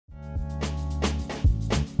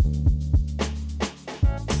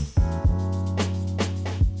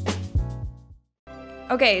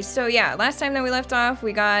Okay, so yeah, last time that we left off,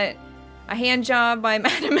 we got a hand job by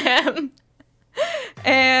Madam M.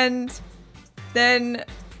 And then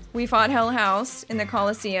we fought Hell House in the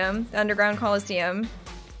Coliseum, the Underground Coliseum.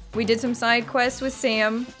 We did some side quests with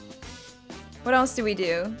Sam. What else did we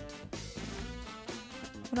do?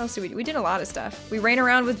 What else did we do? We did a lot of stuff. We ran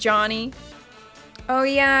around with Johnny. Oh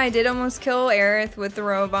yeah, I did almost kill Aerith with the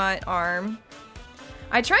robot arm.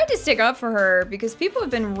 I tried to stick up for her because people have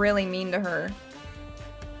been really mean to her.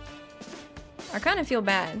 I kind of feel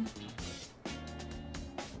bad.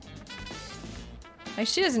 Like,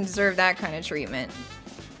 she doesn't deserve that kind of treatment.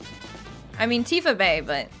 I mean, Tifa Bay,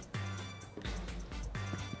 but...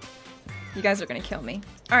 You guys are gonna kill me.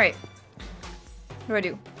 Alright. What do I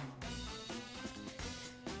do?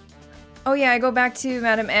 Oh yeah, I go back to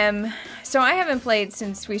Madam M. So I haven't played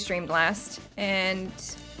since we streamed last, and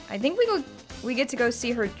I think we get to go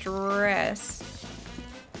see her dress.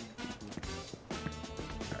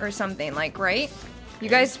 Or something, like, right? You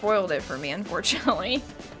guys spoiled it for me, unfortunately.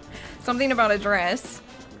 Something about a dress.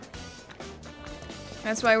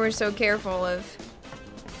 That's why we're so careful of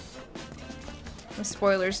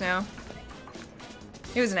spoilers now.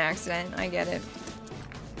 It was an accident, I get it.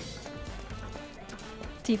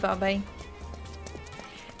 Tifa, bye.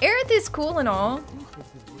 Aerith is cool and all.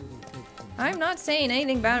 I'm not saying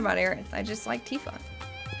anything bad about Aerith. I just like Tifa.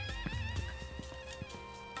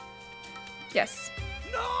 Yes.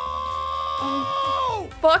 No! Oh,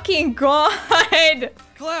 fucking God!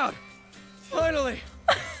 Cloud! Finally!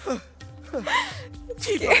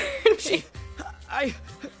 Tifa!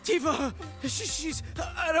 Tifa! She's...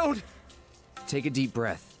 I don't... Take a deep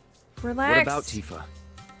breath. Relax. What about Tifa?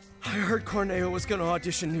 I heard Corneo was gonna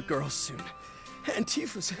audition new girls soon. And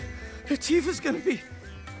Tifa's gonna be...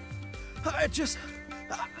 I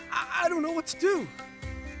don't know what to do.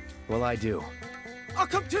 Well, I do. I'll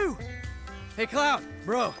come too! Hey, Cloud,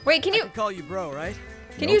 bro. Wait, can you... I can call you bro, right?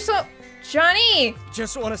 Can you slow... Johnny!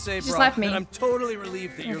 Just want to say, Just bro, left me. that I'm totally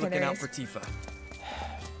relieved that you're Okay, looking out is. for Tifa.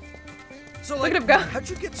 So, Look like, at him go. how'd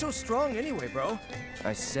you get so strong anyway, bro?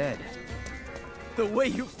 I said. The way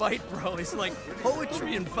you fight, bro, is like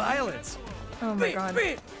poetry and violence. Oh my Bing, God.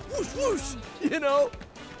 bing, whoosh, whoosh, you know?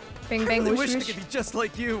 Bing, I bang, really whoosh, wish I whoosh. could be just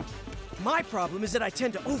like you. My problem is that I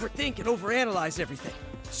tend to overthink and overanalyze everything.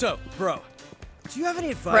 So, bro, do you have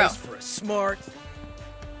any advice for a smart...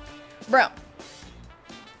 Bro.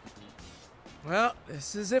 Well,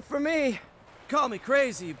 this is it for me. Call me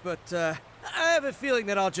crazy, but I have a feeling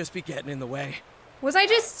that I'll just be getting in the way. Was I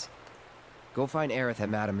just... Go find Aerith at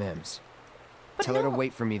Madam M's. But Tell her to no.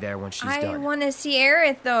 wait for me there when she's I done. want to see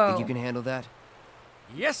Aerith, though. Think you can handle that?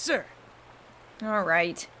 Yes, sir. All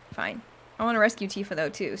right. Fine. I want to rescue Tifa, though,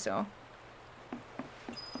 too, so...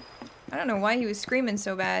 I don't know why he was screaming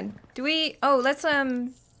so bad. Do we... Oh, let's,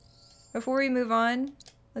 before we move on,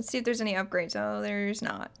 let's see if there's any upgrades. Oh, there's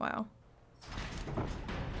not. Wow.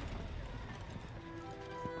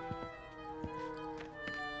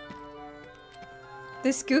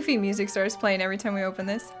 This goofy music starts playing every time we open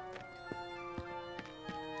this.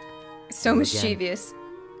 So mischievous.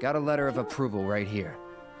 Got a letter of approval right here.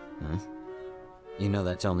 Huh? You know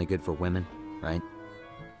that's only good for women, right?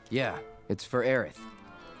 Yeah, it's for Aerith.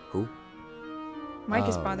 Who? Mike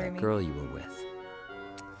is Oh, bothering that me. girl you were with.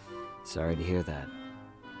 Sorry to hear that.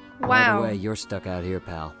 Wow. By the way, you're stuck out here,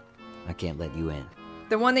 pal. I can't let you in.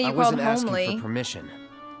 The one that you I called wasn't asking homely. for permission.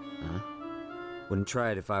 Huh? Wouldn't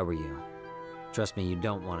try it if I were you. Trust me, you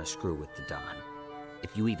don't want to screw with the Don.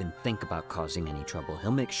 If you even think about causing any trouble,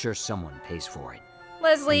 he'll make sure someone pays for it.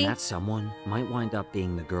 Leslie. And that someone might wind up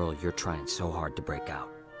being the girl you're trying so hard to break out.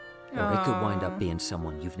 Or it could wind Aw. up being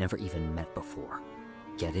someone you've never even met before.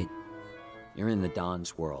 Get it? You're in the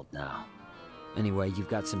Don's world now. Anyway, you've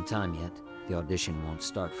got some time yet. The audition won't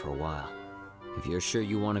start for a while. If you're sure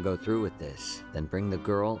you want to go through with this, then bring the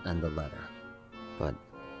girl and the letter. But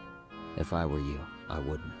if I were you, I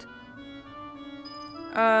wouldn't.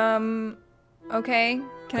 Okay.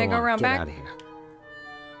 Can I go on, around get back? out of here.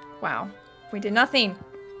 Wow. We did nothing.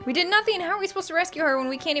 We did nothing. How are we supposed to rescue her when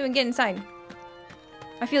we can't even get inside?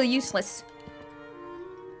 I feel useless.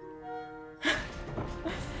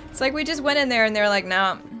 It's like we just went in there and they're like,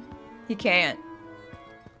 nah, you can't.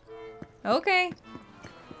 Okay.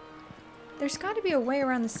 There's got to be a way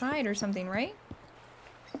around the side or something, right?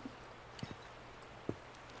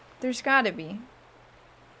 There's got to be.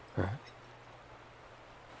 Huh?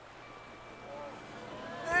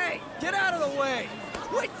 Hey, get out of the way!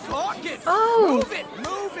 Quit talking! Oh! Move it!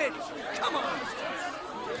 Move it! Come on!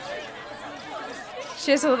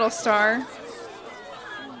 She has a little star.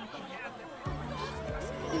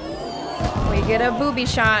 We get a booby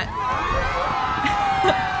shot.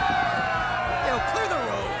 Yo, clear the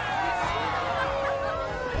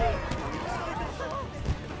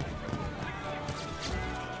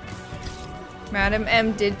Madam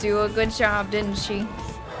M did do a good job, didn't she?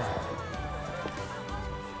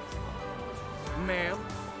 Ma'am.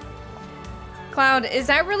 Cloud, is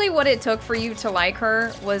that really what it took for you to like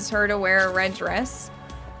her? Was her to wear a red dress?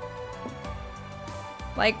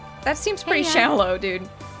 Like, that seems pretty shallow, dude.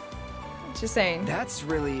 Just saying. That's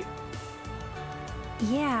really...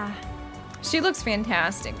 Yeah. She looks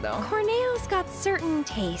fantastic, though. Corneo's got certain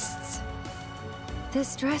tastes.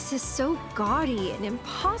 This dress is so gaudy and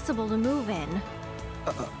impossible to move in.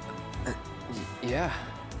 Yeah.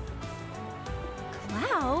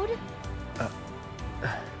 Cloud?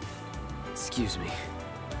 Excuse me.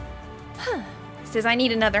 Says I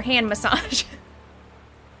need another hand massage.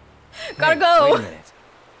 Gotta Hey, go. Wait a minute.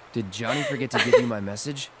 Did Johnny forget to give you my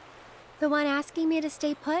message? The one asking me to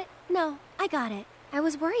stay put? No, I got it. I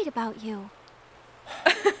was worried about you.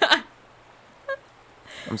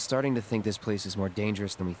 I'm starting to think this place is more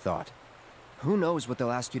dangerous than we thought. Who knows what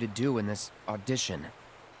they'll ask you to do in this audition?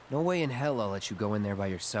 No way in hell I'll let you go in there by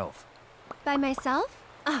yourself. By myself?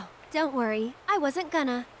 Oh, don't worry. I wasn't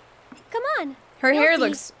gonna. Come on. Her you'll hair see.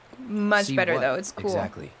 looks much See better, what? though. It's cool.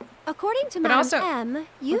 Exactly. According to But Madam also, M,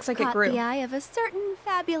 you've looks like it caught grew. the eye of a certain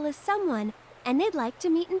fabulous someone, and they'd like to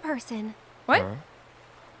meet in person. What? Huh?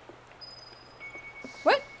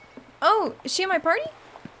 What? Oh, is she at my party?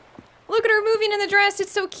 Look at her moving in the dress.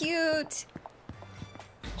 It's so cute.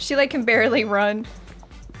 She like can barely run.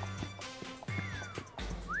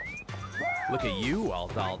 Look at you all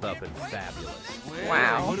dolled up and fabulous.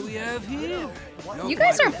 Wow. What do we have here? You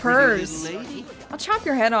guys are purrs. I'll chop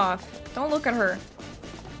your head off. Don't look at her.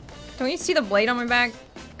 Don't you see the blade on my back?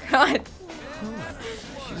 God.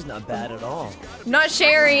 She's not bad at all. I'm not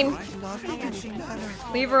sharing.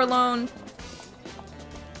 Leave her alone.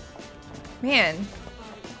 Man.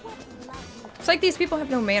 It's like these people have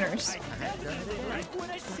no manners.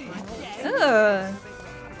 Ugh.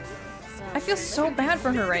 I feel so bad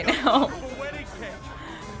for her right now.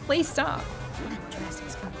 Please stop.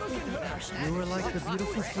 You were like the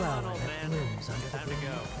beautiful flower that blooms under the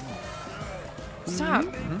ground. Stop.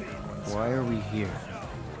 Why are we here?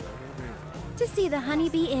 To see the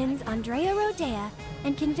Honeybee Inn's Andrea Rodea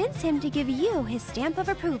and convince him to give you his stamp of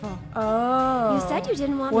approval. Oh. You said you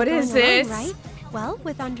didn't want What me is going this? alone, right? Well,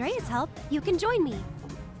 with Andrea's help, you can join me.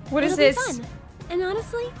 What is It'll be this? fun. And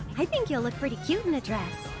honestly, I think you'll look pretty cute in a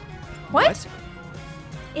dress. What?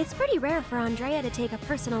 It's pretty rare for Andrea to take a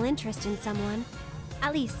personal interest in someone.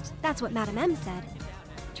 At least, that's what Madam M said.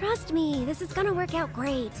 Trust me, this is gonna work out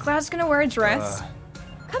great. Cloud's gonna wear a dress.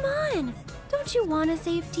 Come on! Don't you want to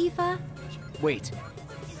save Tifa? Wait.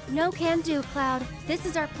 No can do, Cloud. This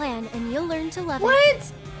is our plan, and you'll learn to love it.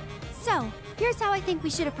 What? So, here's how I think we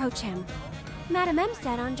should approach him. Madam M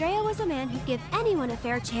said Andrea was a man who'd give anyone a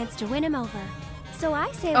fair chance to win him over. So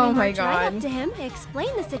I say we Oh my march right God. up to him,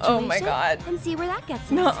 explain the situation, Oh my God. and see where that gets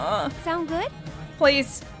us. Nuh-uh. Sound good?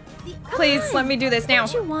 Please. Come Please, on. let me do this now.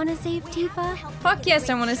 Don't you want to save Tifa? Fuck yes,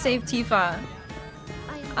 I want to save Tifa.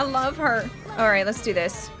 I love her. Alright, let's do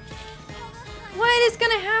this. What is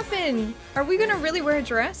gonna happen? Are we gonna really wear a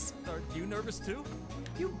dress? Are you nervous too?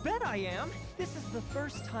 You bet I am. This is the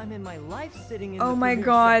first time in my life sitting in Oh the my premiere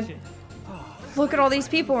God. section. Look at all these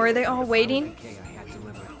people. Are they all waiting?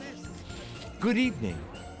 Good evening.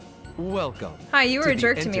 Welcome. Hi, you were to a the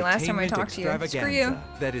jerk to me last time I entertainment talked to you. Screw you.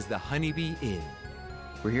 extravaganza That is the Honeybee Inn.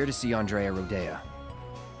 We're here to see Andrea Rodea.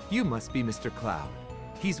 You must be Mr. Cloud.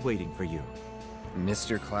 He's waiting for you.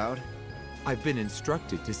 Mr. Cloud? I've been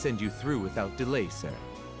instructed to send you through without delay, sir.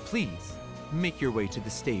 Please, make your way to the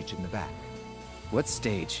stage in the back. What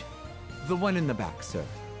stage? The one in the back, sir.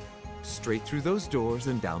 Straight through those doors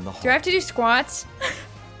and down the hall. Do I have to do squats?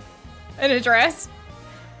 In a dress?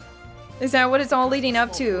 Is that what it's all leading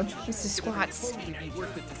up to? It's the squats.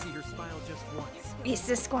 It's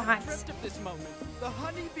the squats. The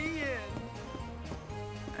Honeybee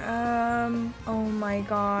Inn. Oh my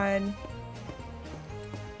God.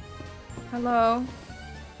 Hello?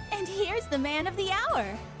 And here's the man of the hour.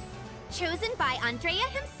 Chosen by Andrea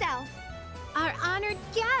himself. Our honored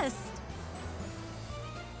guest.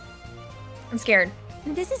 I'm scared.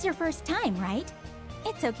 This is your first time, right?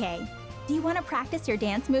 It's okay. Do you want to practice your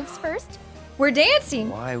dance moves first? We're dancing!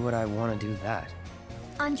 Why would I want to do that?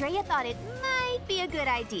 Andrea thought it might be a good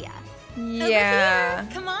idea. Yeah. Over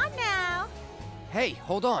here. Come on now. Hey,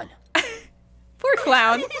 hold on. Poor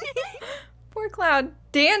Cloud. Poor Cloud.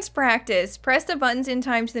 Dance practice. Press the buttons in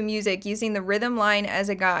time to the music using the rhythm line as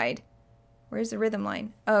a guide. Where's the rhythm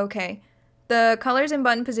line? Oh, okay. The colors and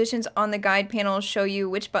button positions on the guide panel show you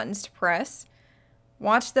which buttons to press.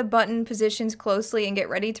 Watch the button positions closely and get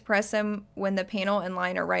ready to press them when the panel and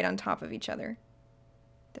line are right on top of each other.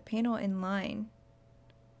 The panel and line.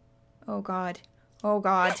 Oh god. Oh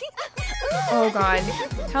god. Oh god.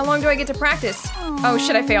 How long do I get to practice? Oh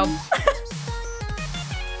shit, I failed.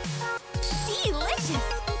 Delicious.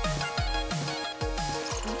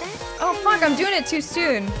 Oh fuck, I'm doing it too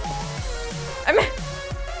soon. Perfection.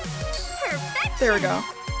 There we go.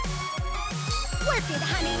 Work it,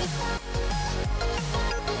 honey.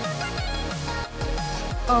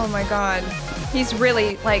 Oh my god. He's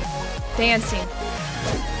really, like, dancing.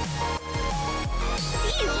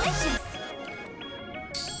 Delicious.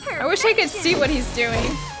 I wish I could see what he's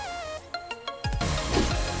doing.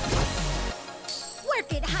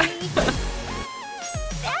 Work it, honey.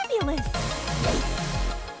 Fabulous.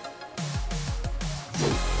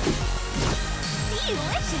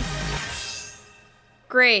 Delicious.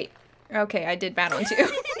 Great. Okay, I did bad on 2.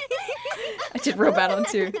 I did real bad on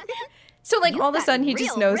 2. So, like, all of a sudden, he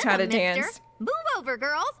just knows how to dance. Move over,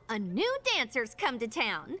 girls. A new dancer's come to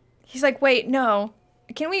town. He's like, wait, no.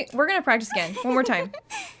 Can we? We're gonna practice again. One more time.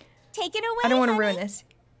 Take it away, I don't want to ruin this.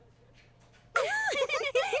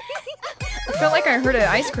 I felt like I heard an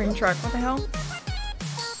ice cream truck. What the hell?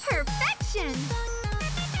 Perfection.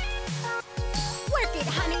 Work it,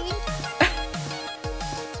 honey.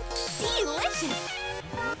 Delicious.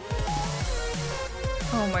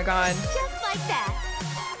 Oh my god. Just like that.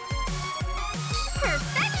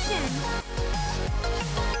 Perfection.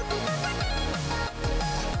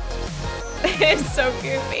 It's so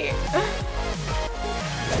goofy.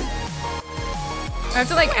 I have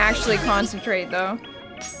to like actually concentrate though.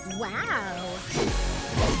 Wow.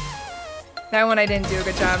 That one I didn't do a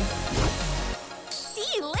good job.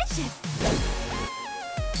 Delicious.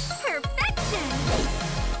 Perfection.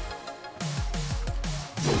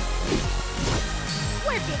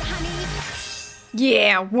 Work it, honey.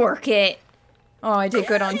 Yeah, work it. Oh, I did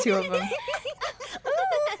good on 2 of them.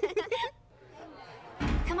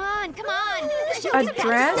 Come on, come on. The show's A about to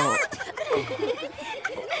dress? start.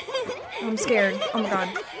 Oh, I'm scared. Oh my god.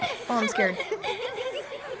 Oh, I'm scared.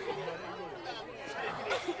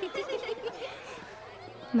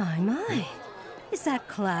 My. Is that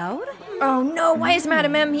Cloud? Oh no, why is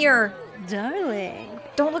Madam M here? Darling.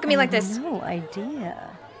 Don't look at me like this. No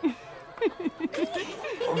idea.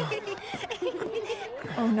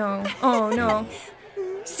 Oh no. Oh no.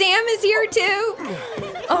 Sam is here too.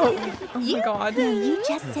 Oh my god. Now you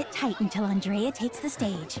just sit tight until Andrea takes the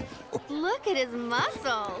stage. Look at his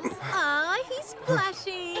muscles. Aw, he's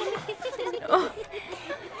blushing. Oh.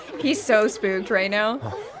 He's so spooked right now.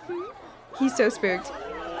 He's so spooked.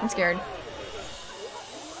 I'm scared.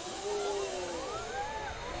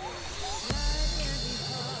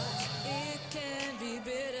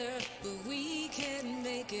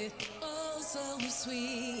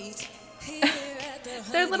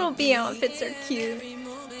 Their little bee outfits are cute.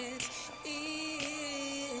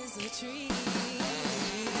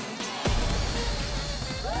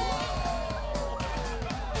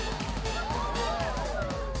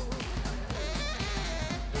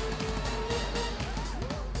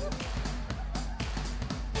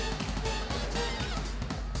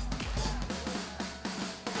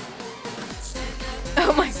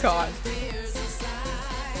 Oh my god.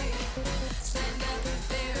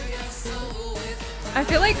 I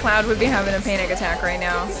feel like Cloud would be having a panic attack right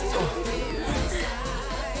now.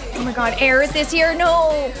 Oh my god, Aerith is here?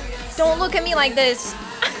 No! Don't look at me like this!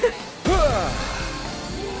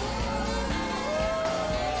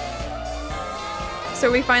 So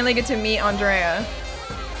we finally get to meet Andrea.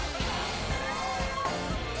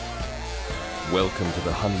 Welcome to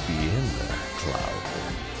the Honeybee Inn, Cloud.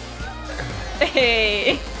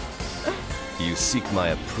 Hey! You seek my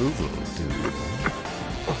approval, do you?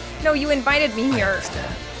 No, you invited me here.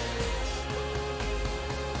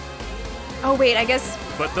 Oh wait, I guess.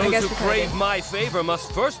 But those who crave my favor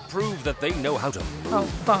must first prove that they know how to move. Oh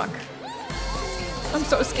fuck! I'm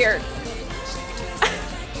so scared.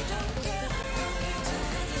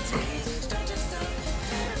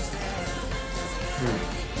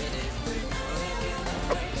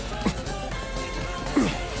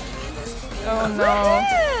 Oh no!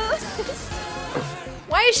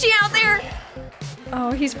 Why is she out there?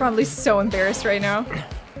 Oh, he's probably so embarrassed right now.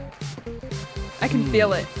 I can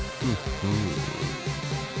feel it.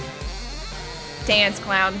 Dance,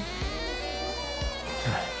 Cloud.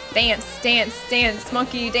 Dance, dance, dance,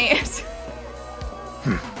 monkey, dance.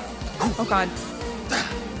 Oh god.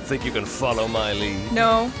 Think you can follow my lead?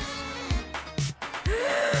 No.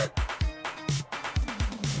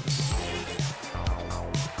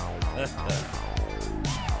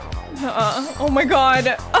 Oh my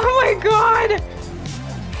god. Oh my god.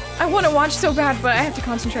 I want to watch so bad, but I have to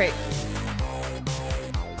concentrate.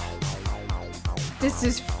 This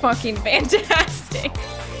is fucking fantastic.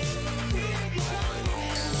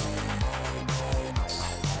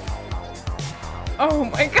 Oh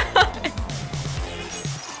my god.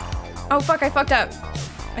 Oh fuck, I fucked up.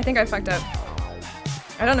 I think I fucked up.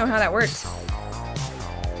 I don't know how that worked.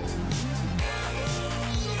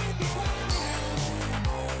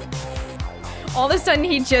 All of a sudden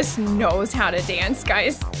he just knows how to dance,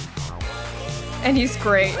 guys. And he's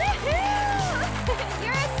great.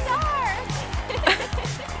 You're a star!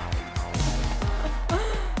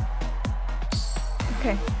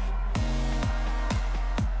 Okay.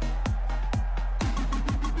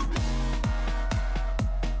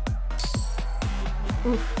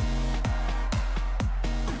 Oof.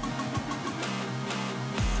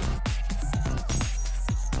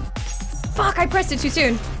 Fuck, I pressed it too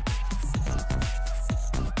soon.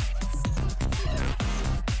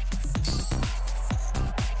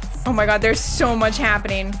 Oh my god, there's so much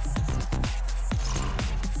happening.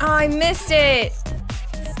 Oh, I missed it.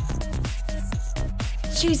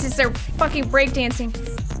 Jesus, they're fucking breakdancing.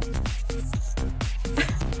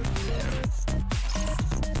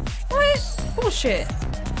 What? Bullshit.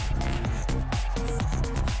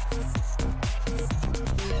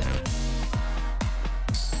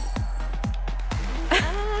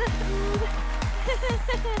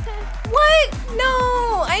 What?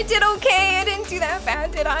 No, I did okay. I didn't do that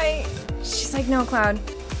bad, did I? She's like, no, Cloud,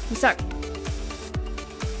 you suck.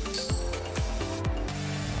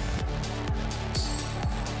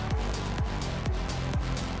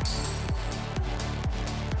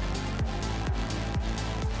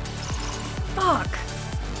 Fuck.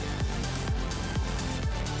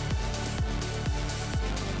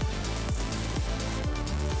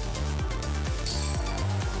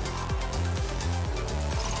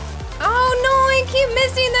 Oh no, I keep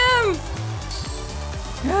missing them.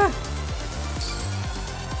 Ugh.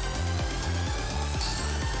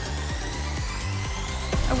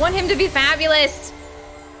 I want him to be fabulous.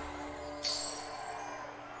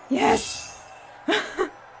 Yes. Oh,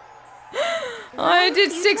 I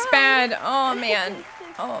did 6 bad. Oh man.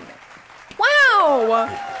 Oh man. Wow.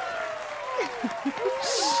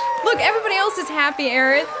 Look, everybody else is happy,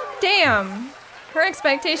 Aerith. Damn. Her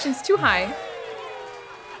expectations too high.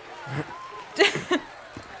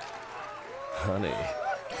 Honey,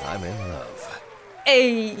 I'm in love.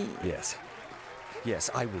 Hey. Yes. Yes,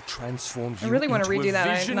 I will transform you I really want to into redo a that,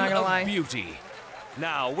 I'm vision not gonna of lie. beauty.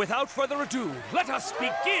 Now, without further ado, let us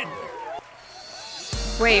begin.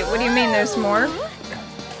 Wait, what do you mean there's more?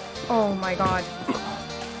 Oh my god.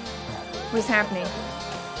 What's happening?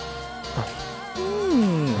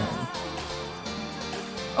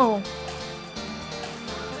 Oh.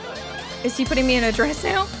 Is he putting me in a dress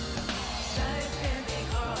now?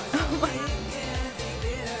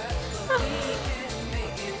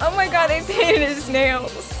 Oh my god, they painted his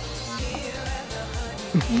nails.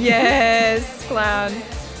 Yes, Cloud.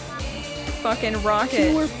 Fucking rocket.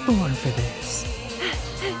 You were born for this.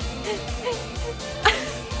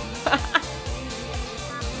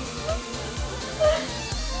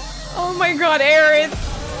 Oh my god, Aerith.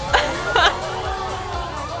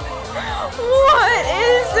 What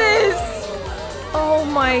is this? Oh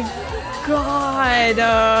my god.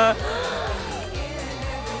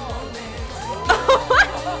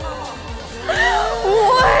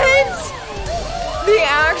 What the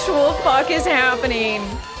actual fuck is happening?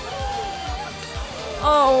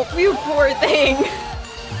 Oh, you poor thing.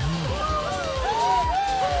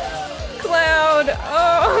 Cloud.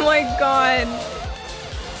 Oh my god.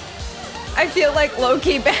 I feel like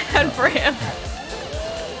low-key bad for him.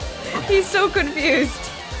 He's so confused.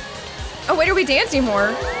 Oh, wait, are we dancing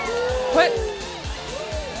more? What?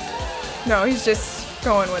 No, he's just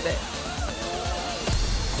going with it.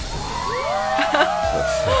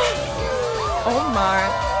 Oh my.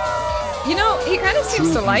 You know, he kind of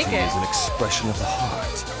seems to like it. Is an expression of the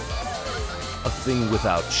heart. A thing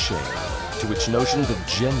without shame, to which notions of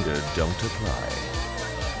gender don't apply.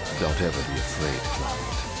 Don't ever be afraid, Cloud.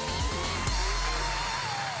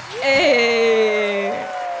 Hey.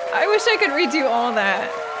 I wish I could redo all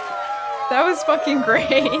that. That was fucking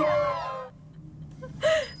great.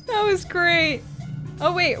 That was great.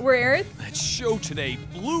 Oh wait, we're Aerith? That show today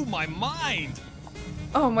blew my mind.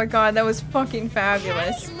 Oh my god, that was fucking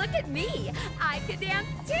fabulous. Hey, look at me. I could dance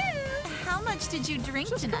too. How much did you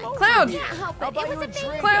drink tonight? Cloud! Can't help it. It was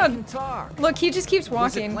amazing. Cloud! Look, he just keeps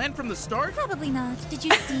Was it walking. planned from the start? Probably not. Did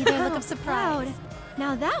you see their look of surprise?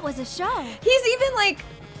 Now that was a show. He's even like...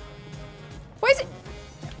 Why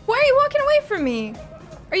are you walking away from me?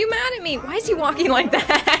 Are you mad at me? Why is he walking like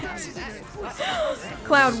that?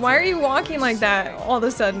 Cloud, why are you walking like that all of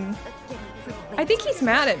a sudden? I think he's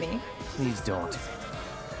mad at me. Please don't.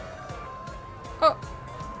 Oh,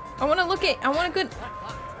 I want a good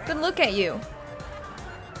look at you.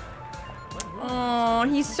 Oh,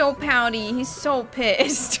 he's so pouty. He's so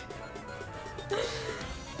pissed.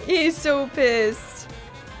 He's so pissed.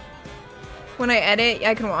 When I edit,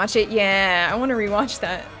 I can watch it. Yeah, I want to rewatch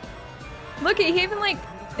that. Look, he even like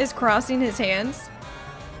is crossing his hands.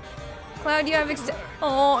 Cloud, you have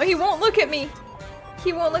oh, he won't look at me.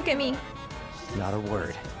 He won't look at me. Not a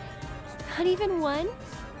word. Not even one?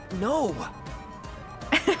 No.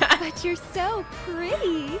 But you're so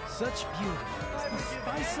pretty. Such beauty.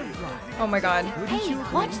 Spice of life. Oh my god. Hey,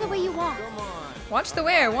 watch the way you walk. Watch the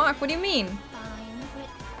way I walk? What do you mean?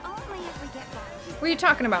 What are you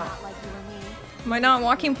talking about? Am I not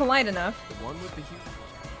walking polite enough?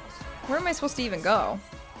 Where am I supposed to even go?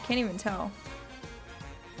 Can't even tell.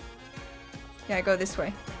 Yeah, I go this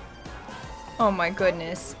way. Oh my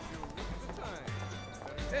goodness.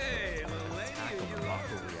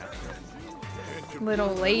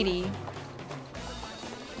 Little lady.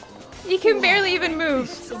 He can barely even move.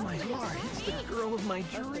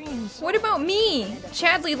 What about me?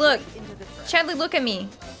 Chadley, look. Chadley, look at me.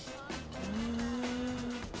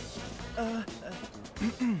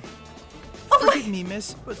 Forgive me,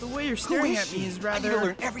 miss, but the way you're staring at me is rather... I need to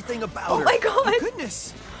learn everything about her. Oh my god! Oh,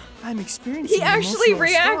 goodness! I'm experiencing He actually emotional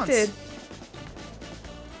reacted. response.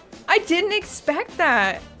 I didn't expect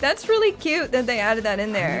that. That's really cute that they added that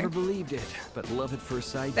in I there. never believed it, but love at first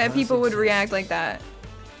sight. That does people would exist. react like that.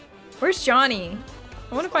 Where's Johnny?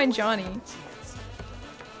 I want to find Johnny.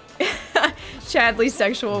 Chadley's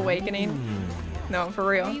sexual awakening. No, for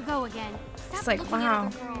real. There you go again. It's like, wow.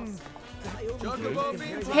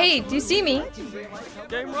 Hey, do you see me?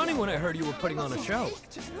 Came running when I heard you were putting on a show.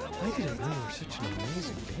 I didn't know you were such an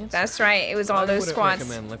amazing dancer. That's right, it was all those I squats.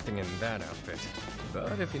 wouldn't recommend lifting in that outfit.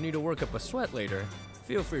 But if you need to work up a sweat later,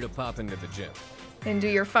 feel free to pop into the gym. And do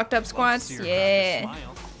your fucked up squats? Yeah.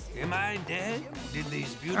 Am I dead? Did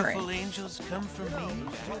these beautiful angels come from me?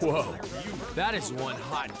 Whoa, that is one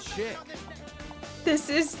hot chick. This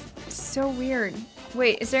is so weird.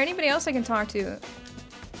 Wait, is there anybody else I can talk to?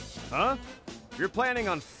 Huh? You're planning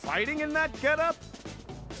on fighting in that getup?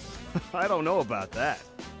 I don't know about that.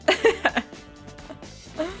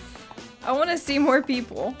 I want to see more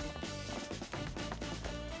people.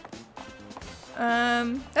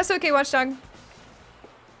 That's okay, Watchdog.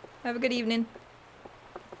 Have a good evening.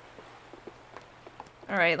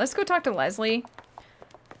 Alright, let's go talk to Leslie.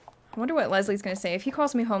 I wonder what Leslie's gonna say. If he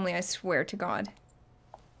calls me homely, I swear to God.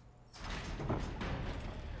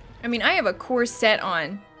 I mean, I have a corset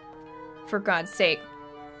on. For God's sake.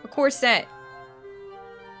 A corset.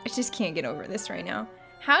 I just can't get over this right now.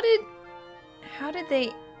 How did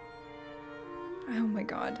they... Oh my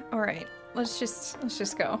god. Alright, let's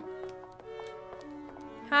just go.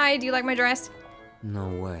 Hi, do you like my dress? No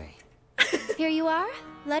way. Here you are.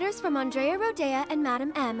 Letters from Andrea Rodea and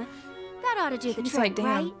Madam M. That ought to do the He's trick, like, damn.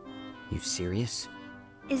 right? You serious?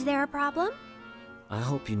 Is there a problem? I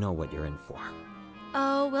hope you know what you're in for.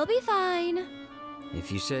 Oh, we'll be fine.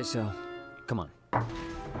 If you say so. Come on.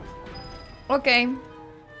 Okay.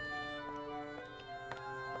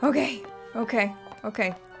 Okay. Okay.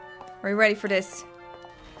 Okay. Are you ready for this?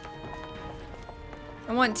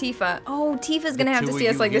 I want Tifa. Oh, Tifa's gonna have to see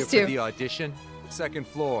us like this too. The audition, second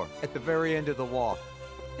floor, at the very end of the wall.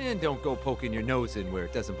 And don't go poking your nose in where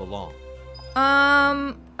it doesn't belong.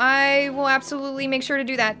 I will absolutely make sure to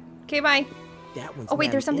do that. Okay, bye. That one's Oh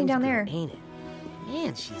wait, there's something down there. Ain't it?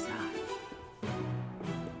 Man, she's hot.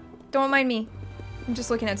 Don't mind me. I'm just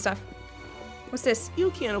looking at stuff. What's this? You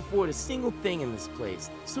can't afford a single thing in this place,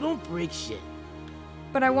 so don't break shit.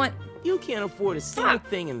 But I want... You can't afford a single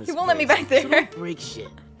thing in this place. He won't let me back there. So don't break shit.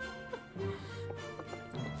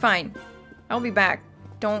 Fine. I'll be back.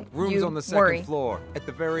 Don't Room's you on the second worry. floor, at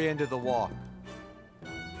the very end of the wall.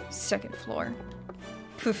 Second floor.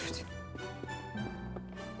 Poofed.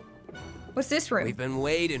 What's this room? We've been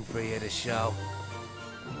waiting for you to show.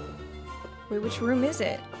 Wait, which room is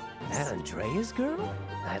it? That Andrea's girl?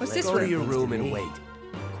 What's this Go to room? your room and wait.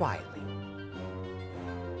 Quietly.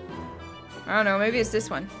 I don't know, maybe it's this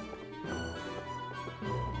one.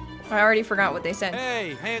 I already forgot what they said.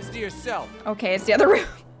 Hey, hands to yourself. Okay, it's the other room.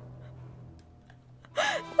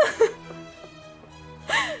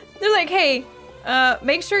 They're like, hey,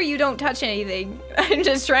 make sure you don't touch anything. I'm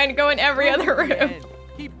just trying to go in every other room.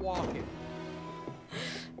 Keep walking.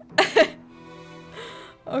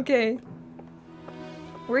 Okay.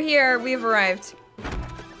 We're here. We've arrived.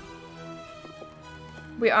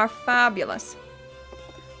 We are fabulous.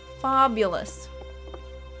 Fabulous.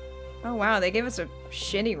 Oh wow, they gave us a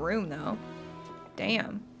shitty room though.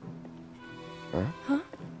 Damn. Huh?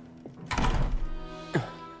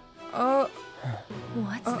 Oh.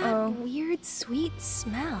 What's that weird, sweet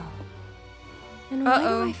smell? And why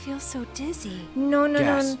do I feel so dizzy? No,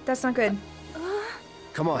 that's not good.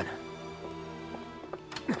 Come on.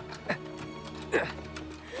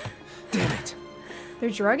 Damn it. They're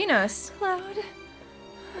drugging us. Cloud.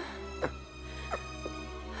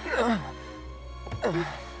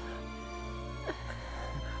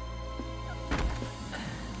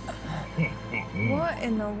 What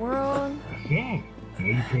in the world? So, how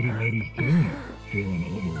you pretty ladies doing? Feeling a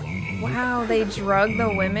little lightheaded? Wow, they drug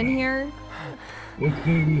the women here? Let's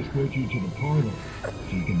say we escort you to the parlor so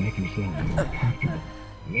you can make yourself more comfortable.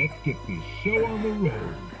 Let's get this show on the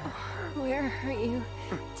road. Where are you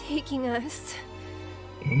taking us?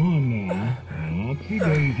 Come on now. Oopsie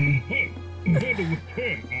daisy. Hey, handle with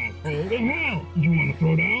care, asshole. The hell? You want to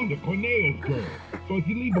throw down the Corneo's girl? So if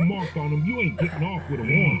you leave a mark on him, you ain't getting off with a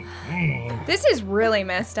one. I know. This is really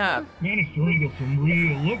messed up. Managed to wrangle some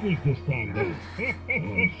real lookers this time, though.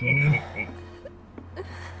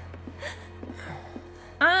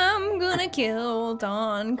 I'm gonna kill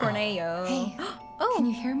Don Corneo. Hey, can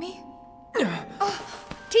you hear me?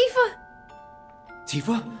 Tifa!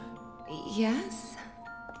 Tifa? Yes?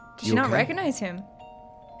 Did you not recognize him?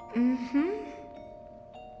 Mm-hmm.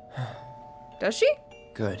 Does she?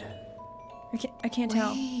 Good. I can't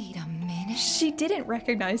tell. Wait a minute. She didn't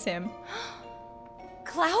recognize him.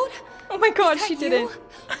 Cloud? Oh my god, Is that she didn't.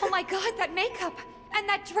 Oh my god, that makeup and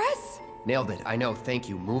that dress. Nailed it. I know. Thank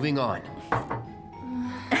you. Moving on.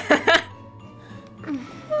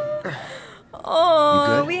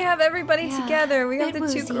 Oh, we have everybody together. We got the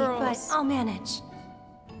Bit two woozy, girls. but I'll manage.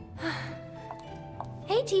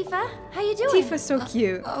 Hey, Tifa. How you doing? Tifa's so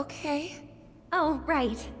cute. Okay. Oh,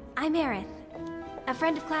 right. I'm Aerith, a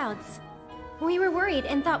friend of Cloud's. We were worried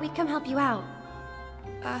and thought we'd come help you out.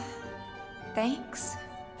 Thanks.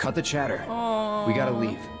 Cut the chatter. Aww. We gotta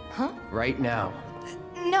leave. Huh? Right now.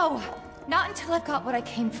 No, not until I've got what I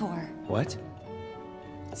came for. What?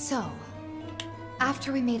 So,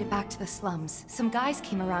 after we made it back to the slums, some guys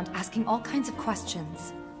came around asking all kinds of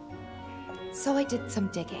questions. So I did some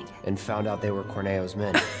digging. And found out they were Corneo's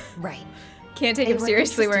men. Right. Can't take They him were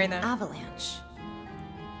seriously interested wearing in that. Avalanche.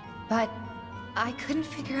 But I couldn't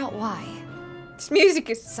figure out why. This music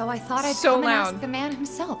is so I thought I'd so come and loud. ask the man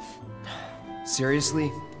himself.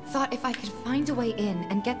 Seriously? Thought if I could find a way in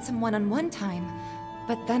and get some one-on-one time,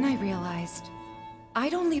 but then I realized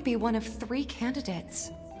I'd only be one of 3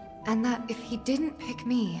 candidates, and that if he didn't pick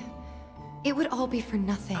me, it would all be for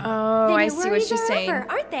nothing. Oh, Then I your see what worries she's are saying. over,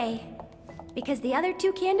 aren't they? Because the other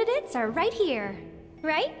 2 candidates are right here,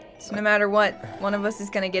 right? So no matter what, one of us is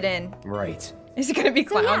gonna get in. Right. Is it gonna be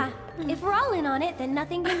So Cloud? yeah, if we're all in on it, then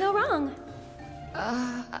nothing can go wrong.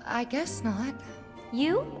 I guess not.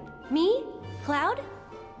 You? Me? Cloud?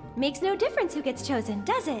 Makes no difference who gets chosen,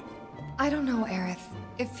 does it? I don't know, Aerith.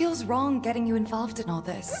 It feels wrong getting you involved in all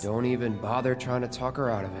this. Don't even bother trying to talk her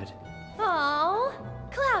out of it. Aww,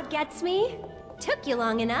 Cloud gets me. Took you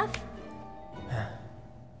long enough.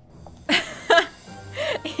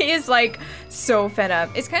 He is like so fed up.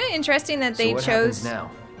 It's kind of interesting that they So what chose happens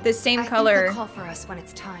now? the same I color think they'll call for us when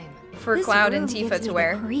it's time. for This Cloud room and gives Tifa me to the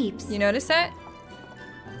wear. creeps. You notice that?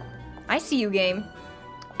 I see you, game.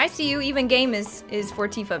 I see you. Even game is for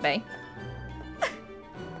Tifa Bay.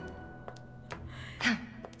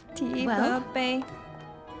 Tifa Well? Bay.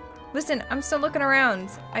 Listen, I'm still looking around.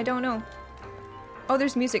 I don't know. Oh,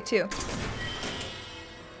 there's music too.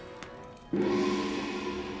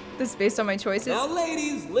 This is based on my choices. Now,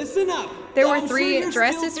 ladies, listen up. There were I'm 3 sure you're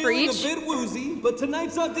dresses still for feeling each. A bit woozy, but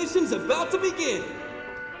tonight's audition's about to begin.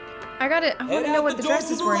 I want to know what the door to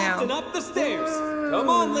dresses the were left now. And up the stairs. Come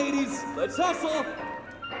on, ladies, let's hustle.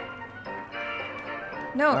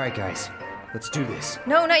 No. All right, guys. Let's do this.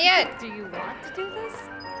 No, not yet. Do you want to do this?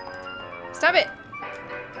 Stop it.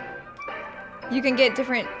 You can get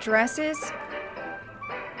different dresses.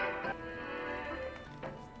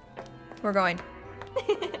 We're going.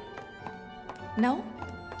 No?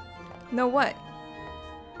 No what?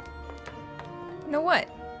 No what?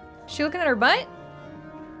 She looking at her butt?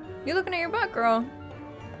 You looking at your butt, girl.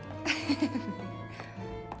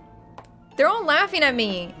 They're all laughing at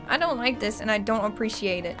me. I don't like this and I don't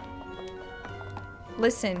appreciate it.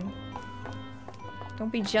 Listen.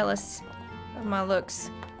 Don't be jealous of my looks.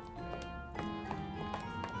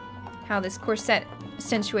 How this corset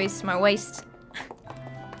accentuates my waist.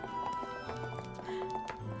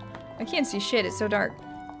 I can't see shit, it's so dark.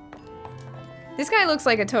 This guy looks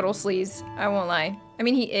like a total sleaze, I won't lie. I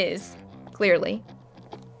mean, he is, clearly.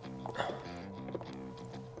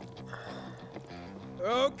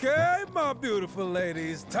 Okay, my beautiful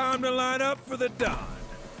ladies, time to line up for the dawn.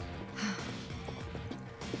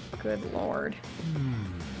 Good lord.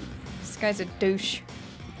 This guy's a douche.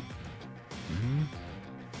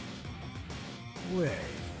 Wait,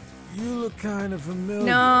 you look kind of familiar.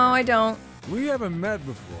 No, I don't. We haven't met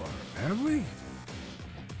before, have we?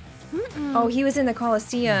 Oh, he was in the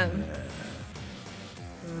Coliseum.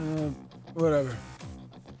 Whatever.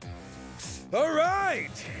 All right,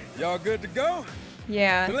 y'all good to go?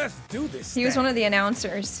 Yeah. Then let's do this. He was one of the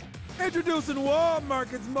announcers. Introducing Wall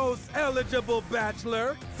Market's most eligible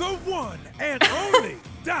bachelor, the one and only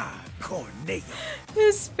Don Corneo.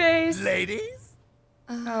 His face. Ladies?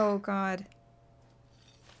 Oh, God.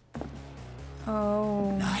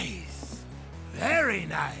 Oh. Nice. Very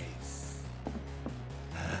nice.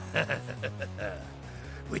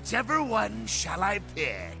 Whichever one shall I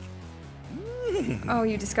pick? Oh,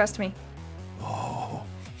 you disgust me. Oh.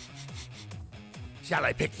 Shall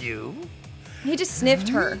I pick you? He just sniffed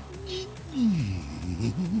her.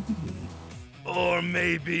 Or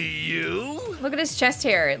maybe you? Look at his chest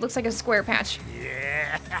hair. It looks like a square patch.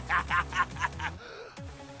 Yeah.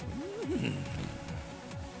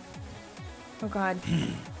 Oh, God.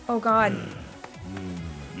 Oh, God.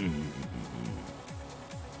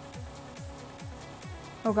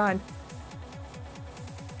 Oh, God.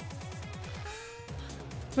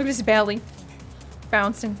 Look at his belly.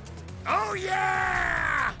 Bouncing. Oh,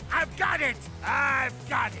 yeah! I've got it! I've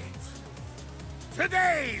got it!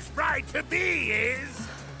 Today's bride-to-be is...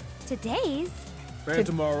 Today's? And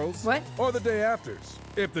tomorrow's. What? Or the day after's,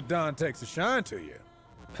 if the Don takes a shine to you.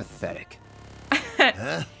 Pathetic.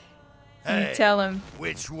 Huh? Hey, tell him.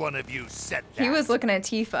 Which one of you said that? He was looking at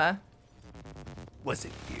Tifa. Was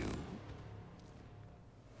it you?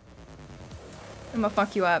 I'm gonna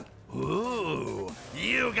fuck you up. Ooh,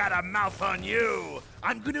 you got a mouth on you.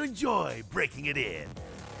 I'm gonna enjoy breaking it in.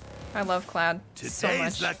 I love Cloud so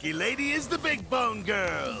much. Today's lucky lady is the big bone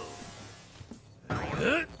girl.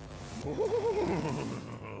 Huh?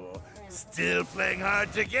 Ooh, still playing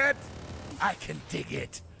hard to get? I can dig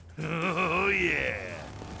it. Oh, yeah.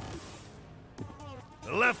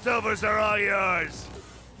 The leftovers are all yours.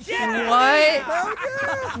 Yeah! What?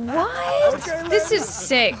 What? Okay, this is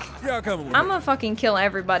sick. Y'all coming with I'm gonna fucking kill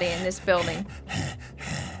everybody in this building.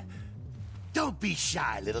 Don't be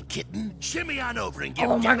shy, little kitten. Shimmy on over and give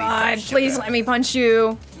Oh my Daddy God, some please sugar. let me punch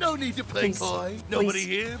you. No need to play Please. coy. Nobody Please.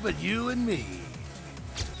 here but you and me.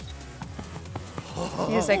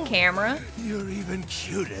 He has a camera. You're even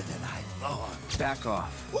cuter than I thought. Back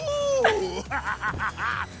off. Ooh!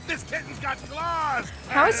 This kitten's got claws!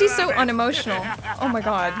 How is he I so love it. unemotional? Oh my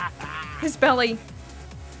God. His belly.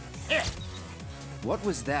 What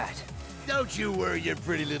was that? Don't you worry your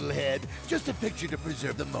pretty little head. Just a picture to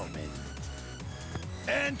preserve the moment.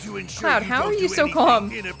 And to ensure Cloud, you how don't are you do so anything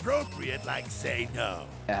calm? inappropriate like say no.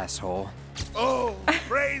 Asshole. Oh,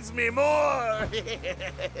 praise me more!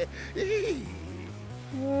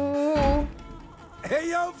 Ooh. Hey,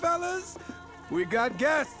 yo, fellas. We got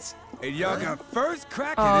guests. And y'all got first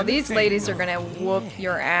crack at Oh, these ladies are gonna whoop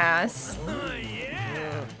your ass.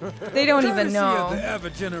 They don't even Courtesy of know. the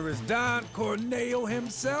ever-generous Don Corneo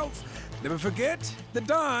himself. Never forget, the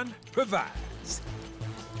Don provides.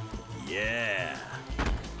 Yeah.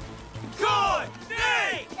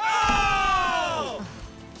 Corneo!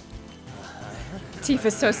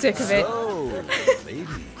 Tifa's so sick of it.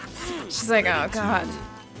 She's like, oh God.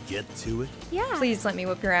 Get to it. Yeah. Please let me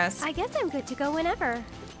whip your ass. I guess I'm good to go whenever.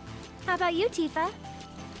 How about you, Tifa?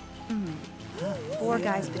 4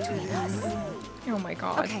 guys between us. Oh my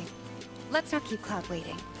God. Okay, let's not keep Cloud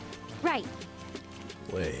waiting. Right.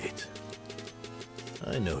 Wait.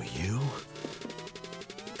 I know you.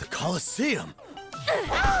 The Coliseum.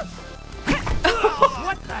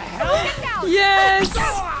 What the hell? Yes!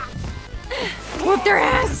 Whoop their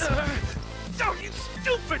ass! Oh, you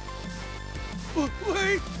stupid!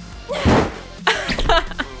 Wait!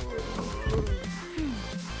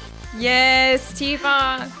 Yes,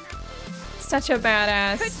 Tifa! Such a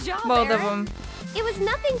badass. Good job, both of Aerith. them. It was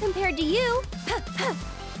nothing compared to you.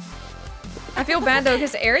 I feel bad though,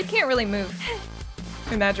 because Aerith can't really move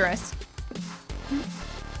in that dress.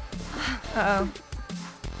 Uh-oh.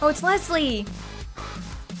 Oh, it's Leslie!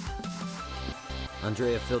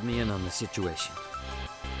 Andrea filled me in on the situation.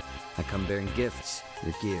 I come bearing gifts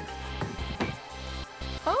with gear.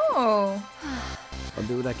 Oh. I'll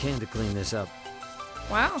do what I can to clean this up.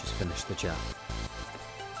 Wow. Just finish the job.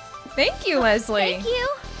 Thank you, Leslie. Thank you.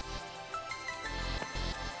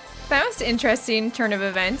 That was an interesting turn of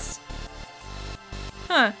events.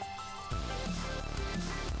 Huh.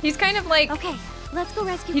 He's kind of like... Okay, let's go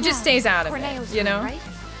rescue He just Cloud. stays out of Corneo's it, you know? room, right?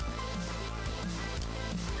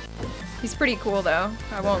 He's pretty cool, though.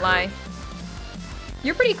 I won't lie.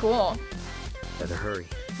 You're pretty cool. Better hurry.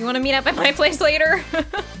 You want to meet up at my place later?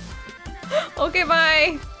 Okay,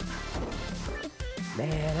 bye.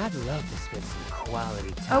 Man, I'd love to spend some quality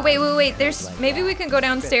time. Oh, wait. There's maybe we can go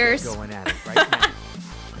downstairs. Going at it right now.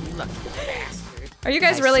 Lucky bastard. Are you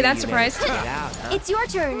guys really that surprised? It's your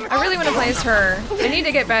turn. I really want to play as her. I need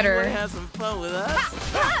to get better. Have some fun with us.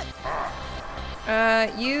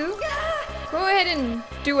 You go ahead and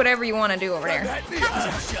do whatever you want to do over there.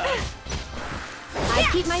 I'd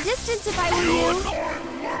keep my distance if I were you.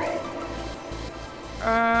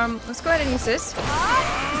 Let's go ahead and use this.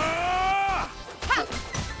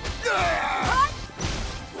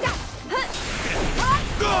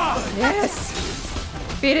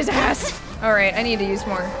 Yes! Beat his ass. Alright, I need to use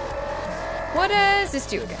more. What does this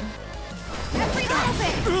do again?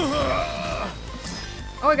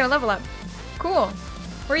 Oh, I got a level up. Cool.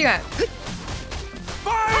 Where you at?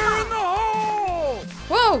 Fire in the hole!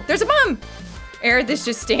 Whoa, there's a bomb! Aerith is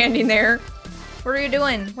just standing there. What are you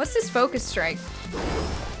doing? What's this focus strike?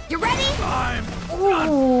 You ready?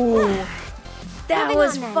 Ooh. That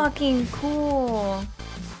was fucking cool.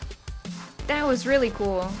 That was really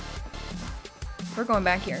cool. We're going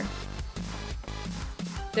back here.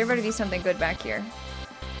 There better be something good back here.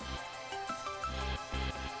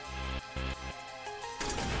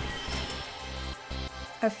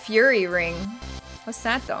 A fury ring. What's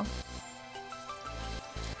that though?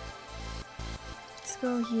 Let's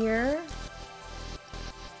go here.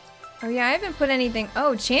 Oh yeah, I haven't put anything.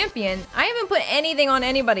 Oh, champion. I haven't put anything on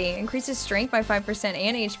anybody. Increases strength by 5%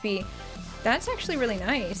 and HP. That's actually really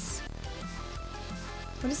nice.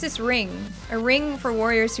 What is this ring? A ring for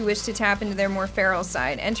warriors who wish to tap into their more feral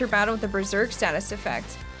side. Enter battle with the berserk status effect.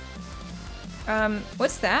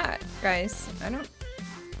 What's that, guys? I don't...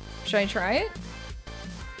 Should I try it?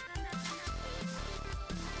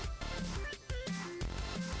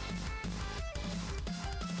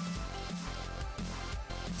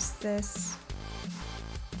 What's this?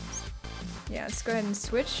 Yeah, let's go ahead and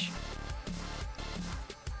switch.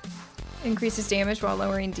 Increases damage while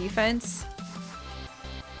lowering defense.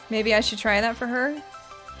 Maybe I should try that for her.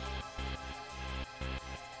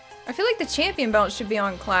 I feel like the champion belt should be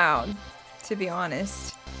on Cloud, to be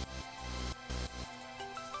honest.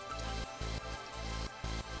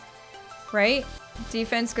 Right?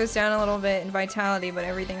 Defense goes down a little bit and vitality, but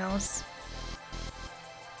everything else.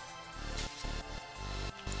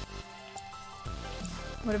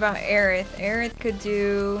 What about Aerith? Aerith could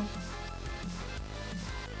do...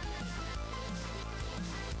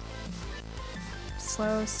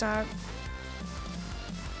 Slow, stop.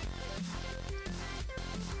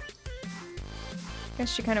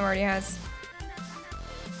 Guess she kind of already has.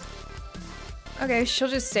 Okay, she'll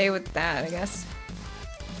just stay with that, I guess.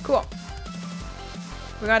 Cool.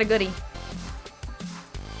 We got a goodie.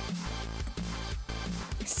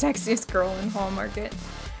 Sexiest girl in Hall Market.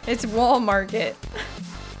 It's Wall Market.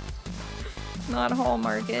 Not Hall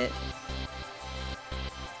Market.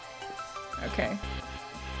 Okay.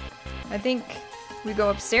 I think we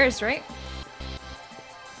go upstairs, right?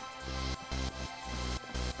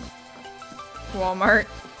 Walmart.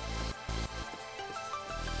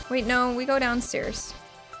 Wait, no, we go downstairs.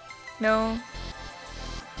 No.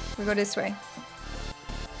 We go this way.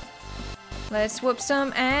 Let's whoop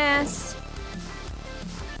some ass.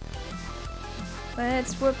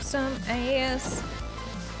 Let's whoop some ass.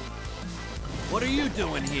 What are you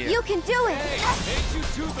doing here? You can do it! Hey, ain't you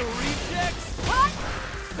two the rejects? What?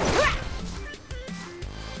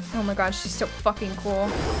 Oh my god, she's so fucking cool.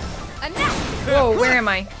 Whoa, where am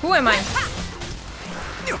I? Who am I?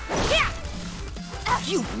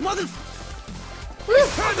 You mother...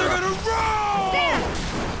 They're gonna roll!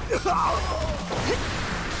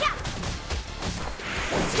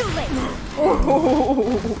 Too late.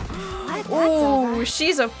 Oh,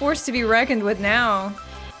 she's a force to be reckoned with now.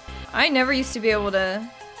 I never used to be able to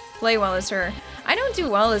play well as her. I don't do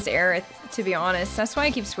well as Aerith, to be honest. That's why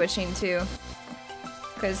I keep switching too.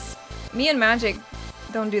 Because me and Magic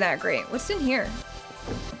don't do that great. What's in here?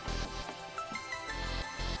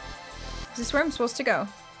 Is this where I'm supposed to go?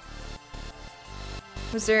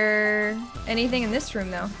 Was there anything in this room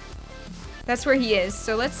though? That's where he is,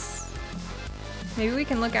 so let's... Maybe we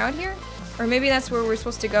can look out here? Or maybe that's where we're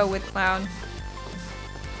supposed to go with Cloud.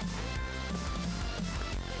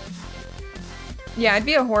 Yeah, I'd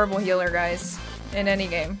be a horrible healer, guys. In any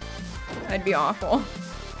game. I'd be awful.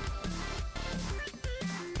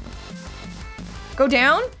 Go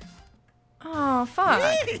down? Oh, fuck.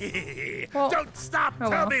 Well, don't stop! Oh,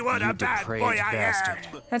 well. Tell me what a bad boy I am!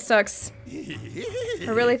 That sucks. I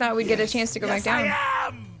really thought we'd get a chance to go back down. I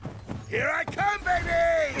am! Here I come,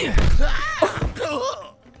 baby!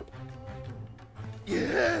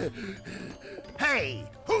 Hey,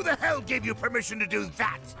 who the hell gave you permission to do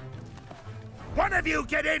that? One of you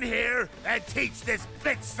get in here and teach this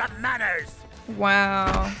bitch some manners!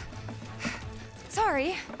 Wow.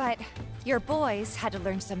 Sorry, but your boys had to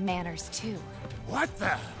learn some manners too. What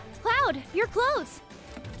the? Cloud, you're close.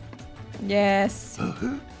 Yes.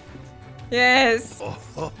 Yes.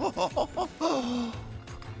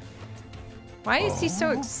 Why is he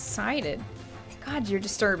so excited? God, you're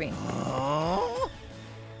disturbing.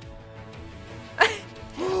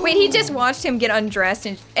 Wait, he just watched him get undressed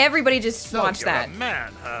and everybody just watched that. You're a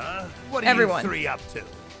man, huh? What are Everyone. you three up to?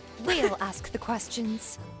 We'll ask the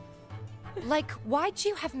questions. Like, why'd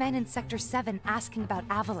you have men in Sector 7 asking about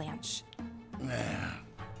Avalanche?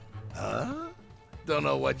 Huh? Don't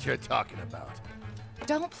know what you're talking about.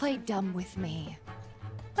 Don't play dumb with me.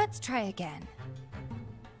 Let's try again.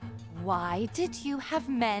 Why did you have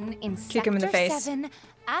men in Kick him in the Sector face. 7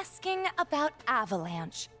 asking about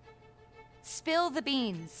Avalanche? Spill the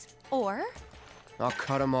beans. Or... I'll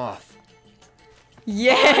cut him off.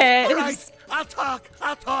 Yes! All right,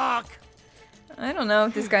 I'll talk! I don't know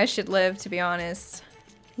if this guy should live, to be honest.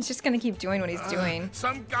 He's just gonna keep doing what he's doing.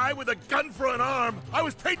 Some guy with a gun for an arm. I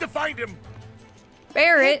was paid to find him.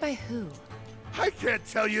 Barrett. By who? I can't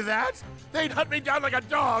tell you that. They'd hunt me down like a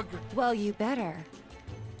dog. Well, you better.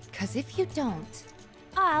 'Cause if you don't...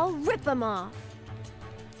 I'll rip him off.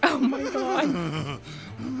 Oh my god.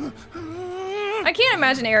 I can't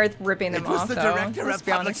imagine Aerith ripping them off, It was the though. director Let's of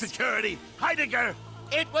be public honest. security, Heidegger.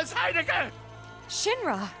 It was Heidegger.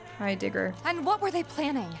 Shinra! Hi, Digger. And what were they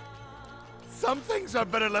planning? Some things are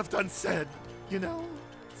better left unsaid, you know?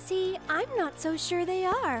 See, I'm not so sure they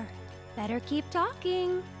are. Better keep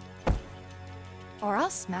talking. Or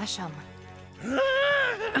I'll smash them.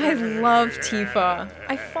 I love Tifa.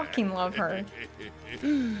 I fucking love her.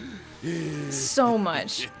 So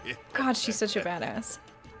much. God, she's such a badass.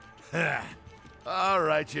 All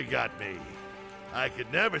right, you got me. I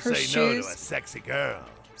could never Her say no to a shoes. sexy girl.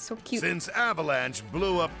 So cute. Since Avalanche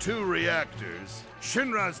blew up 2 reactors,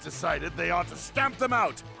 Shinra's decided they ought to stamp them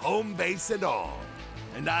out, home base and all.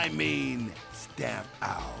 And I mean stamp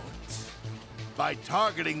out. By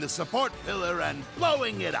targeting the support pillar and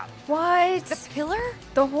blowing it up. What? The pillar?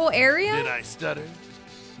 The whole area? Did I stutter?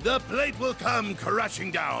 The plate will come crashing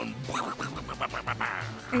down.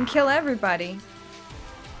 And kill everybody.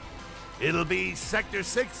 It'll be Sector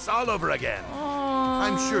 6 all over again.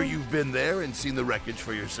 I'm sure you've been there and seen the wreckage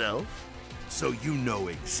for yourself. So you know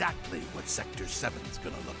exactly what Sector 7's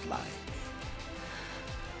gonna look like.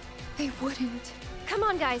 They wouldn't. Come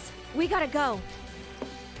on, guys. We gotta go.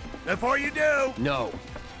 Before you do, No.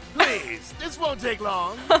 please, this won't take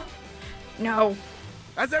long. No.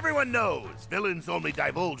 As everyone knows, villains only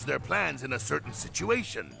divulge their plans in a certain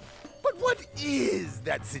situation. But what is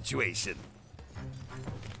that situation?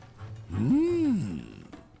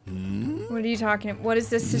 What are you talking about? What is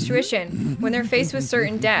this situation? When they're faced with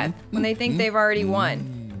certain death. When they think they've already won.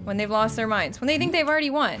 When they've lost their minds. When they think they've already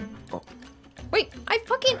won. Wait, I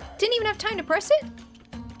fucking didn't even have time to press it?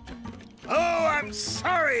 Oh, I'm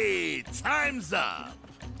sorry. Time's up.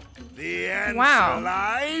 The answer Wow.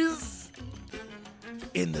 lies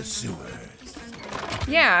in the sewers.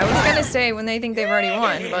 Yeah, I was gonna say when they think they've already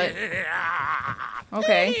won, but...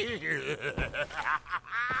 Okay.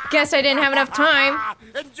 Guess I didn't have enough time.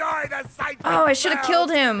 Enjoy the sight. Oh, I should have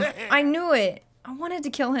killed him. I knew it. I wanted to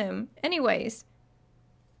kill him. Anyways.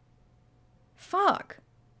 Fuck.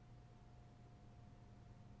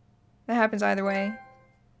 That happens either way.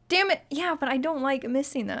 Damn it. Yeah, but I don't like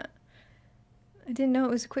missing that. I didn't know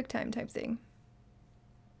it was a quick time type thing.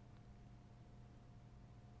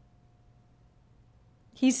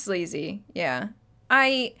 He's sleazy. Yeah.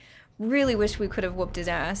 I really wish we could have whooped his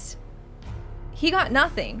ass. He got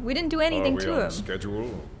nothing. We didn't do anything to him. Schedule?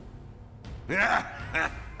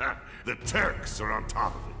 The Turks are on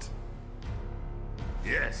top of it.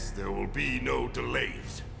 Yes, there will be no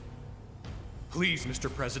delays. Please,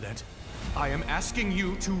 Mr. President, I am asking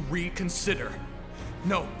you to reconsider.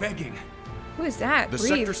 No, begging. Who is that? The Breathe.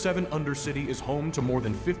 Sector 7 Undercity is home to more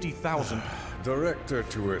than 50,000. Director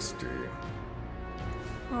Twisty.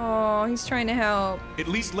 Oh, he's trying to help. At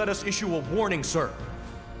least let us issue a warning, sir.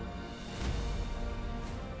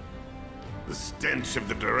 The stench of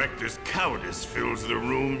the director's cowardice fills the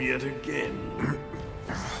room yet again.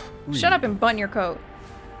 Shut up and button your coat.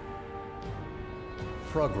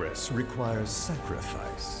 Progress requires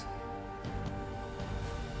sacrifice.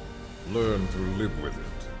 Learn to live with it.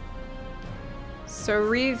 So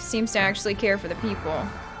Reeve seems to actually care for the people.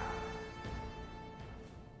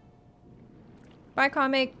 Bye,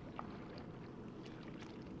 comic.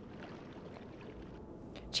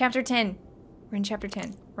 Chapter 10. We're in chapter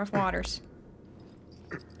 10. Rough waters.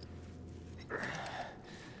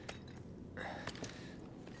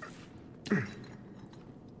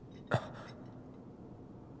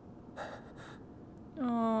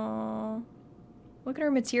 Aww. Look at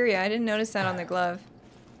her materia. I didn't notice that on the glove.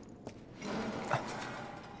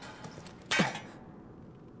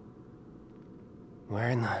 Where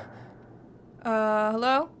in the...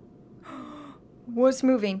 Hello? What's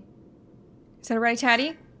moving? Is that a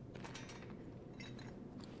rat-tatty?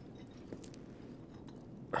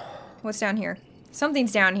 What's down here?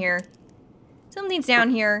 Something's down here. Something's down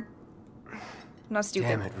here. I'm not stupid.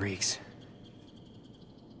 Damn, it reeks.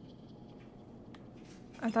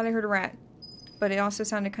 I thought I heard a rat, but it also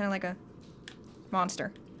sounded kind of like a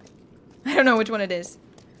monster. I don't know which one it is.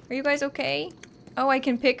 Are you guys okay? Oh, I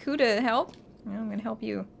can pick who to help? Well, I'm gonna help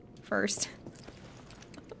you first.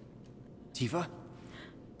 Tifa?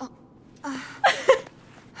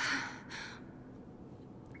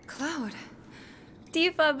 Cloud.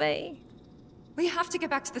 Tifa, bae. We have to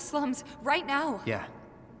get back to the slums right now. Yeah.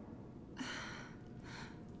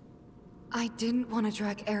 I didn't want to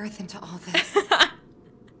drag Aerith into all this.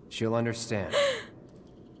 She'll understand.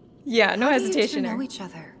 Yeah, no hesitation. How do you two know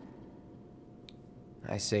each other?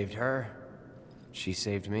 I saved her. She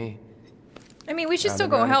saved me. I mean, we should still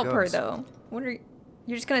go help her, though. What are you...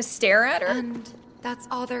 You're just gonna stare at her? And that's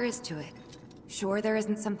all there is to it. Sure there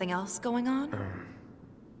isn't something else going on?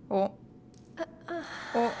 Oh.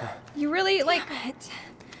 Oh. You really, like... It.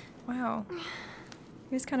 Wow.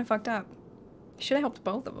 He was kind of fucked up. Should have helped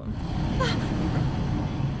both of them.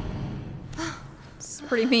 It's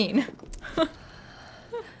pretty mean.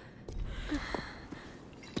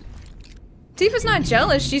 Tifa's not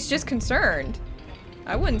jealous, she's just concerned.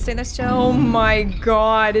 I wouldn't say that's jealous. Oh my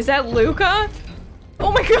god, is that Luka?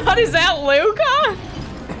 Oh my god, is that Luka?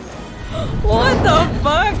 What the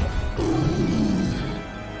fuck?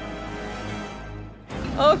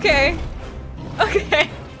 Okay. Okay.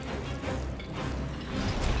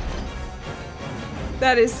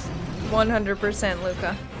 That is 100%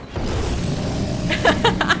 Luka.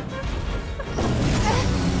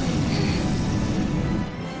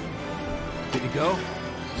 Did he go?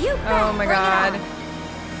 Oh my god.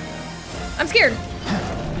 I'm scared.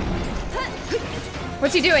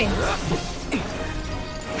 What's he doing?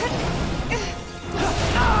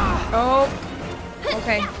 Oh.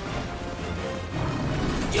 Okay.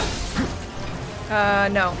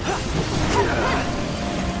 No.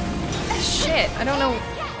 Shit, I don't know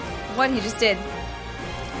what he just did.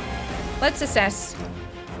 Let's assess.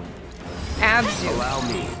 Abzu. Allow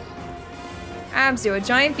me. Abzu, a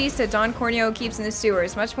giant beast that Don Corneo keeps in the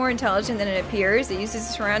sewers. Much more intelligent than it appears. It uses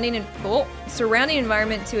the surrounding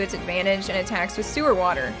environment to its advantage and attacks with sewer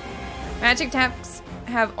water. Magic attacks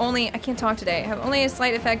have only... I can't talk today. Have only a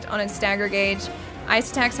slight effect on its stagger gauge.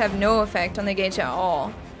 Ice attacks have no effect on the gauge at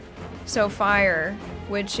all. So fire,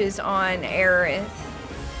 which is on Aerith.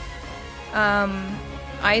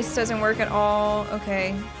 Ice doesn't work at all.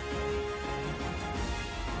 Okay.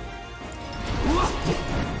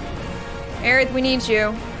 Aerith, we need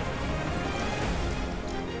you.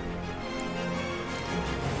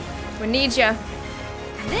 We need ya.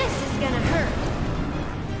 This is gonna hurt.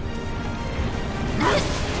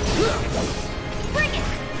 Bring it.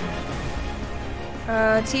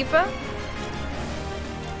 Tifa?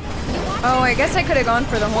 Oh, I guess I could have gone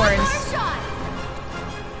for the horns.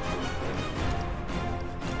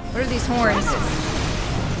 What are these horns?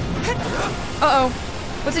 Uh-oh.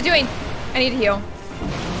 What's it doing? I need to heal.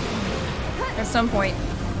 At some point.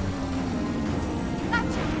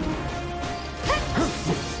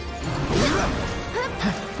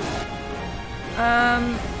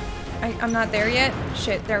 I'm not there yet.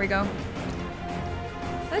 Shit, there we go.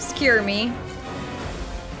 Let's cure me.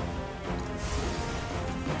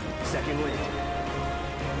 Second wind.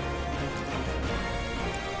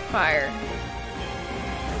 Fire.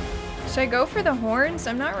 Should I go for the horns?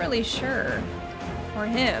 I'm not really sure. Or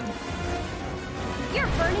him. You're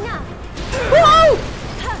burning up. Whoa!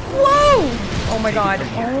 Whoa! Oh my god.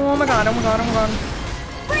 Oh my god. Oh my god. Oh my god.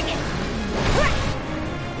 Bring it.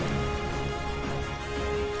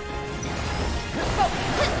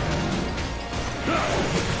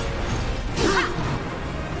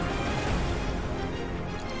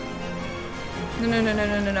 No, no, no, no,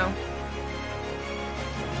 no, no, no.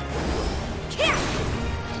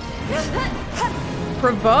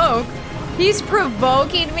 Provoke? He's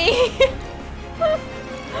provoking me?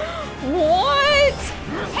 What?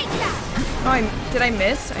 Oh, did I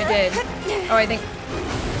miss? I did. Oh, I think...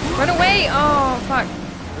 Run away! Oh, fuck.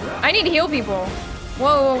 I need to heal people.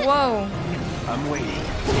 Whoa, whoa, whoa. I'm waiting.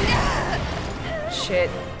 Shit.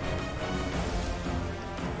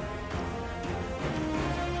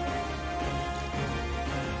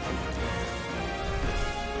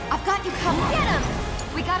 A I've got you covered. Get him!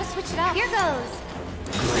 We gotta switch it up. Here goes.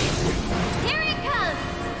 Here it comes.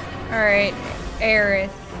 All right,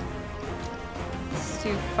 Aerith. Let's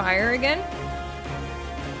do fire again.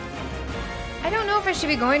 I don't know if I should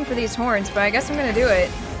be going for these horns, but I guess I'm gonna do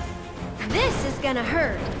it. This is gonna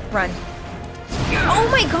hurt. Run. Oh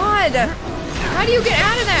my god! How do you get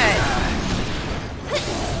out of that?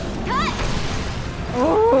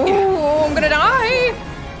 Oh, I'm gonna die!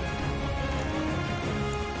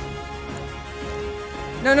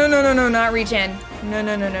 No, no, no, no, no, not regen. No,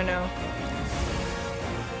 no, no, no, no.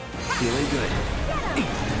 Feeling good.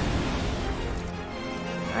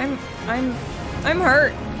 I'm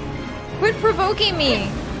hurt. Quit provoking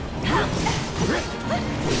me.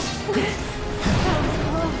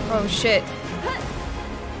 Oh shit.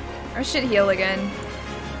 I should heal again.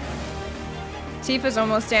 Tifa's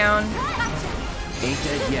almost down. Ain't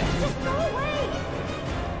dead yet.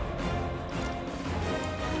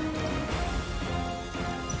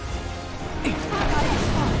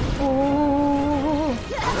 Oh,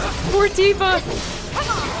 poor Tifa.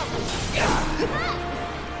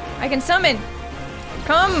 I can summon.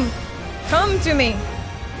 Come to me.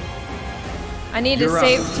 I need to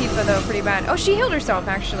save Tifa though pretty bad. Oh, she healed herself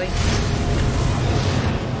actually.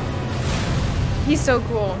 He's so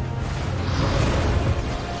cool.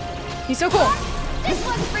 He's so cool. This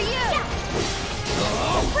one's for you.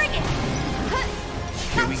 Bring it.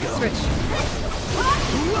 Here we go. Switch.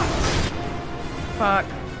 Fuck.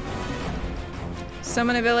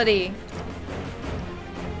 Summon ability.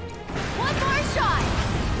 One more shot.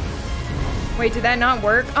 Wait, did that not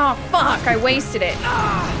work? Oh fuck, I wasted it.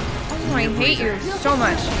 Oh, I hate you so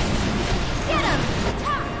much. Get him.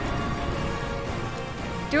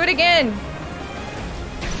 Do it again.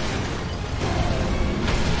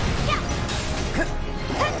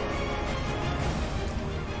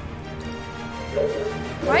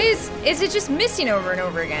 Why is it just missing over and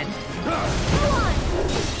over again?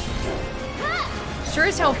 Sure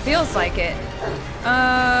as hell feels like it.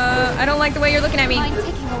 I don't like the way you're looking at me. I'm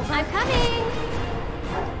taking over. I'm coming.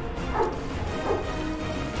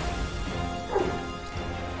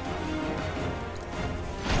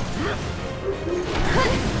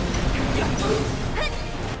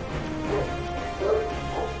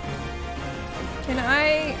 Can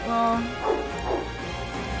I? Well.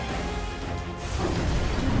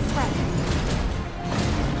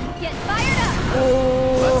 Get fired up.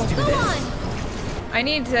 Oh. Let's do this. On. I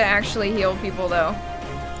need to actually heal people though.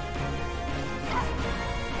 Come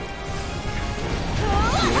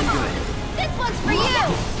on. This one's for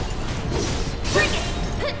you. Bring it.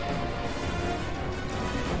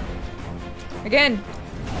 Again.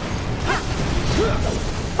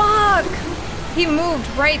 Fuck! He moved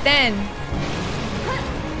right then.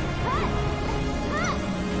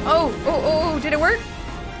 Oh, did it work?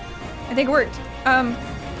 I think it worked.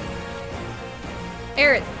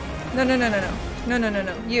 Aerith. No,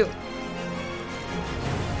 you.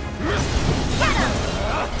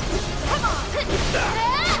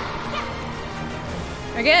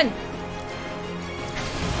 Again.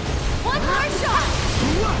 One more shot.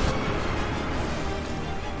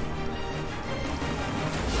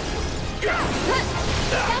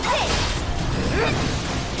 That's it.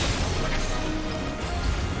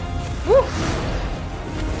 Woo.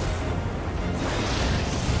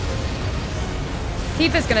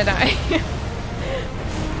 Tifa's gonna die.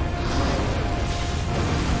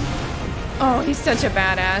 Oh, he's such a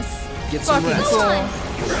badass. Get some fucking rest. cool.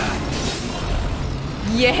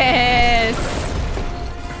 Yes.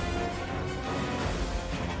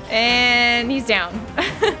 And he's down.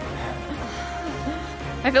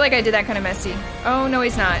 I feel like I did that kind of messy. Oh, no,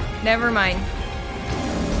 he's not. Never mind.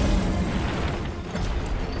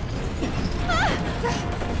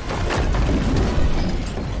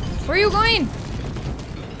 Where are you going?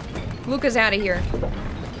 Luka's out of here.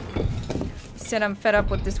 He said I'm fed up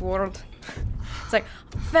with this world. It's like,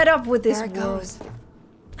 I'm fed up with this world. Goes.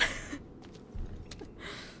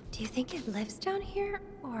 Do you think it lives down here,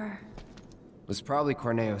 or? It was probably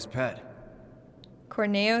Corneo's pet.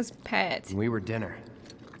 Corneo's pet. We were dinner.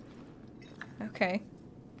 Okay.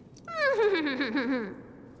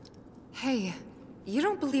 Hey, you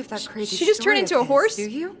don't believe that crazy She just turned into a horse? Do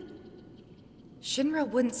you? Shinra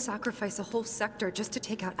wouldn't sacrifice a whole sector just to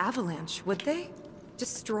take out Avalanche, would they?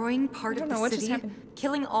 Destroying part of the city,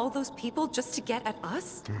 killing all those people just to get at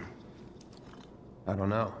us? I don't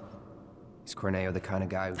know. Is Corneo the kind of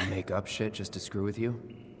guy who'd make up shit just to screw with you?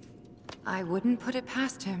 I wouldn't put it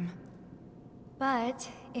past him. But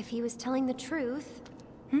if he was telling the truth,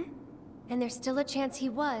 and there's still a chance he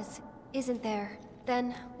was, isn't there?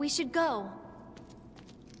 Then we should go.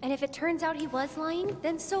 And if it turns out he was lying,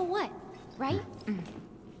 then so what? Right?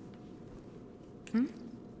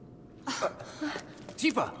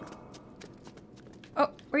 Tifa! Oh,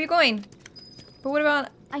 where are you going? But what about...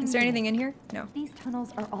 Is there anything in here? No. These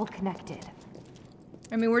tunnels are all connected.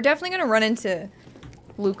 I mean, we're definitely gonna run into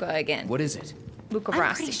Luka again. What is it? Luka I'm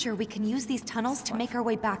Rossi. pretty sure we can use these tunnels to make our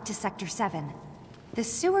way back to Sector 7. The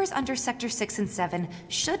sewers under Sector 6 and 7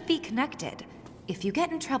 should be connected. If you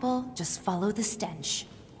get in trouble, just follow the stench.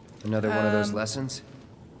 Another one of those lessons?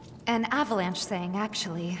 An avalanche thing,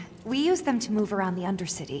 actually. We use them to move around the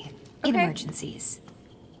Undercity in emergencies.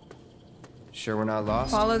 Sure we're not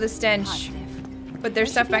lost? Follow the stench. But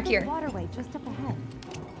there's stuff back here. Waterway just up ahead.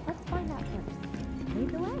 Let's find that first. Lead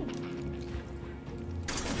the way.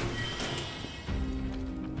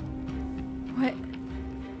 What?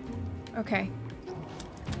 Okay.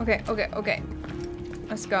 Okay.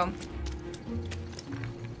 Let's go.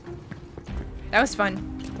 That was fun.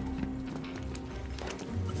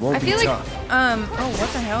 Won't I feel be like, tough. oh, what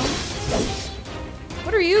the hell?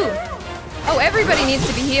 What are you? Oh, everybody needs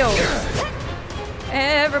to be healed.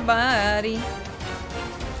 Everybody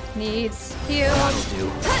needs healed.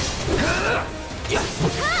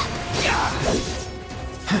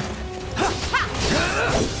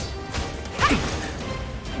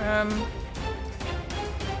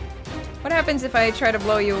 What happens if I try to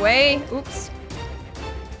blow you away? Oops.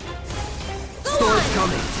 Storm's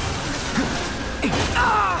coming.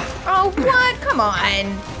 Oh, what? Come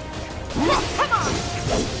on.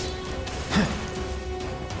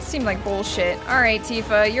 Seemed like bullshit. Alright,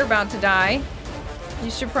 Tifa, you're about to die. You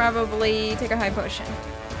should probably take a high potion.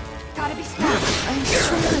 Gotta be smart. I'm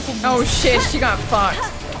stronger than this. Oh shit, she got fucked.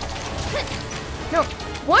 No.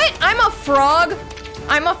 What? I'm a frog?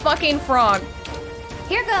 I'm a fucking frog.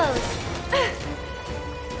 Here goes.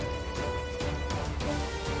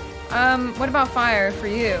 What about fire for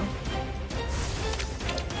you?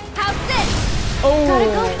 How's this? Oh. Gotta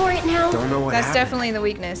go for it now. Don't know what That's happened. definitely the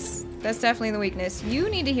weakness. That's definitely the weakness. You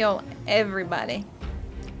need to heal everybody.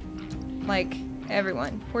 Like,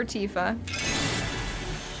 everyone. Poor Tifa.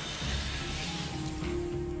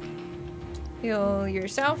 Heal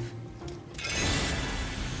yourself.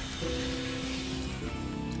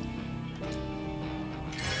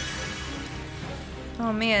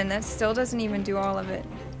 Oh man, that still doesn't even do all of it.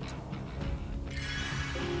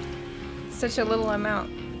 Such a little amount.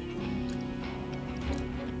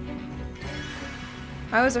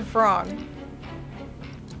 I was a frog.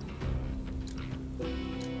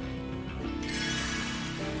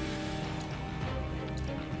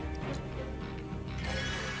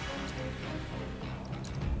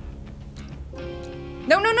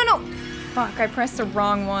 No, no, no, no! Fuck, I pressed the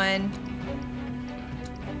wrong one.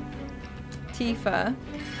 Tifa.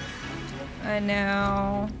 And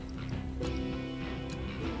now...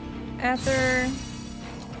 Ether.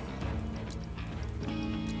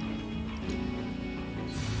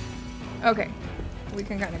 Okay. We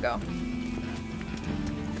can kind of go.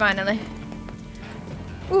 Finally.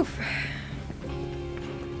 Oof.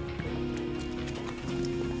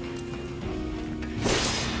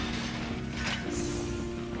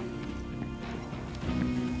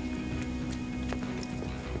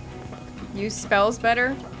 Use spells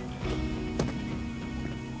better?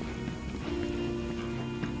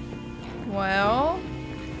 Well...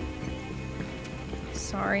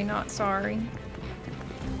 Sorry, not sorry.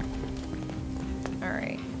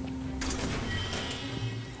 Alright.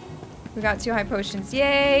 We got 2 high potions.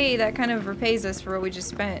 Yay! That kind of repays us for what we just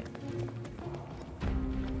spent.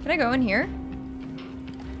 Can I go in here?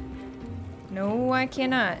 No, I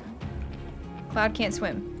cannot. Cloud can't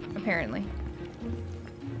swim, apparently.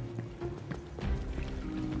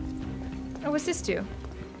 Oh, what's this do?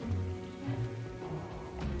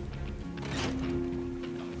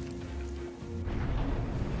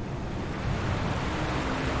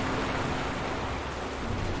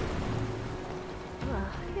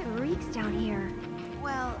 It reeks down here.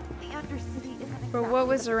 Well, the Undercity isn't. But what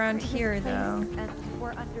was around here, though? And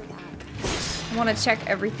we're under that. I want to check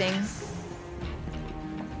everything.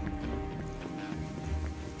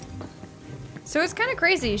 So it's kind of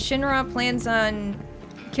crazy. Shinra plans on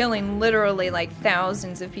killing literally like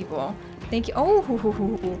thousands of people. Thank you.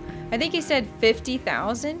 Oh, I think he said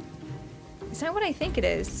 50,000. Is that what I think it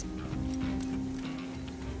is?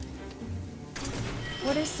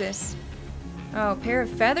 What is this? Oh, a pair of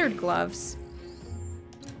feathered gloves.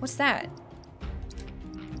 What's that?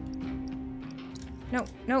 No,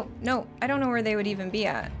 no, no. I don't know where they would even be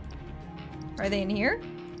at. Are they in here?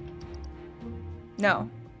 No.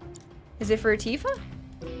 Is it for a Tifa?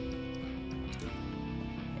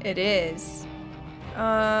 It is.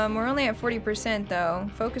 We're only at 40% though.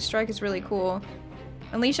 Focus Strike is really cool.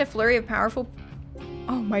 Unleash a flurry of powerful...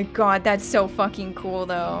 Oh my god, that's so fucking cool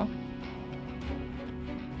though.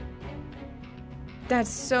 That's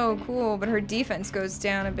so cool, but her defense goes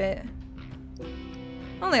down a bit.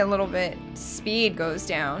 Only a little bit. Speed goes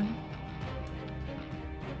down.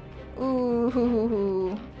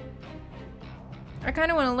 Ooh. I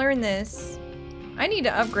kind of want to learn this. I need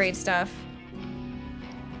to upgrade stuff.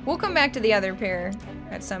 We'll come back to the other pair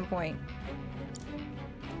at some point.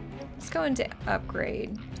 Let's go into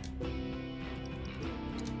upgrade.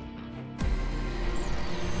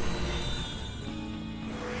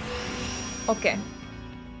 Okay.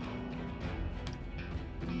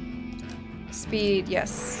 Speed,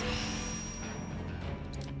 yes.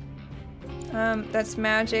 That's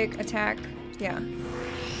magic, attack, yeah.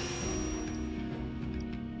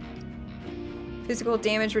 Physical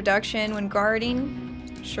damage reduction when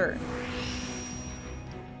guarding, sure.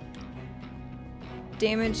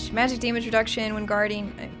 Magic damage reduction when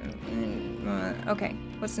guarding, okay,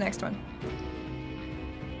 what's the next one?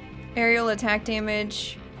 Aerial attack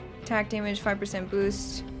damage 5%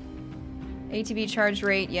 boost. ATB charge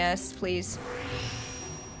rate, yes, please.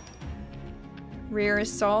 Rear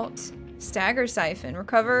assault. Stagger siphon.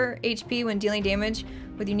 Recover HP when dealing damage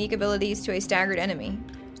with unique abilities to a staggered enemy.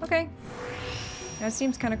 Okay. That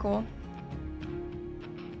seems kind of cool.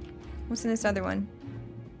 What's in this other one?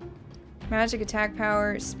 Magic attack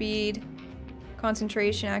power, speed,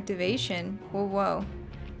 concentration, activation. Whoa.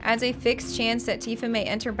 Adds a fixed chance that Tifa may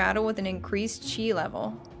enter battle with an increased chi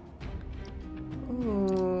level.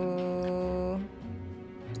 Ooh.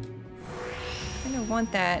 I don't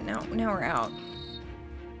want that. Now we're out.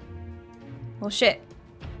 Well, shit.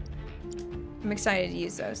 I'm excited to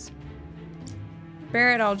use those.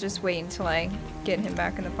 Barrett, I'll just wait until I get him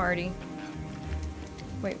back in the party.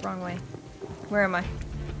 Wait, wrong way. Where am I?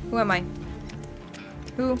 Who am I?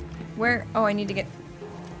 Who? Where? Oh, I need to get...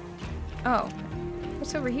 Oh.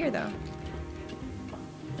 What's over here, though?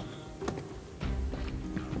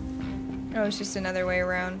 Oh, it's just another way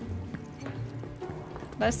around.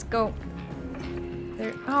 Let's go.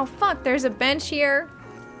 There. Oh, fuck. There's a bench here.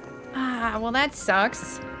 Ah, well, that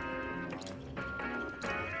sucks.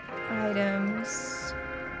 Items.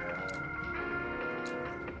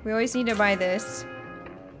 We always need to buy this.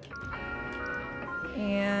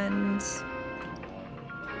 And...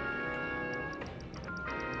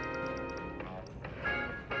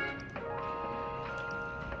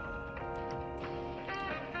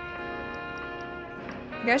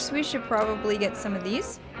 I guess we should probably get some of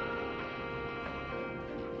these.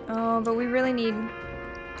 Oh, but we really need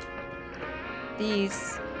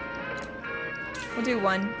these. We'll do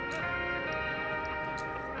one.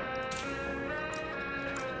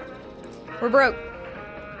 We're broke.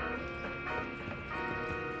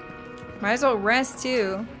 Might as well rest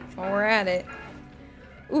too while we're at it.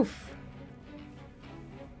 Oof.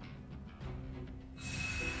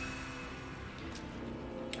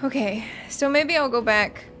 Okay, so maybe I'll go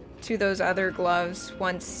back to those other gloves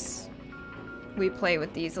once we play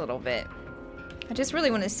with these a little bit. I just really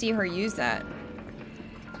want to see her use that.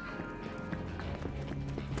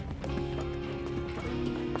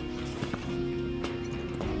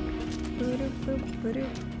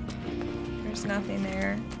 There's nothing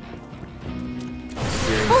there.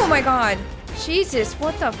 Oh my god! Jesus,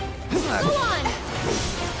 what the fuck?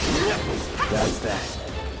 That's that.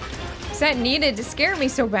 That needed to scare me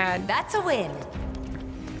so bad. That's a win.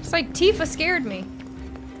 It's like Tifa scared me.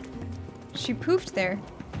 She poofed there.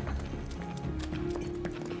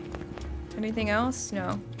 Anything else?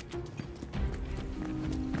 No.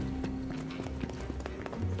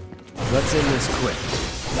 Let's end this quick.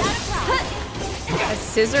 A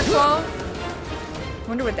scissor claw?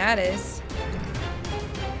 Wonder what that is.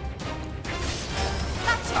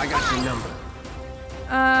 I got your number.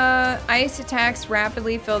 Ice attacks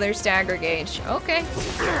rapidly fill their stagger gauge. Okay.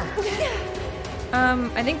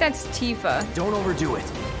 I think that's Tifa. Don't overdo it.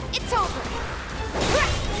 It's over.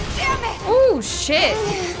 Damn it! Oh shit.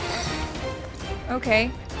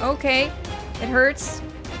 Okay. Okay. It hurts.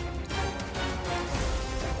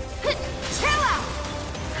 Chill out.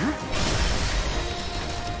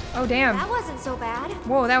 Oh damn. That wasn't so bad.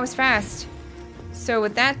 Whoa, that was fast. So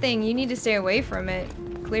with that thing, you need to stay away from it.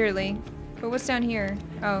 Clearly. But what's down here?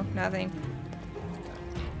 Oh, nothing.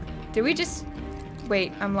 Did we just...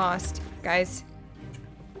 Wait, I'm lost. Guys.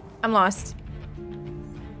 I'm lost.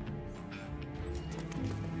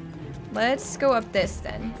 Let's go up this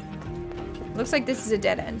then. Looks like this is a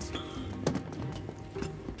dead end.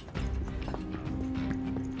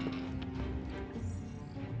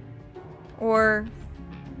 Or...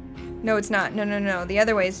 No, it's not. No, no, no. The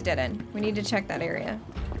other way is a dead end. We need to check that area.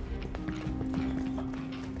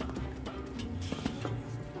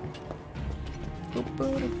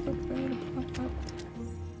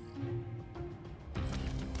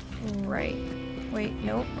 Right. Wait,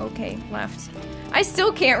 nope. Okay, left. I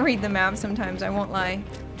still can't read the map sometimes, I won't lie.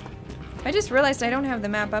 I just realized I don't have the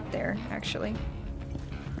map up there, actually.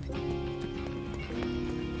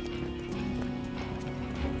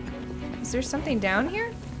 Is there something down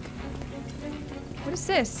here? What is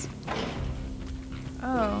this?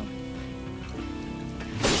 Oh.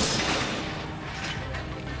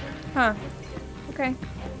 Huh. Okay.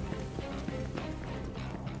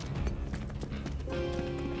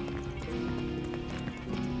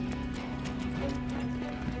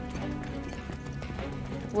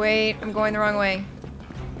 Wait, I'm going the wrong way.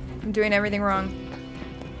 I'm doing everything wrong.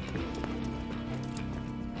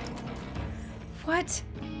 What?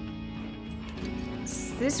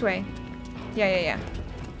 It's this way. Yeah.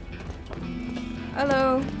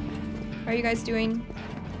 Hello. How are you guys doing?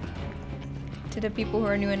 To the people who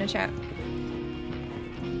are new in the chat.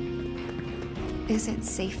 Is it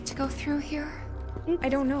safe to go through here? I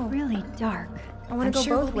don't know. Really dark. I want to go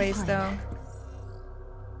sure both we'll be ways, fine. though.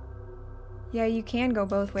 Yeah, you can go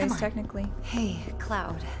both ways, on. technically. Hey,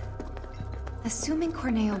 Cloud. Assuming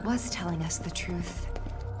Corneo was telling us the truth,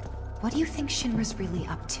 what do you think Shinra's really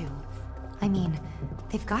up to? I mean,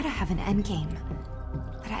 they've got to have an endgame.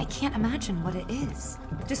 But I can't imagine what it is.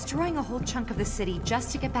 Destroying a whole chunk of the city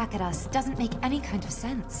just to get back at us doesn't make any kind of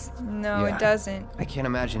sense. No, Yeah. it doesn't. I can't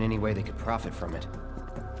imagine any way they could profit from it.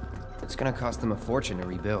 It's gonna cost them a fortune to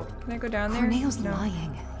rebuild. Can I go down there? Corneo's No.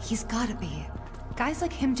 lying. He's gotta be. Guys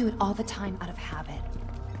like him do it all the time out of habit.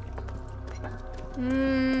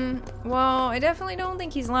 Well, I definitely don't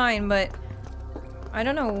think he's lying, but I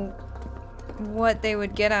don't know what they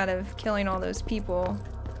would get out of killing all those people.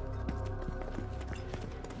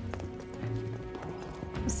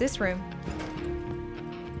 What's this room?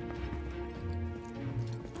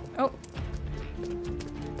 Oh.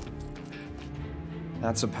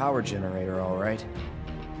 That's a power generator, all right.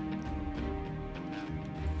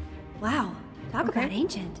 Wow, talk about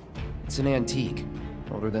ancient. It's an antique.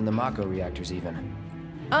 Older than the Mako reactors, even. It'd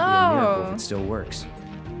be a miracle if Oh. it still works.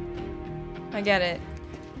 I get it.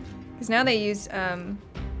 Because now they use,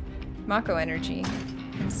 Mako energy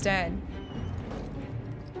instead.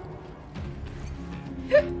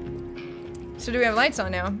 So do we have lights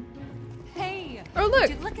on now? Hey! Oh, look!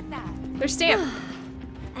 Dude, look at that! They're stamped.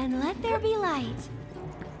 And let there be light.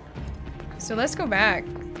 So let's go back.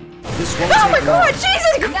 This won't Oh my take god, long.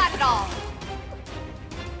 Jesus Christ! Not at all!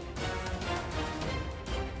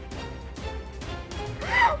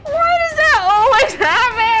 Why does that always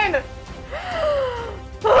happen?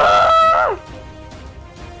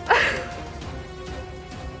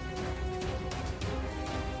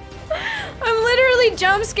 I'm literally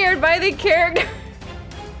jump scared by the character.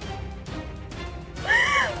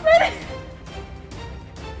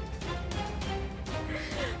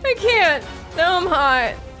 I can't. Now I'm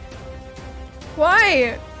hot.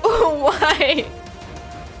 Why? Why?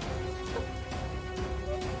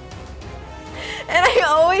 And I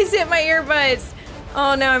always hit my earbuds.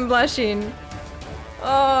 Oh, now I'm blushing.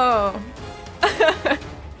 Oh.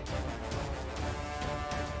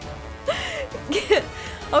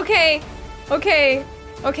 Okay. Okay.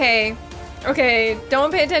 Okay. Okay.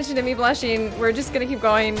 Don't pay attention to me blushing. We're just gonna keep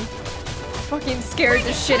going. Fucking scared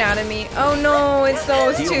the shit out of me. Oh no, it's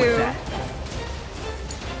those two.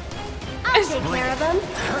 I'll take care of them.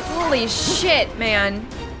 Holy shit, man.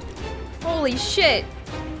 Holy shit.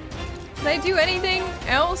 Did I do anything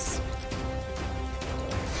else?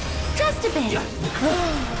 Just a bit.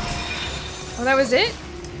 Oh, that was it?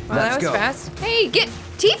 Wow, that Let's was go. fast. Hey,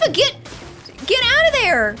 Tifa, get out of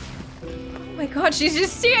there! Oh my god, she's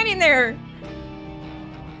just standing there.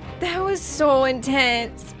 That was so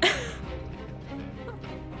intense.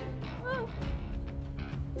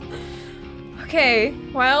 Okay,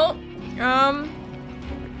 well,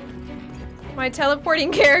 my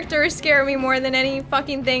teleporting characters scare me more than any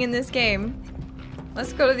fucking thing in this game.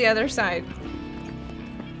 Let's go to the other side.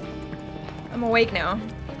 I'm awake now.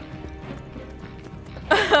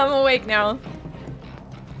 I'm awake now.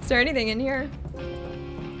 Is there anything in here?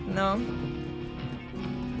 No.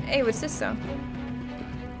 Hey, what's this though?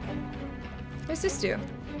 What's this do?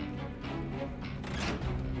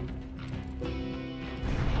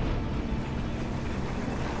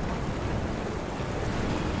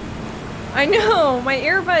 I know, my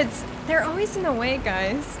earbuds, they're always in the way,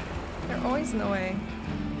 guys. They're always in the way.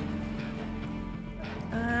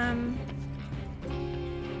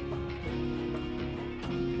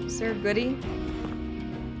 Is there a goodie?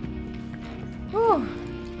 Whew.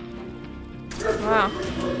 Wow.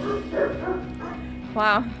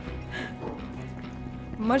 Wow.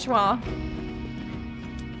 Much wow.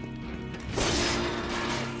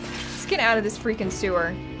 Let's get out of this freaking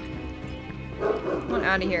sewer. I want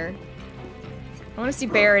out of here. I want to see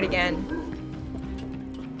Barrett again.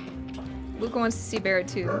 Luka wants to see Barrett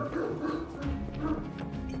too.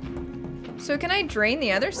 So can I drain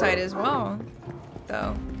the other side as well,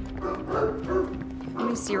 though? Let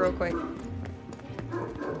me see real quick.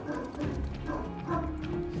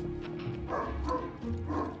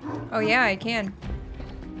 Oh yeah, I can.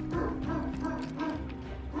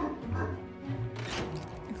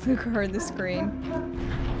 Luka heard the scream.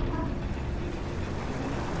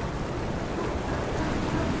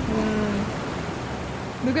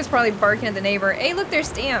 Luka's probably barking at the neighbor. Hey, look, there's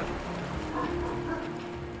Stamp.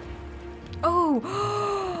 Oh!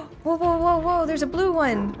 Whoa, whoa, whoa, whoa, there's a blue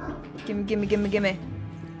one. Gimme, gimme, gimme, gimme.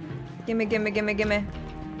 Gimme, gimme, gimme, gimme.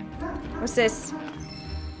 What's this?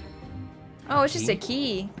 Oh, it's just a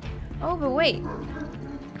key. Oh, but wait.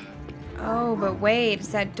 Oh, but wait, it's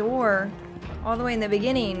that door. All the way in the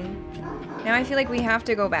beginning. Now I feel like we have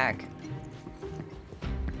to go back.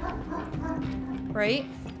 Right?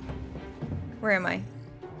 Where am I?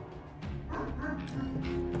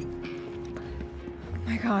 Oh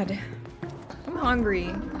my god. I'm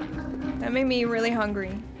hungry. That made me really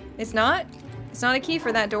hungry. It's not? It's not a key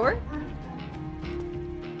for that door?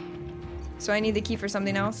 So I need the key for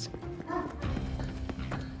something else?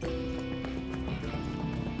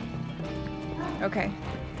 Okay.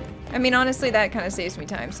 I mean, honestly, that kind of saves me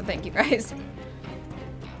time, so thank you guys.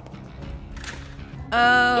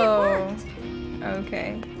 Oh.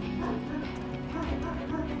 Okay.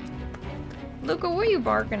 Luka, what are you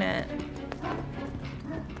barking at?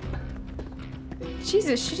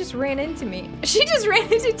 Jesus, she just ran into me. She just ran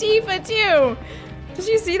into Tifa, too! Did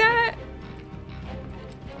you see that?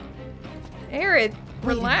 Aerith,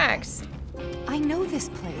 relax. I know this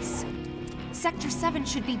place. Sector 7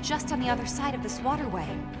 should be just on the other side of this waterway.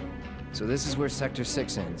 So this is where Sector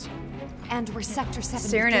 6 ends. And where Sector 7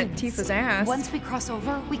 Staring at begins. Tifa's ass. Once we cross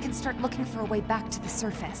over, we can start looking for a way back to the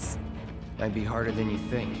surface. Might be harder than you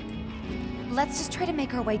think. Let's just try to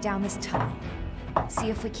make our way down this tunnel. See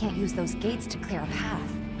if we can't use those gates to clear a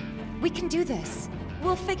path. We can do this.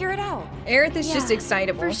 We'll figure it out. Aerith is just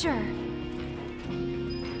excitable. For sure.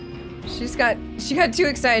 She got too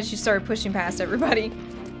excited she started pushing past everybody.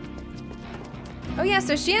 Oh yeah,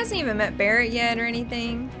 so she hasn't even met Barrett yet or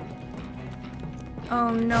anything.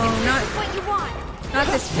 Oh no, not what you want. Not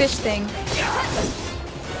this fish thing.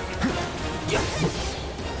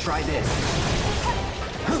 Try this.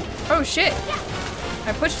 Oh shit.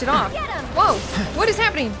 I pushed it off. Whoa, what is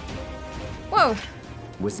happening? Whoa.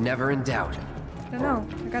 Was never in doubt. I don't know,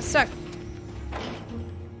 I got stuck.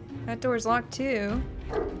 That door's locked too.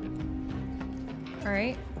 All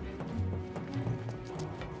right.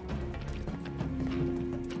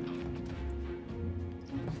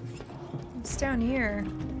 It's down here.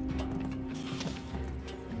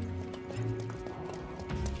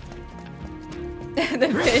 The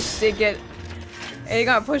fish did get... It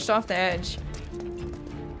got pushed off the edge.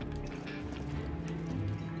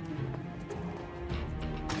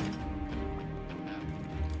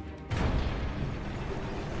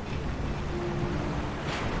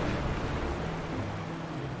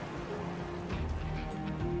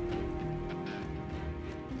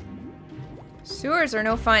 Sewers are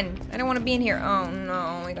no fun. I don't want to be in here. Oh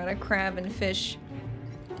no, we got a crab and fish.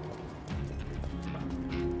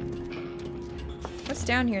 What's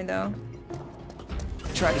down here though?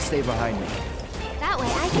 Try to stay behind me. That way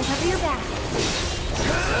I can cover your back.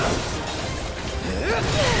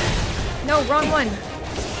 No, wrong one.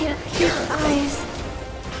 Get your eyes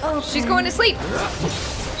open. She's going to sleep.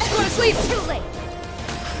 She's going to sleep. Too late.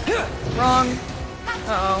 Wrong.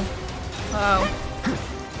 Uh-oh. Uh-oh.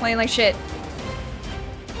 Playing like shit.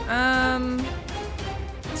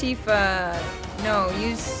 Tifa. No,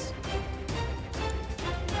 use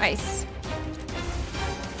ice.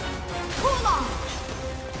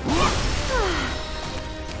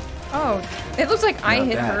 Oh, it looks like I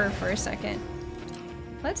hit her for a second.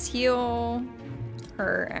 Let's heal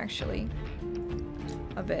her, actually,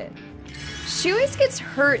 a bit. She always gets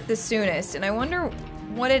hurt the soonest, and I wonder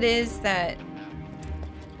what it is that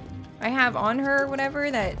I have on her or whatever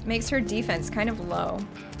that makes her defense kind of low.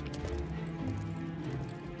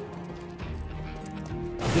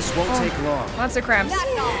 This won't take long. Lots of crabs. Let's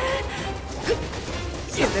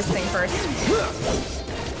get this thing first.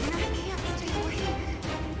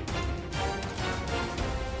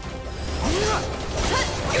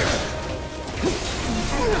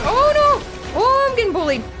 Oh no! Oh, I'm getting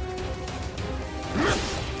bullied.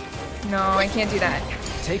 can't do that.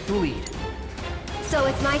 Take the lead. So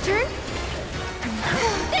it's my turn?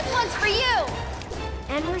 This one's for you!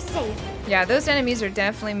 And we're safe. Yeah, those enemies are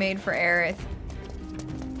definitely made for Aerith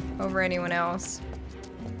over anyone else.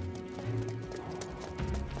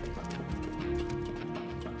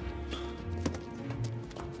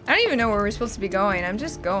 I don't even know where we're supposed to be going. I'm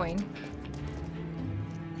just going.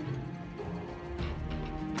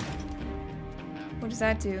 What does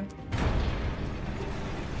that do?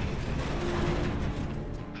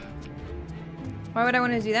 Why would I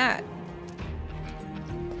want to do that?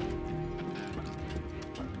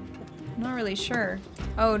 I'm not really sure.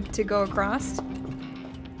 Oh, to go across?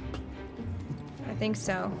 I think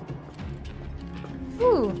so.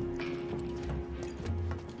 Ooh.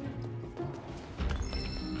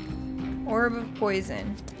 Orb of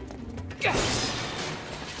poison.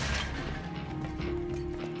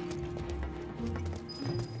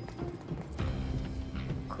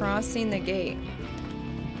 Crossing the gate.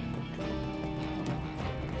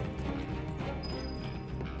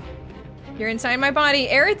 You're inside my body.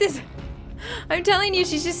 Aerith is... I'm telling you,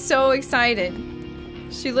 she's just so excited.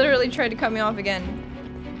 She literally tried to cut me off again.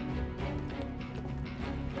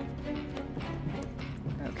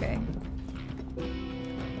 Okay.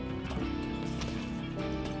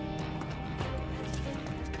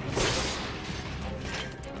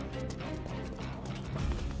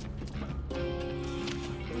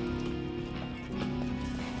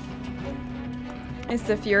 It's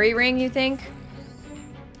the Fury ring, you think?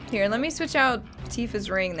 Here, let me switch out Tifa's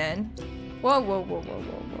ring then. Whoa, whoa, whoa, whoa,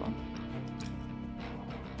 whoa,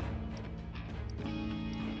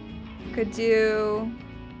 whoa. Could do...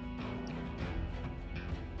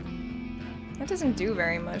 That doesn't do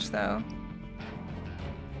very much, though.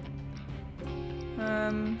 I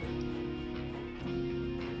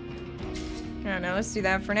don't know, let's do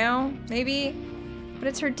that for now, maybe. But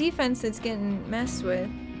it's her defense that's getting messed with.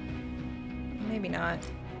 Maybe not.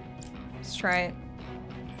 Let's try it.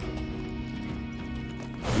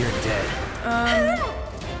 You're dead.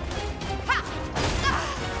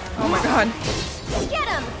 Oh my god. Get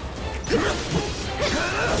him!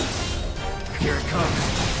 Here it comes.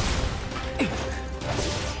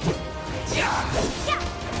 Yeah!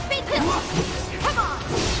 Big pill! Come on!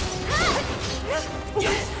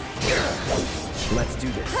 Let's do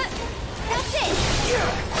this. That's it!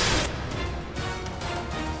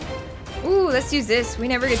 Ooh, let's use this. We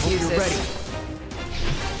never get to use this. Ready.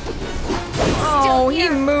 Oh, he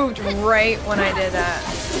moved right when I did that.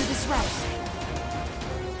 Do this right.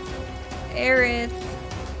 Aerith.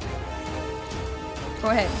 Go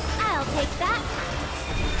ahead. I'll take that.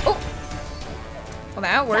 Oh! Well,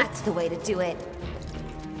 that worked. That's the way to do it.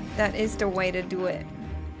 That is the way to do it.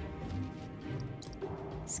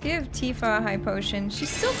 Let's give Tifa a high potion. She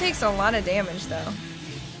still takes a lot of damage, though.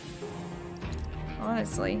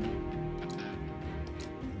 Honestly.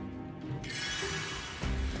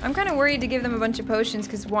 I'm kind of worried to give them a bunch of potions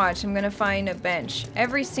because watch, I'm gonna find a bench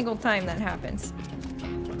every single time that happens.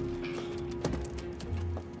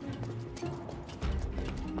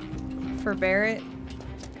 For Barrett?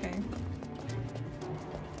 Okay.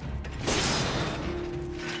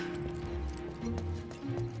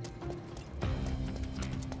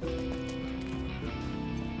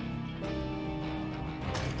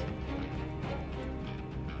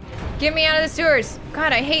 Get me out of the sewers!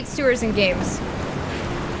 God, I hate sewers in games.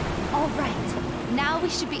 All right, now we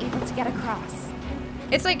should be able to get across.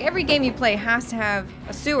 It's like every game you play has to have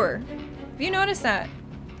a sewer. Have you noticed that?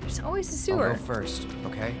 There's always a sewer. I'll go first,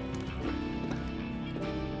 okay?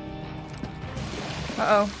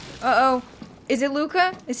 Uh-oh. Uh-oh. Is it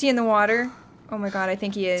Luka? Is he in the water? Oh my god, I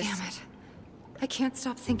think he is. Damn it. I can't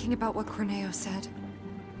stop thinking about what Corneo said.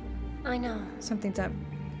 I know. Something's up.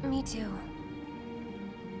 Me too.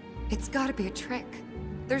 It's gotta be a trick.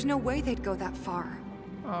 There's no way they'd go that far.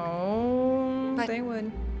 Oh, but they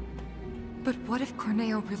would. But what if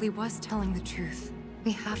Corneo really was telling the truth?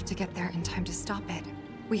 We have to get there in time to stop it.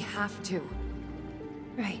 We have to.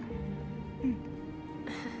 Right.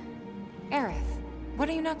 Aerith, what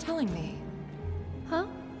are you not telling me? Huh?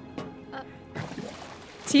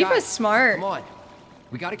 Tifa's Guys, smart. Come on.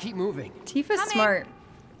 We gotta keep moving. Tifa's smart.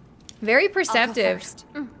 Very perceptive.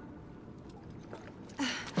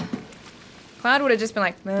 Cloud would have just been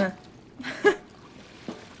like, meh.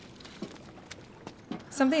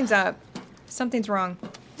 Something's up. Something's wrong.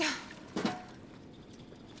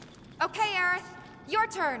 Okay, Aerith, your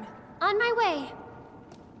turn. On my way.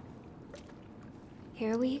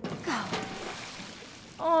 Here we go.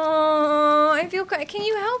 Oh, I feel. Can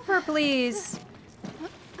you help her, please?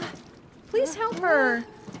 Please help her.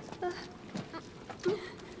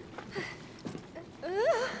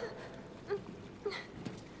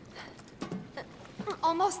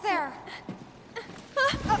 Almost there.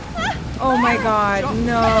 Oh my god,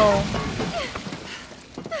 no.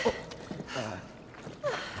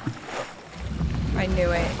 I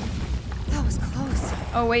knew it. That was close.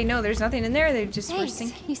 Oh wait, no, there's nothing in there. They just were Thanks,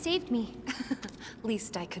 sinking. you saved me.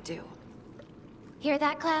 Least I could do. Hear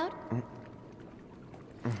that, Cloud?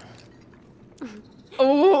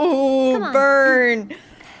 Oh, Come on. burn.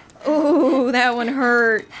 Oh, that one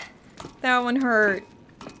hurt. That one hurt.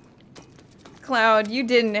 Cloud, you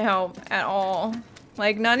didn't help at all.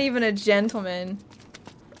 Like, not even a gentleman.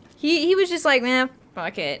 He was just like, man,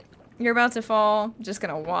 fuck it. You're about to fall. I'm just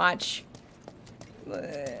gonna watch.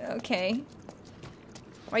 Okay.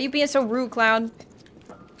 Why are you being so rude, Cloud?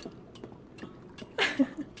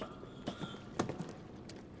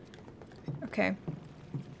 Okay.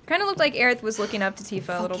 Kind of looked like Aerith was looking up to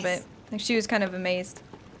Tifa a little bit. Like she was kind of amazed.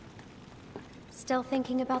 Still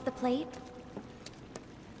thinking about the plate?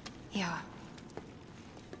 Yeah.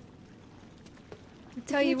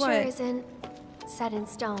 Tell you The future what. isn't set in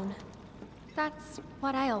stone. That's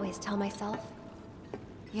what I always tell myself.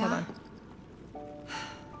 Yeah. Hold on.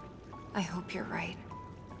 I hope you're right.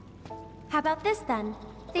 How about this then?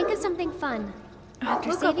 Think of something fun. After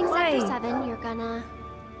Luka, saving play. Sector 7, you're gonna...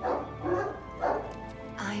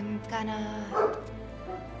 I'm gonna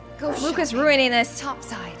go Luka's shopping. ruining this.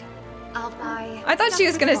 Topside. I'll buy. I thought she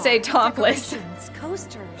was gonna say topless. Decorations,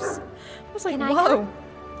 coasters. I was like, Can I whoa.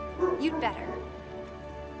 You'd better.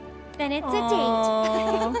 Then it's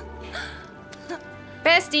Aww. a date.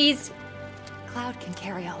 Besties. Cloud can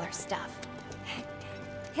carry all our stuff.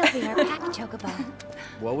 He'll be our pack chocobo.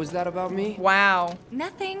 What was that about me? Wow.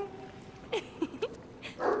 Nothing.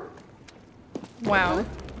 Wow.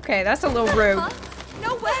 Okay, that's a little rude. Huh?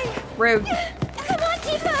 No way. Rude. Come on,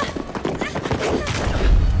 Tifa!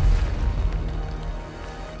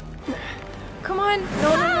 Come on.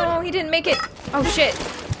 No, no, no. He didn't make it. Oh, shit.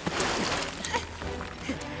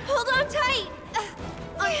 Hold on tight.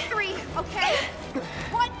 On 3, okay?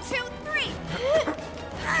 1, 2, 3.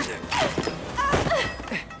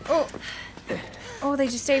 Oh. Oh, they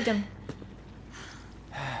just saved him.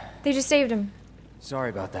 They just saved him. Sorry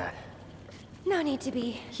about that. No need to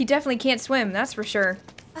be. He definitely can't swim, that's for sure.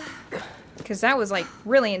 Because that was, like,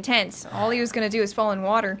 really intense. All he was going to do is fall in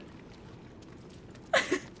water.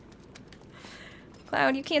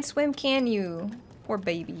 Cloud, you can't swim, can you? Poor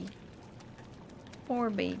baby. Poor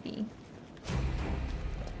baby.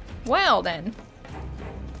 Well, then.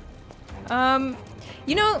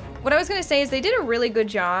 You know, what I was going to say is they did a really good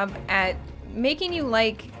job at making you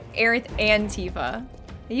like Aerith and Tifa.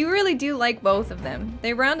 You really do like both of them.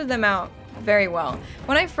 They rounded them out very well.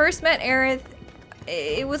 When I first met Aerith,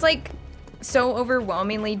 it was like so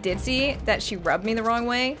overwhelmingly ditzy that she rubbed me the wrong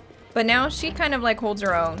way. But now she kind of like holds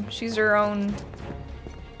her own. She's her own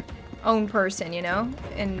person, you know?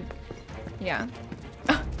 And yeah.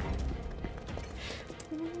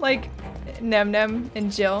 Like Nem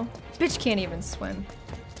and Jill. Bitch can't even swim.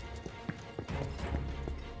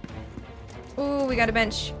 Ooh, we got a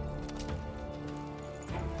bench.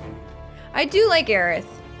 I do like Aerith.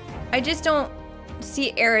 I just don't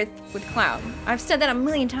see Aerith with Cloud. I've said that a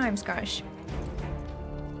million times, gosh.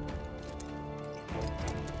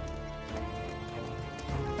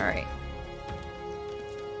 Alright.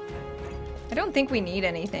 I don't think we need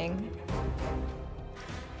anything.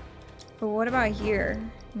 But what about here?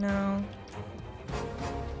 No.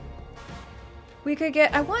 We could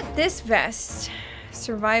get... I want this vest.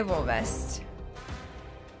 Survival vest.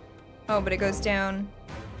 Oh, but it goes down.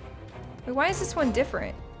 Wait, why is this one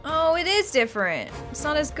different? Oh, it is different. It's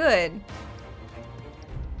not as good.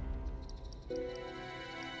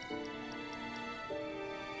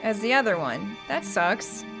 As the other one. That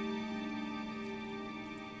sucks.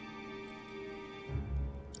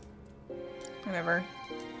 Whatever.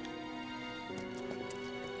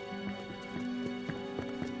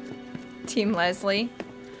 Team Leslie.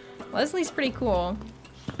 Leslie's pretty cool.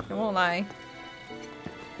 I won't lie.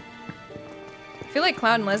 I feel like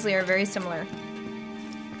Cloud and Leslie are very similar.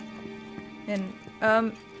 And,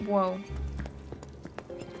 whoa.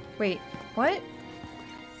 Wait, what?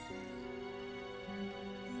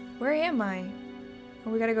 Where am I?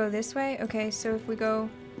 Oh, we gotta go this way? Okay, so if we go...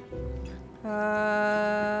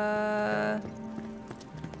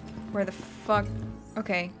 Where the fuck?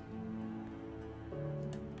 Okay.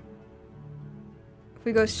 If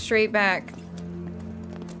we go straight back,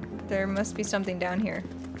 there must be something down here.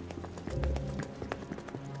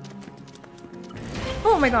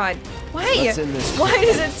 Oh my god. Why? What's in this? Why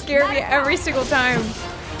does it scare me every single time?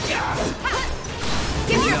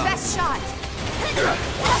 Give your best shot.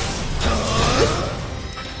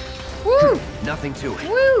 Woo! Nothing to it.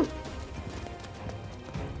 Woo!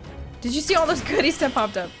 Did you see all those goodies that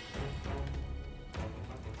popped up?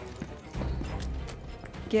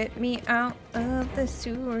 Get me out of the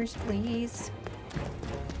sewers, please.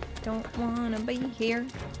 Don't wanna be here.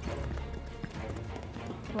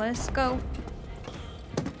 Let's go.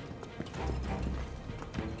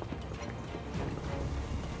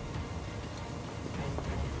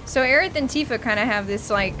 So Aerith and Tifa kind of have this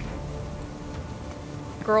like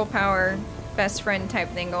girl power best friend type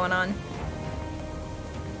thing going on.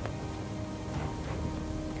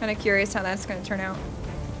 Kind of curious how that's gonna turn out.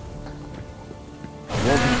 Won't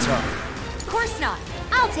be tough. Of course not.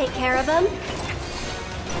 I'll take care of him.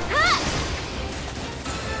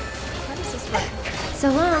 How does this work? So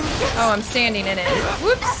long. Oh, I'm standing in it.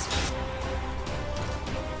 Whoops.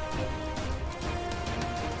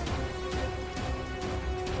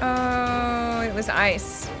 Oh, it was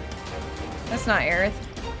ice. That's not Aerith.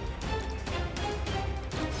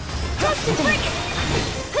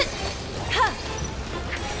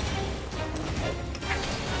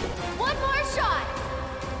 One more shot.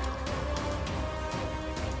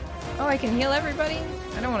 Oh, I can heal everybody?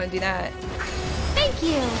 I don't want to do that. Thank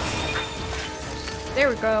you. There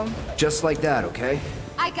we go. Just like that, okay?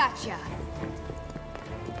 I gotcha.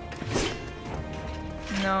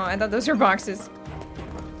 No, I thought those were boxes.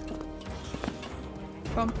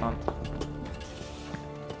 Bump, bump.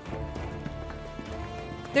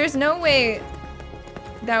 There's no way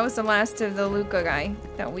that was the last of the Luka guy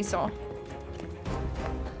that we saw.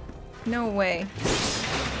 No way.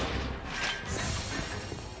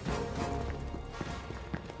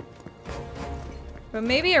 But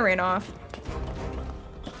maybe it ran off.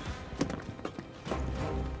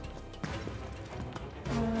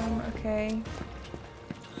 Okay.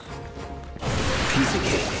 Piece of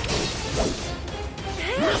cake.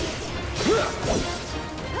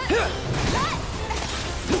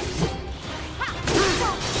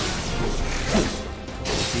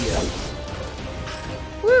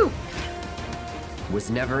 Woo! Was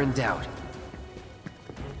never in doubt.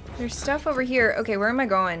 There's stuff over here. Okay, where am I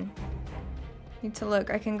going? Need to look.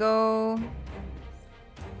 I can go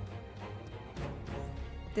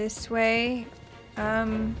this way.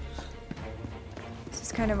 This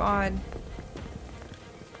is kind of odd.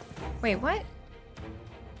 Wait, what?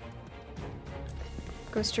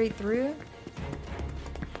 Go straight through?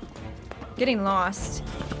 Getting lost.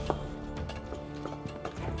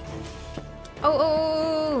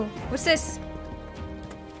 Oh, what's this?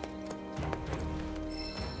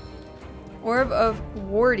 Orb of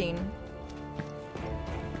warding.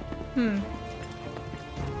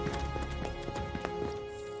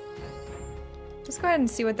 Let's go ahead and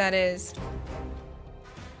see what that is.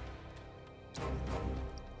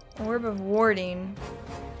 Orb of warding.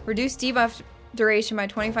 Reduce debuff duration by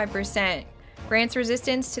 25%. Grants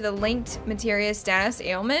resistance to the linked materia status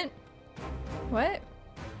ailment. What?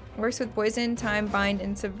 Works with poison, time, bind,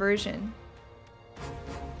 and subversion.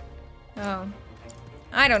 Oh.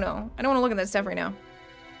 I don't know. I don't want to look at that stuff right now.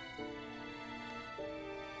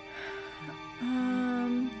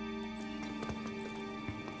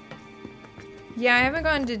 Yeah, I haven't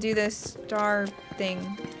gotten to do this star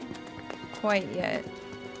thing quite yet.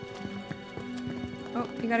 Oh,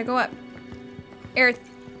 you gotta go up. Aerith,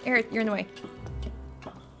 you're in the way.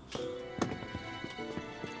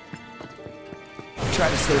 Try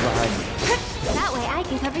to stay behind me. That way I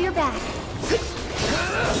can cover your back.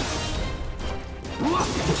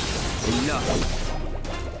 Enough.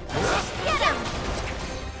 Get him!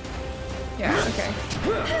 Yeah, okay.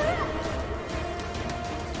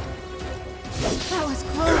 That was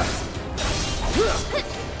close.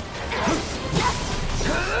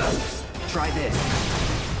 Try this.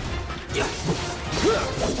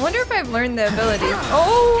 I wonder if I've learned the ability.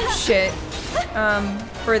 Oh, shit.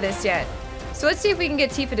 For this yet. So let's see if we can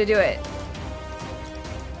get Tifa to do it.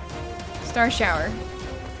 Star shower.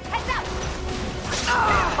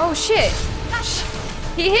 Oh shit!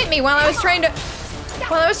 He hit me while I was trying to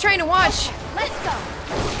watch. Let's go.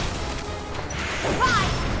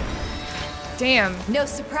 Damn. No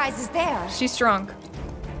surprises there. She's strong.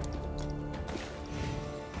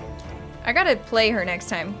 I gotta play her next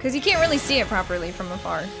time because you can't really see it properly from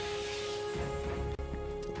afar.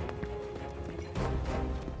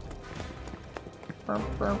 Burp,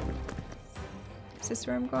 burp. Is this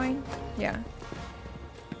where I'm going? Yeah.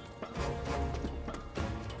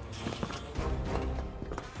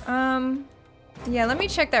 Yeah, let me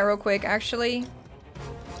check that real quick, actually.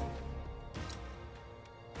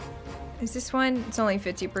 Is this one? It's only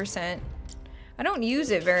 50%. I don't use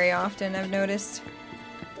it very often, I've noticed.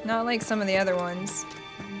 Not like some of the other ones.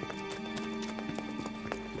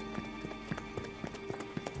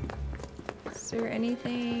 Is there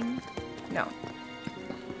anything? No.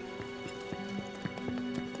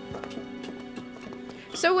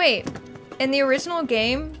 So wait, in the original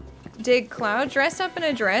game, did Cloud dress up in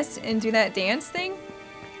a dress and do that dance thing?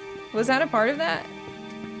 Was that a part of that?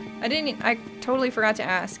 I totally forgot to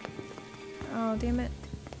ask. Oh, damn it.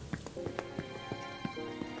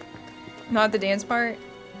 Not the dance part?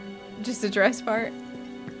 Just the dress part?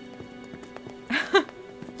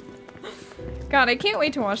 God, I can't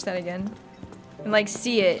wait to watch that again. And like,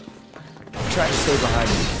 see it. Try to stay behind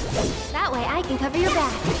me. That way I can cover your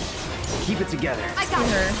back. Keep it together. I got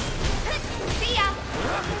her. See ya.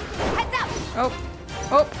 Heads up. Oh.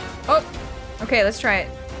 Oh. Oh. Okay, let's try it.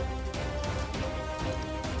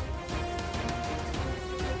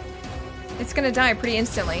 It's gonna die pretty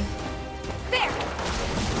instantly. There.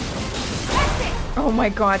 That's it. Oh my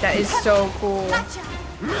god, that is so cool. Gotcha.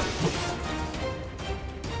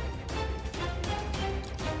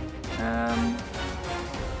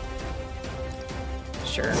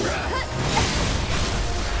 Sure.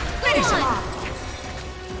 Finish him off.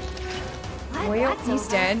 Well, he's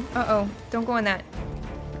dead. Uh-oh. Don't go in that.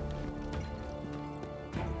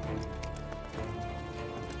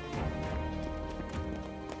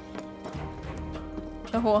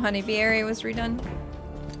 The whole honeybee area was redone.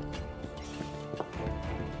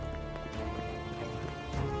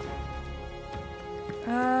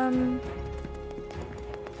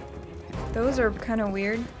 Those are kind of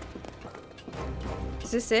weird.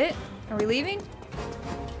 Is this it? Are we leaving?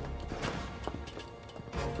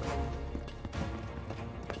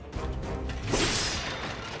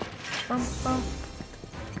 Bum, bum.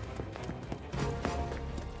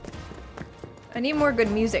 I need more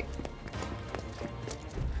good music.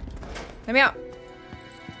 Let me out.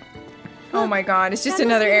 Oh my god, it's just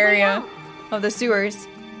another area of the sewers.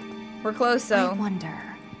 We're close though. I wonder.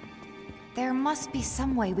 There must be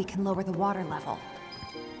some way we can lower the water level.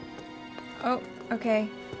 Oh, okay.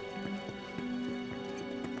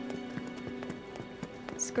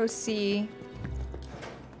 Let's go see.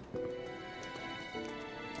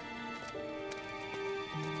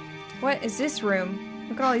 What is this room?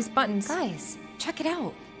 Look at all these buttons. Guys, check it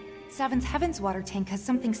out. Seventh Heaven's water tank has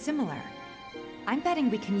something similar. I'm betting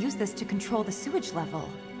we can use this to control the sewage level.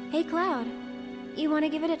 Hey, Cloud. You want to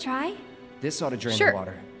give it a try? This ought to drain Sure. the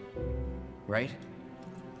water. Right?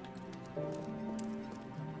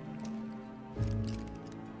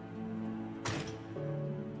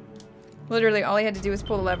 Literally, all he had to do was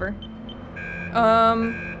pull the lever.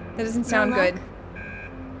 That doesn't sound good.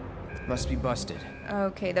 Must be busted.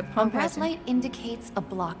 Okay, the A pump red has. light indicates a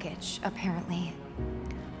blockage, apparently.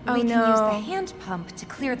 Oh, we can use the no. hand pump to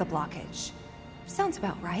clear the blockage. Sounds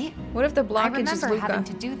about right. What if the I blockage is remember Luka? having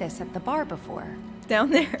to do this at the bar before. Down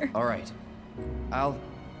there. All right. I'll...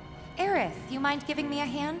 Aerith, you mind giving me a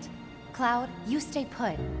hand? Cloud, you stay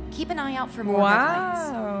put. Keep an eye out for more red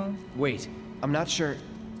lights. Wow. Wait, I'm not sure...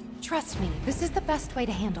 Trust me, this is the best way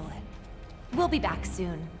to handle it. We'll be back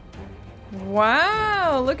soon.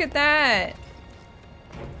 Wow, look at that.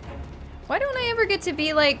 Why don't I ever get to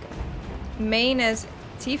be like main as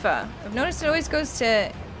Tifa? I've noticed it always goes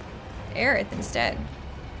to Aerith instead.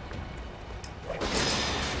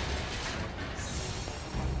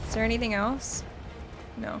 Is there anything else?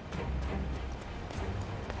 No.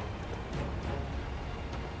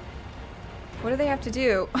 What do they have to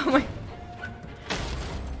do? Oh my.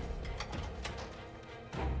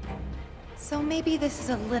 So maybe this is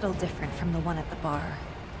a little different from the one at the bar.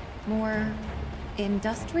 More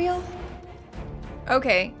industrial?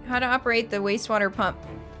 Okay, how to operate the wastewater pump.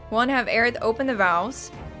 1, have Aerith open the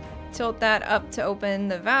valves. Tilt that up to open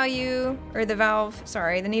the valve.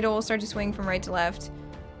 Sorry, the needle will start to swing from right to left.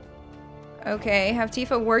 Okay, have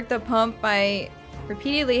Tifa work the pump by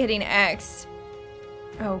repeatedly hitting X.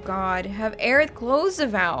 Oh god, have Aerith close the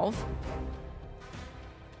valve.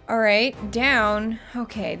 Alright, down.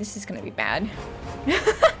 Okay, this is gonna be bad.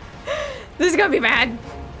 This is gonna be bad.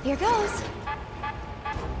 Here goes.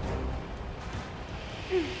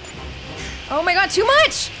 Oh my god, too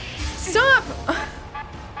much! Stop!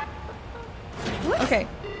 Okay.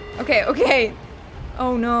 Okay, okay.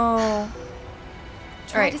 Oh no.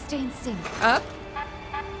 Try Alright. to stay in sync. Up.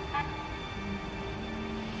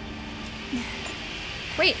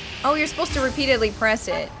 Wait. Oh, you're supposed to repeatedly press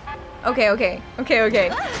it. Okay, okay. Okay,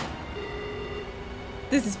 okay.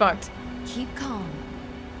 This is fucked. Keep calm.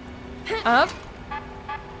 Up.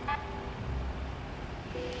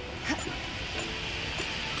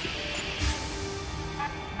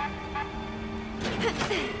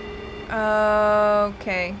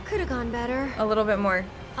 Okay. Could have gone better. A little bit more.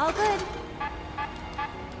 All good.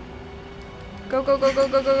 Go, go, go, go,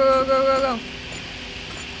 go, go, go, go, go, go.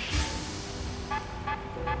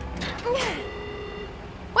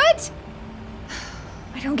 What?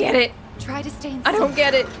 I don't get it. Try to stay in sync. I don't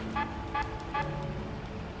get it.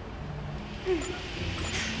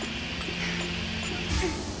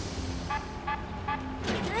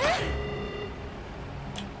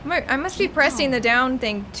 I must be pressing the down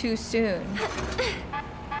thing too soon.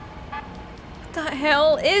 What the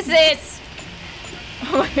hell is it?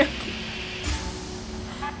 Oh my god.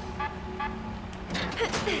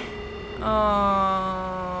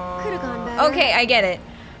 Oh. Could have gone better. Okay, I get it.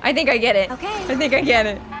 I think I get it. Okay. I think I get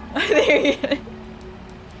it. I think I get it.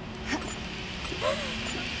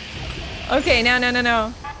 Okay,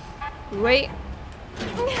 no. Wait.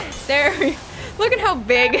 There. Look at how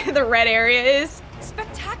big the red area is.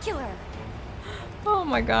 Spectacular. Oh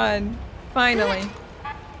my god. Finally.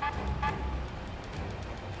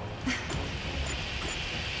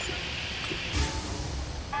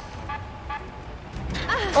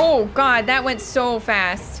 Oh god, that went so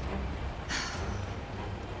fast.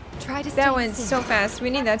 Try to stay That went in sync. so fast. We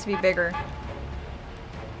need that to be bigger.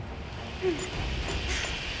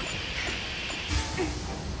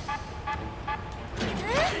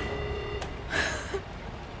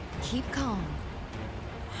 Keep calm.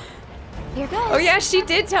 Here goes. Oh yeah, she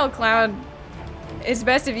did tell Cloud it's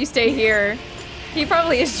best if you stay here. He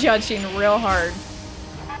probably is judging real hard.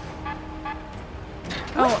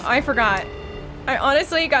 Oh, I forgot. I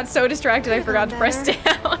honestly got so distracted I forgot to press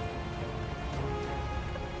down.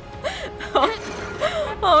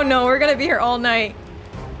 Oh no, we're gonna be here all night.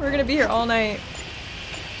 We're gonna be here all night.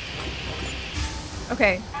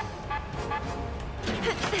 Okay.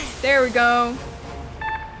 There we go.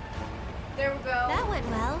 There we go. That went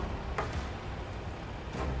well.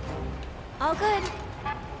 All good.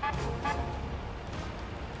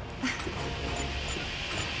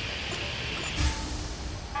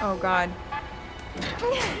 Oh god.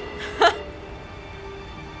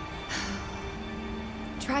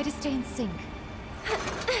 Try to stay in sync.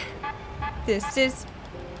 This is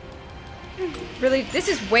really, this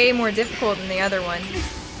is way more difficult than the other one.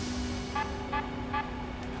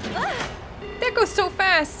 That goes so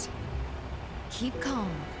fast. Keep calm.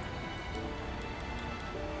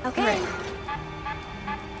 Okay.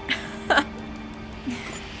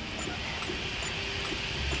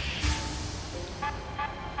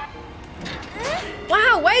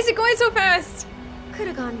 Wow, why is it going so fast? Could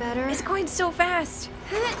have gone better. It's going so fast.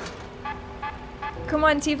 Come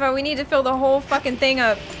on, Tifa, we need to fill the whole fucking thing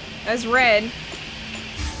up as red.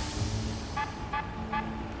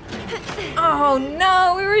 Oh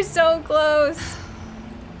no, we were so close.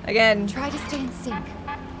 Again. Try to stay in sync.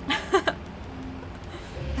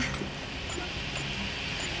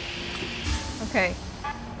 Okay.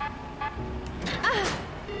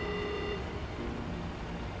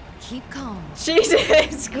 Keep calm.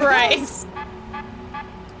 Jesus Christ.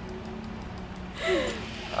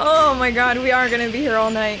 Oh my god, we are gonna be here all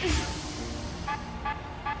night.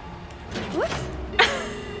 What?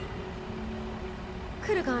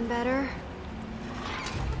 Could have gone better.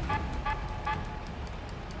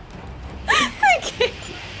 I can't.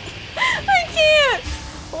 I can't.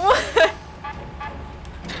 What?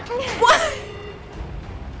 What?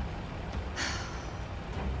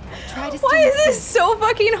 Try to Why is this so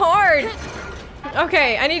fucking hard?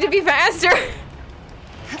 Okay, I need to be faster.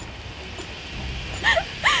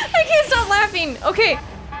 I can't stop laughing. Okay.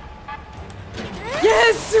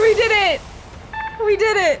 Yes, we did it. We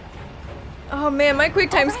did it. Oh man, my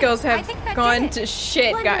quick time skills have gone to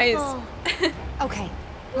shit, guys. Okay,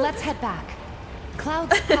 let's head back.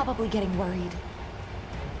 Cloud's probably getting worried.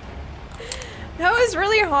 That was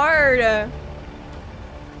really hard.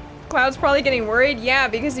 Cloud's probably getting worried. Yeah,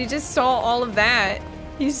 because he just saw all of that.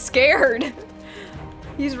 He's scared.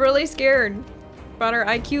 He's really scared about our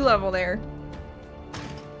IQ level there.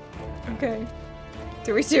 Okay.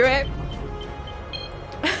 Do we do it?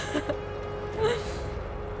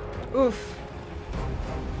 Oof.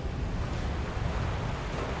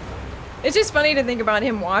 It's just funny to think about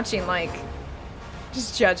him watching, like,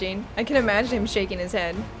 just judging. I can imagine him shaking his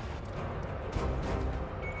head.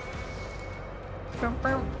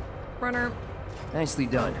 Nicely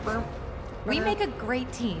done. We make a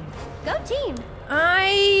great team. Go team.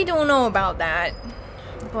 I don't know about that,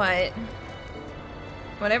 but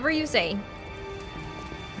whatever you say.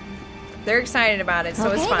 They're excited about it,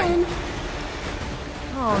 so it's fine. Then.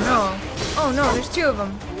 Oh no. Oh no, there's two of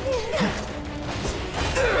them.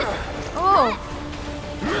 Oh.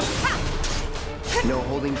 No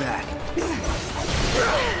holding back. Get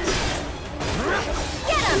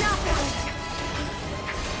him!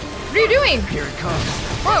 What are you doing? Here it comes.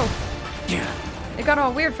 Whoa. It got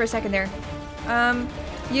all weird for a second there.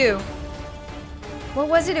 You. What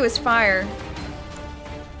was it? It was fire.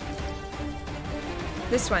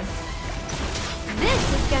 This one.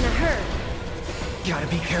 This is gonna hurt. Gotta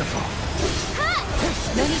be careful.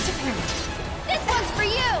 No need to panic. This one's for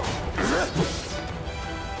you!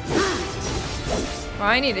 Well,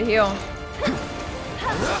 I need to heal.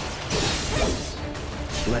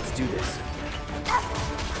 Let's do this.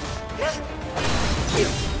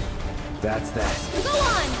 That's that. Go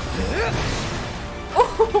on!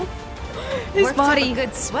 Oh! His Worked body. up a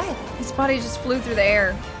good sweat. His body just flew through the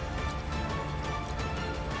air.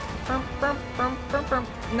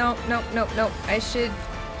 No, no, no, no. I should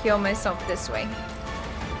heal myself this way.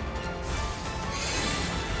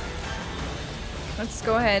 Let's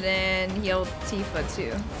go ahead and heal Tifa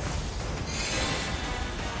too.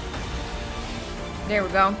 There we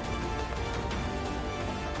go.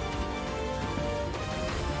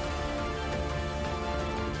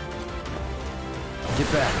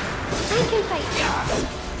 Get back. I can fight.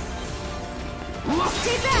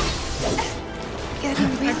 Stay back!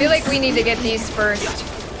 I feel like we need to get these first.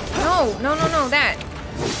 No, no, no, no, that.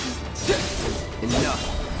 Enough.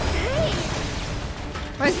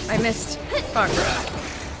 What? I missed. Fuck.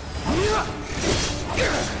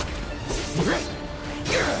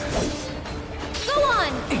 Go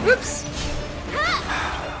on! Whoops.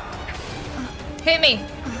 Hit me.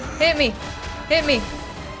 Hit me. Hit me.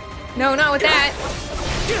 No, not with that.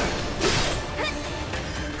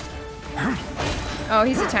 Oh,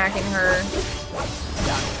 he's attacking her.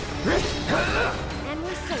 And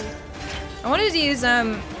we're safe. I wanted to use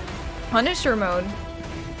Punisher mode.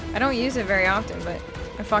 I don't use it very often, but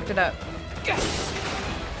I fucked it up.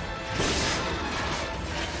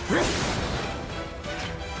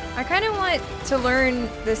 I kind of want to learn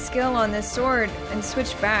the skill on this sword and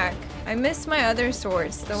switch back. I miss my other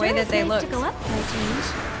swords, the way that they look. To go up for a change.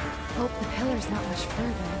 Hope the pillar's not much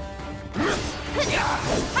further.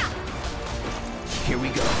 Here we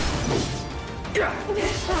go.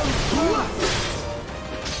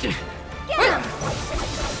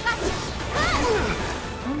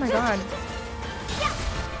 Oh my god.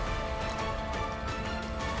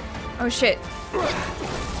 Oh shit.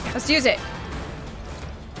 Let's use it.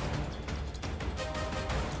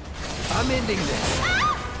 I'm ending this.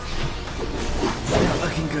 Not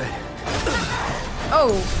looking good.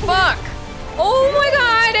 Oh fuck. Oh my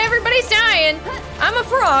god, everybody's dying. I'm a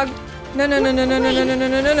frog. No, no, no, no, no, no, no, no, no,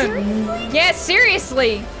 no, no, no. Yes,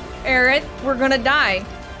 seriously. Aerith, we're gonna die.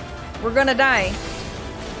 We're gonna die.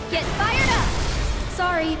 Get fired up!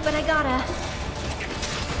 Sorry, but I gotta.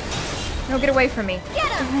 No, get away from me.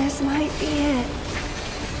 Get him! This might be it.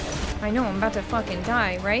 I know, I'm about to fucking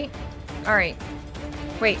die, right? Alright.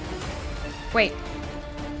 Wait. Wait.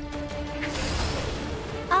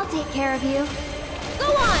 I'll take care of you.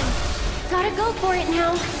 Go on! Gotta go for it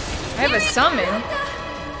now. I have a summon.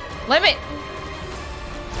 Limit!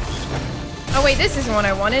 Oh wait, this isn't what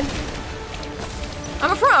I wanted.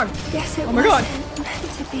 I'm a frog! Guess it oh my god. wasn't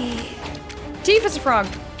meant to be. Tifa's a frog.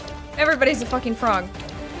 Everybody's a fucking frog.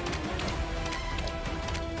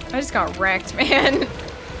 I just got wrecked, man.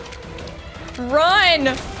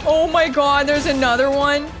 Run! Oh my god, there's another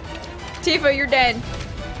one. Tifa, you're dead.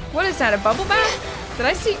 What is that, a bubble bath? Did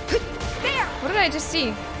I see? There! What did I just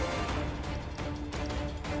see?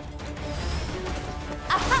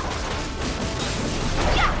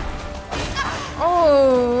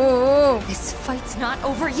 Oh! This fight's not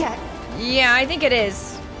over yet. Yeah, I think it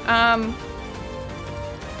is.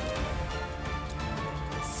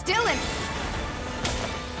 Still in.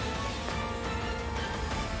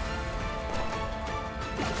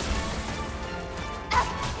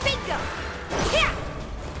 Bingo! Here!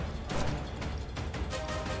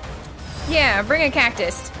 Yeah, bring a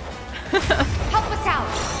cactus. Help us out!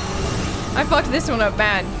 I fucked this one up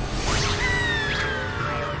bad.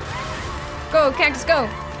 Go, cactus, go!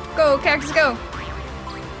 Go, cactus, go!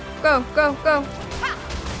 Go, go, go!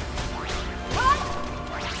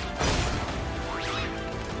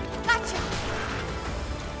 Gotcha!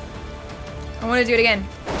 I want to do it again.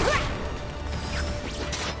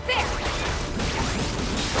 There!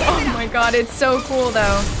 Oh my god, it's so cool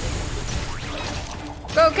though.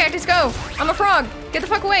 Go, cactus, go! I'm a frog! Get the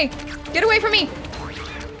fuck away! Get away from me!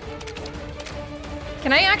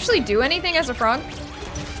 Can I actually do anything as a frog?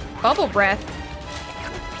 Bubble breath.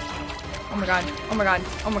 Oh my god. Oh my god.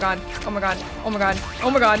 Oh my god. Oh my god. Oh my god.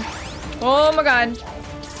 Oh my god. Oh my god.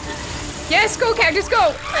 Yes, go cactus,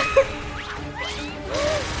 go!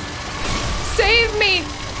 Save me!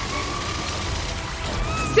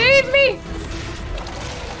 Save me!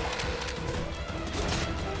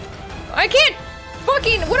 I can't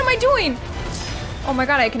fucking, what am I doing? Oh my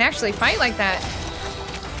god, I can actually fight like that.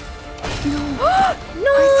 No! I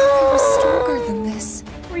thought I was stronger than this.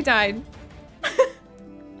 We died.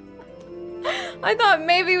 I thought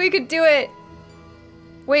maybe we could do it.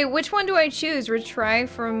 Wait, which one do I choose? Retry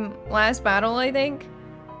from last battle, I think?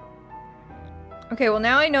 Okay, well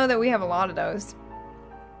now I know that we have a lot of those.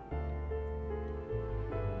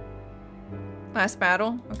 Last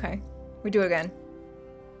battle? Okay. We do it again.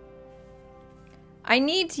 I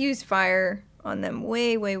need to use fire on them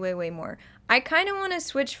way, way, way, way more. I kind of want to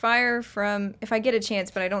switch fire from, if I get a chance,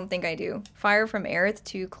 but I don't think I do. Fire from Aerith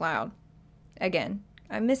to Cloud. Again.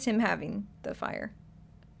 I miss him having the fire.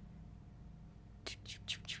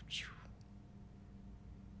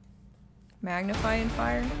 Magnify and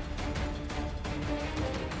fire.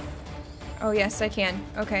 Oh yes, I can.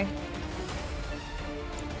 Okay.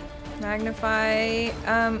 Magnify.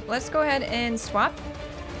 Let's go ahead and swap.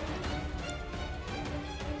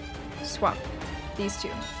 Swap these two.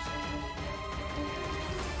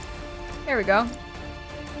 There we go.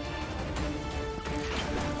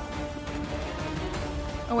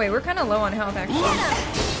 Oh wait, we're kind of low on health actually.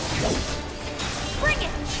 Bring it!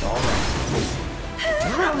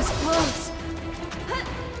 That was close.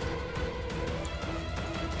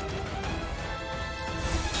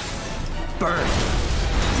 Burn.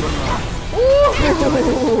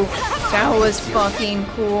 Ooh, that was fucking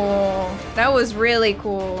cool. That was really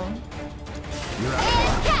cool.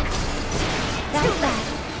 That's that.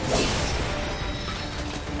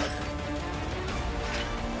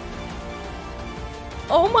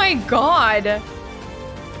 Oh my god.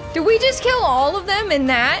 Did we just kill all of them in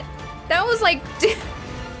that? That was like...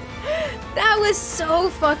 that was so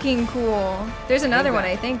fucking cool. There's another one,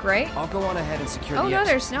 I think, right? I'll go on ahead and secure the Oh no,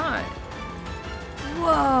 there's not.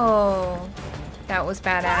 Whoa. That was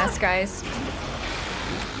badass, guys.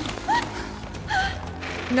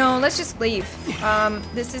 No, let's just leave.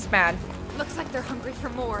 This is bad. Looks like they're hungry for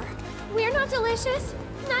more. We're not delicious.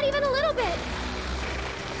 Not even a little bit.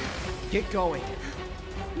 Get going.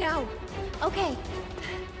 No. Okay.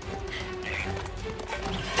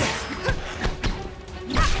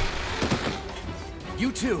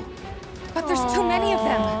 You too. But there's too many of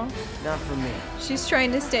them. Not for me. She's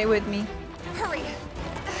trying to stay with me. Hurry.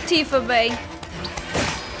 Tifa Bay.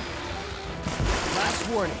 Last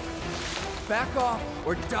warning. Back off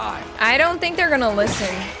or die. I don't think they're gonna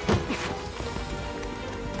listen.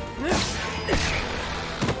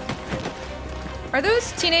 Are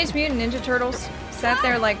those Teenage Mutant Ninja Turtles? Is that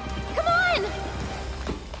they're like... Come on!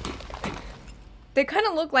 They kind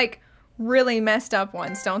of look like really messed up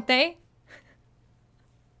ones, don't they?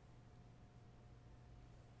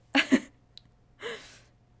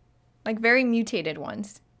 Like very mutated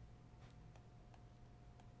ones.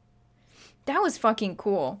 That was fucking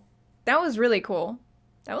cool. That was really cool.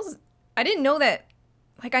 That was... I didn't know that...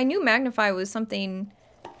 Like, I knew Magnify was something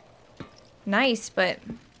nice, but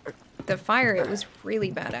the fire, it was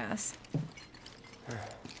really badass.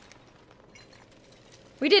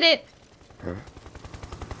 We did it!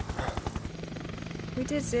 We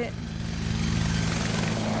did it.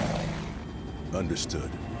 Understood.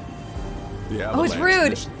 The Oh, it's Rude.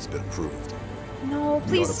 mission's been approved. No, We ought to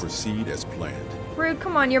please. proceed as planned. Rude,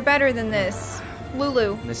 come on, you're better than this.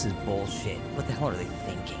 Lulu. This is bullshit. What the hell are they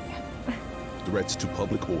thinking? Threats to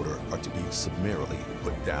public order are to be summarily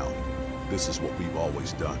put down. This is what we've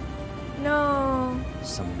always done. No.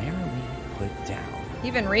 Summarily put down.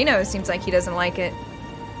 Even Reno seems like he doesn't like it.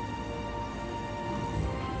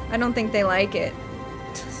 I don't think they like it.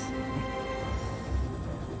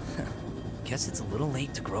 Guess it's a little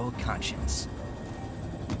late to grow a conscience.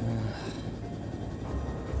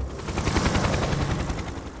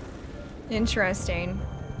 Interesting.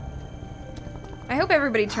 I hope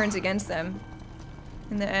everybody turns against them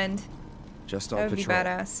in the end. Just that on would patrol. be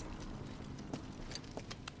badass.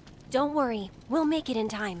 Don't worry, we'll make it in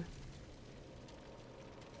time.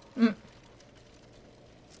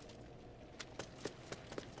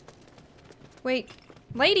 Wait,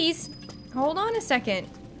 ladies, hold on a second.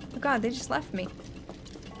 Oh god, they just left me.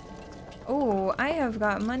 Oh, I have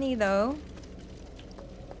got money though.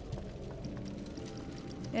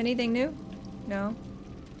 Anything new? No.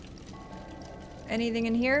 Anything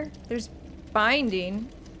in here? There's binding.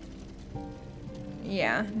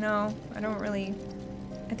 Yeah, no, I don't really...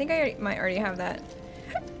 I think I might already have that.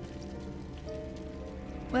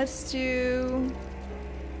 Let's do...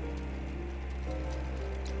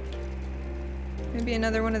 maybe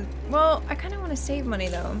another one of... well, I kind of want to save money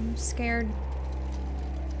though. I'm scared.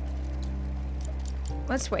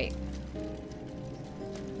 Let's wait.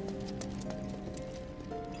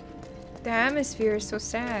 The atmosphere is so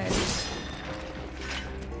sad.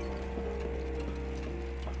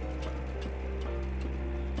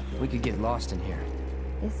 We could get lost in here.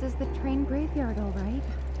 This is the train graveyard, all right.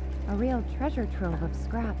 A real treasure trove of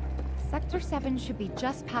scrap. Sector 7 should be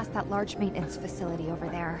just past that large maintenance facility over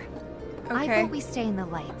there. I Okay. vote we stay in the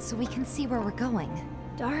light so we can see where we're going.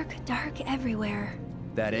 Dark, dark everywhere.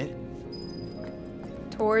 That it?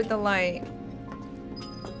 Toward the light.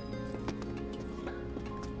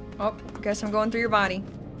 Oh, guess I'm going through your body.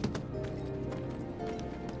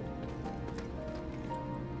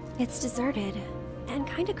 It's deserted and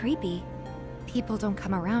kind of creepy. People don't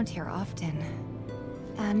come around here often.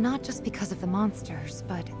 And not just because of the monsters,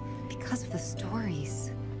 but because of the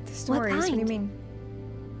stories. The stories? What do you mean?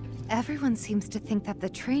 Everyone seems to think that the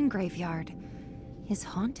train graveyard is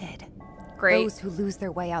haunted. Great. Those who lose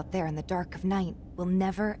their way out there in the dark of night will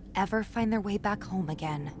never, ever find their way back home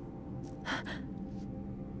again.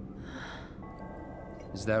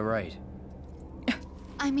 Is that right?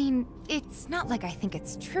 I mean, it's not like I think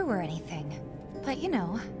it's true or anything. But you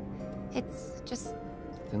know, it's just...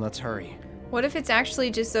 Then let's hurry. What if it's actually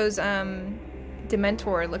just those,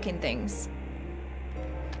 Dementor-looking things?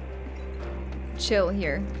 Chill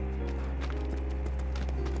here.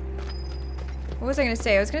 What was I gonna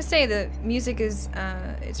say? I was gonna say the music is,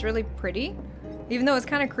 it's really pretty. Even though it's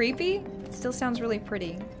kind of creepy, it still sounds really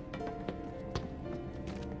pretty.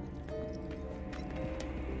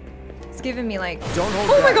 It's giving me like... Don't hold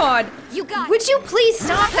Oh my back. god! You got Would you please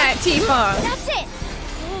stop that, Tifa? That's it!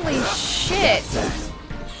 Holy shit!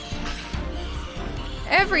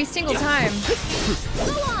 Every single time.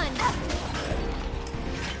 Go on!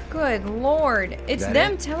 Good lord. It's That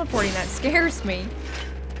them it? teleporting that scares me.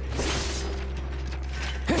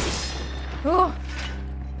 Oh.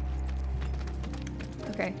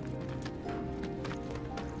 Okay.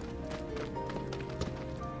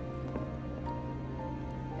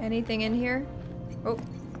 Anything in here? Oh.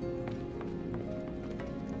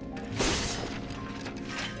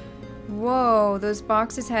 Whoa, those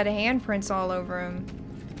boxes had handprints all over them.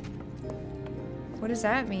 What does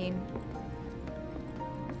that mean?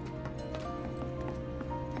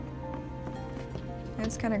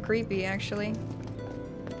 That's kind of creepy, actually.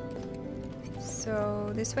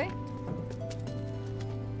 So, this way?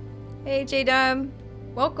 Hey, J-Dub.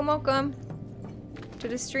 Welcome, welcome to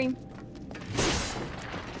the stream.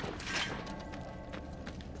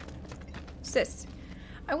 What's this?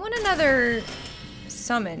 I want another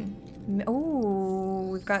summon. Oh,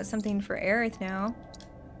 we've got something for Aerith now.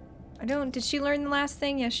 Did she learn the last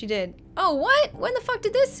thing? Yes, she did. Oh, what? When the fuck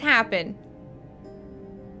did this happen?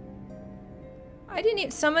 I didn't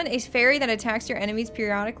even summon a fairy that attacks your enemies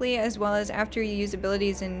periodically as well as after you use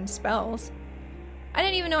abilities and spells. I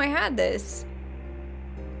didn't even know I had this.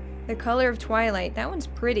 The Color of Twilight. That one's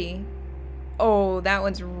pretty. Oh, that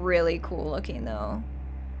one's really cool looking though.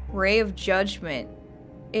 Ray of Judgment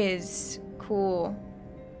is cool.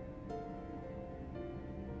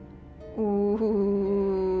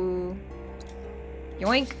 Ooh.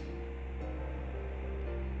 Yoink.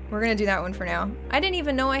 We're gonna do that one for now. I didn't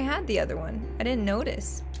even know I had the other one. I didn't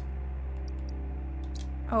notice.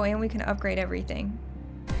 Oh, and we can upgrade everything.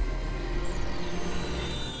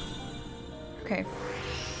 Okay.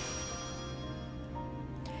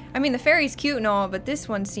 I mean, the fairy's cute and all, but this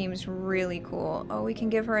one seems really cool. Oh, we can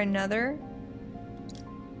give her another?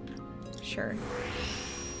 Sure.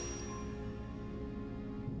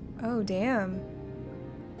 Oh, damn.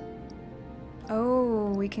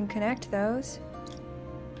 Oh, we can connect those.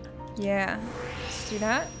 Yeah, let's do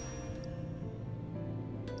that.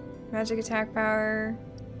 Magic attack power.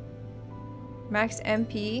 Max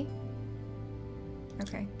MP.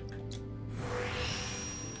 Okay.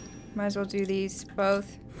 Might as well do these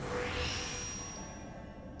both.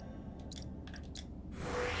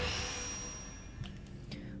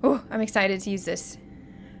 Oh, I'm excited to use this.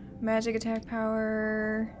 Magic attack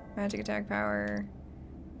power. Magic attack power.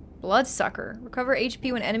 Bloodsucker. Recover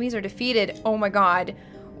HP when enemies are defeated. Oh my god.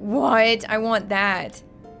 What? I want that.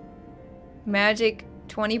 Magic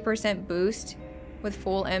 20% boost with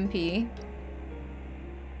full MP.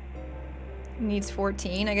 Needs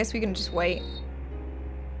 14. I guess we can just wait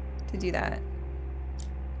to do that.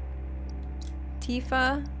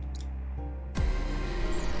 Tifa.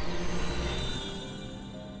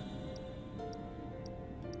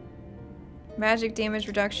 Magic damage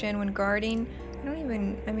reduction when guarding.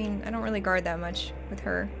 I don't really guard that much with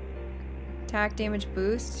her. Attack damage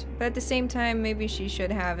boost, but at the same time, maybe she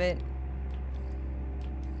should have it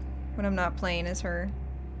when I'm not playing as her.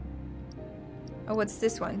 Oh, what's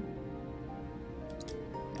this one?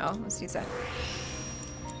 Oh, let's use that.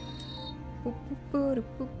 Boop, boop, boop,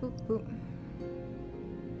 boop, boop,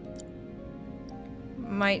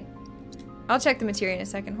 boop. I'll check the materia in a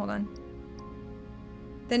second, hold on.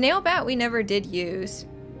 The nail bat we never did use.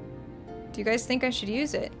 Do you guys think I should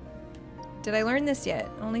use it? Did I learn this yet?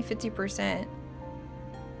 Only 50%.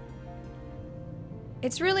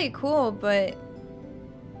 It's really cool, but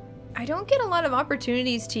I don't get a lot of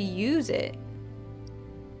opportunities to use it.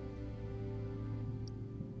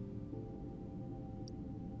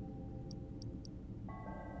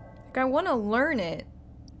 Like, I want to learn it.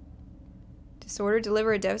 Disorder,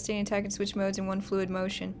 deliver a devastating attack and switch modes in one fluid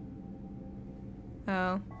motion.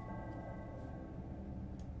 Oh.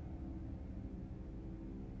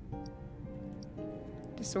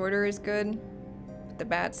 Disorder is good, but the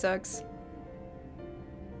bat sucks.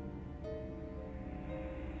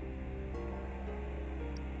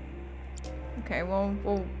 Okay, well,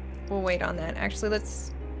 we'll wait on that. Actually,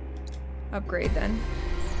 let's upgrade then.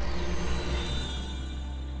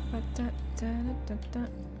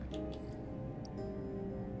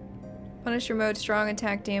 Punisher mode, strong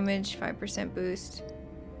attack damage, 5% boost.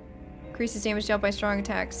 Increases damage dealt by strong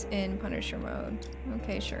attacks in Punisher mode.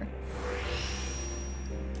 Okay, sure.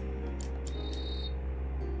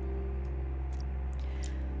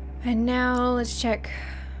 And now let's check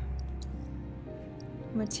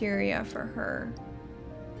materia for her.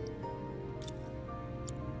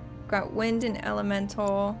 Got wind and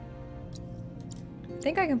elemental. I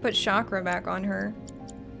think I can put chakra back on her.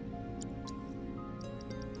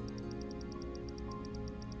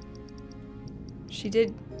 She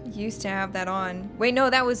did used to have that on. Wait,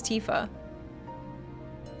 no, that was Tifa.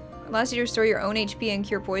 Allows you to restore your own HP and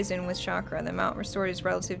cure poison with chakra. The amount restored is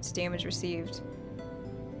relative to damage received.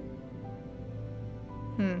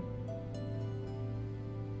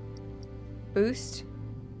 Boost?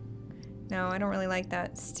 No, I don't really like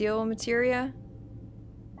that. Steal materia?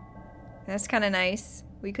 That's kind of nice.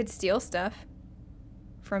 We could steal stuff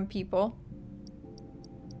from people.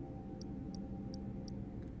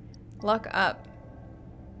 Luck up.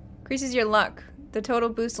 Increases your luck. The total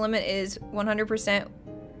boost limit is 100%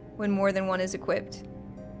 when more than one is equipped.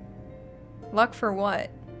 Luck for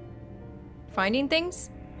what? Finding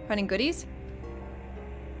things? Finding goodies?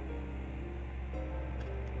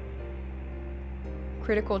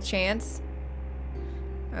 Critical chance.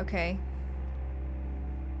 Okay.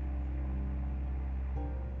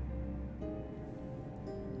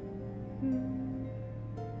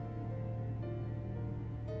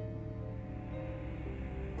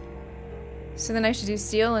 So then I should do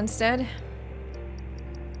steal instead.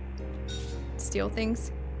 Steal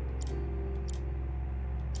things.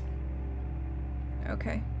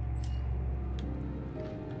 Okay.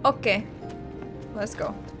 Okay. Let's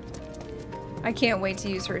go. I can't wait to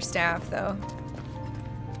use her staff, though.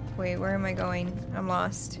 Wait, where am I going? I'm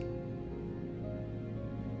lost.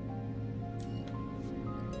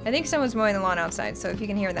 I think someone's mowing the lawn outside, so if you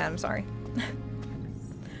can hear that, I'm sorry.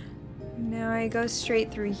 Now I go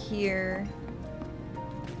straight through here.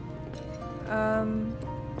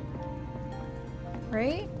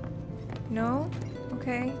 Right? No?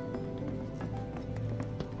 Okay.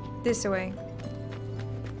 This way.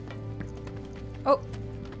 Oh!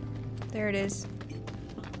 There it is.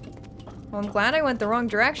 Well, I'm glad I went the wrong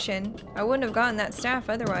direction. I wouldn't have gotten that staff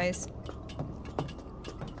otherwise.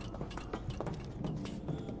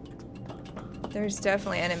 There's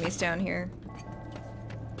definitely enemies down here.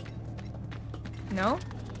 No?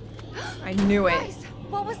 I knew it. Guys,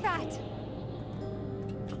 what was that?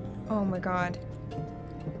 Oh my god.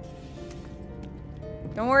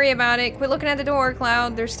 Don't worry about it. Quit looking at the door,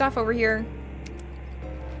 Cloud. There's stuff over here.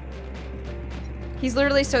 He's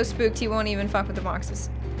literally so spooked he won't even fuck with the boxes.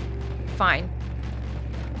 Fine.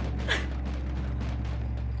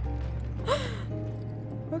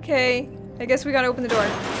 Okay. I guess we gotta open the door.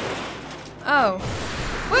 Oh.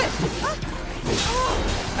 What?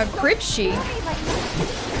 A crypt sheet?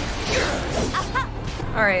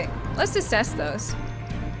 Alright. Let's assess those.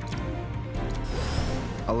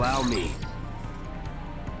 Allow me.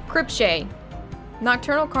 Cryptshay.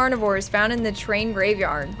 Nocturnal carnivores found in the train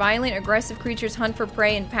graveyard. Violent, aggressive creatures hunt for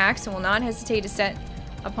prey in packs and will not hesitate to set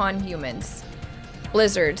upon humans.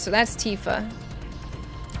 Blizzard, so that's Tifa.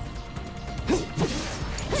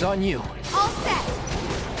 It's on you. All set.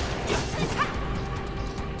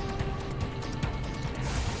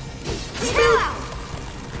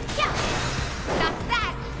 Yeah. That's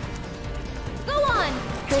that. Go on.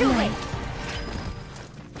 Do it.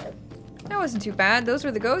 That wasn't too bad. Those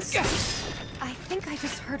were the ghosts. I think I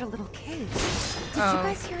just heard a little kid. Did you Oh.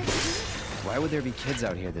 guys hear it too? Why would there be kids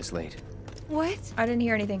out here this late? What? I didn't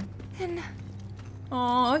hear anything. Then...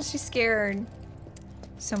 Oh, she's scared.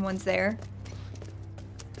 Someone's there.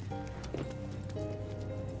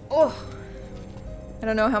 Oh. I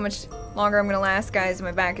don't know how much longer I'm gonna last, guys.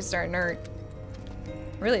 My back is starting to hurt.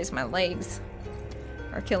 Really, it's my legs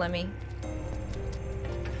are killing me.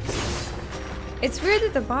 It's weird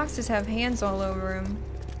that the boxes have hands all over them.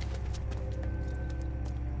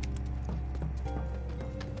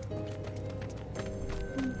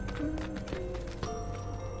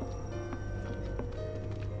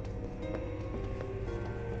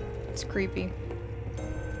 It's creepy.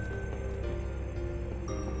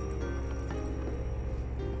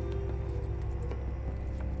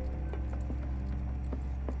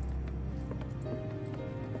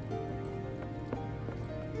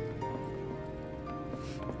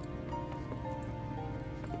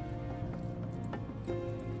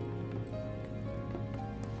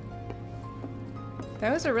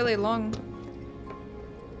 That was a really long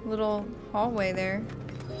little hallway there.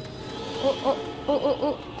 Oh, oh, oh, oh,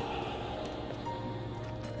 oh.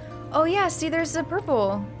 Oh yeah, see there's the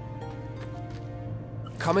purple.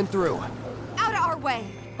 Coming through. Out of our way.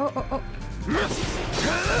 Oh, oh, oh.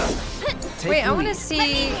 Wait, I want to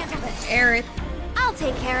see Aerith. I'll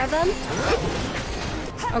take care of him.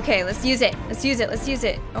 Okay, let's use it. Let's use it. Let's use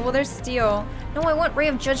it. Oh well, there's steel. No, I want Ray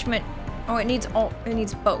of Judgment. Oh, it needs all. It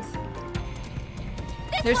needs both.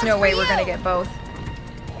 There's no way we're gonna get both.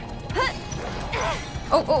 Oh,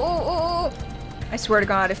 oh, oh, oh, oh! I swear to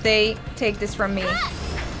God, if they take this from me.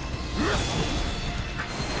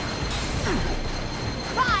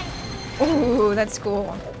 Ooh, that's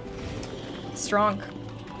cool. Strong.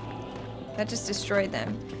 That just destroyed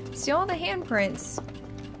them. See all the handprints.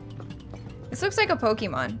 This looks like a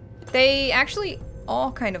Pokemon. They actually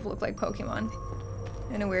all kind of look like Pokemon.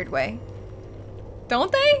 In a weird way.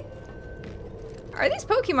 Don't they? Are these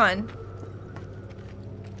Pokemon?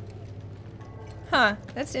 Huh,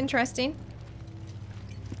 that's interesting.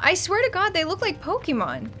 I swear to God, they look like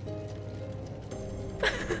Pokemon.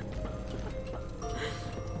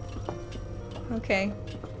 Okay.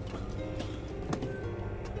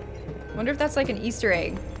 Wonder if that's like an Easter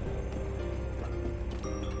egg.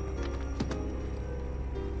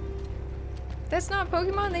 That's not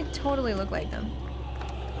Pokemon, they totally look like them.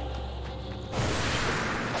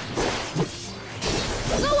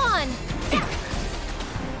 Go on!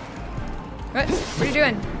 What? What are you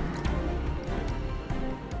doing?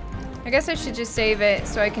 I guess I should just save it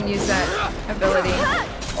so I can use that ability.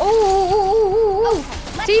 Oh!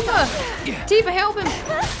 Tifa! Tifa, help him!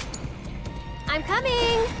 I'm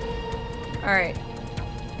coming! Alright.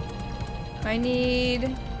 I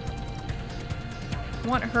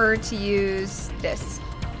want her to use this.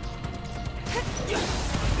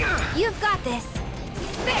 You've got this.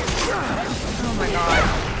 Oh my God.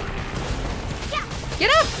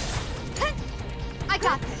 Get up! I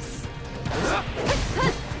got this.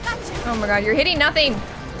 Oh my God, you're hitting nothing.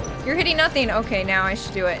 You're hitting nothing. Okay, now I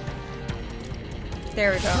should do it.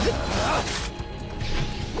 There we go.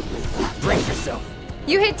 Brace yourself.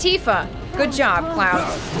 You hit Tifa. Good job,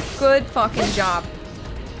 Cloud. Good fucking job.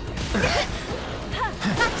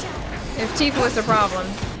 If Tifa was the problem.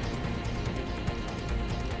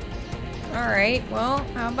 Alright, well,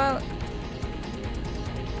 how about...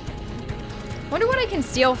 Wonder what I can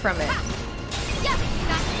steal from it.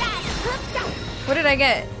 What did I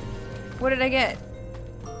get? What did I get?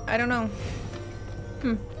 I don't know.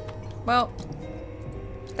 Well,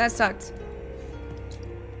 that sucked.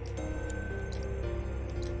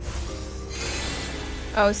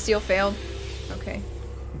 Oh, steal failed. Okay.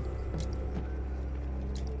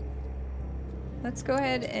 Let's go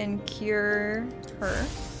ahead and cure her.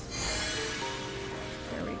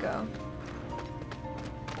 There we go.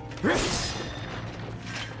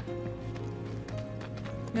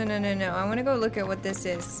 No, no, no, no. I want to go look at what this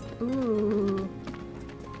is. Ooh.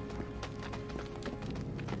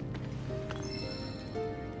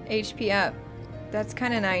 HP up. That's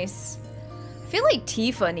kind of nice. I feel like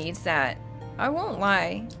Tifa needs that. I won't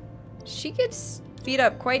lie. She gets beat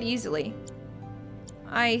up quite easily.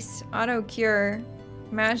 Ice, auto cure,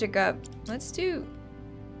 magic up. Let's do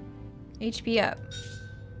HP up.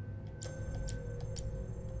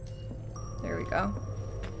 There we go.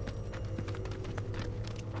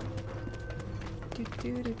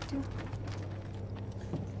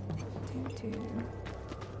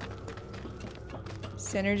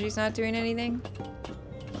 Synergy's not doing anything.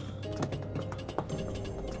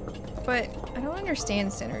 But I don't understand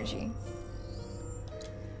synergy.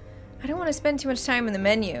 I don't want to spend too much time in the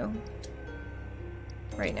menu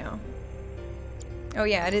right now. Oh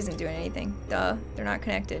yeah, it isn't doing anything. Duh, they're not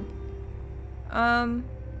connected.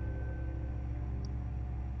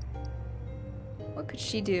 What could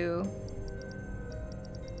she do?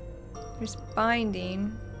 There's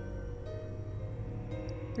binding.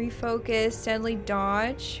 Refocus, deadly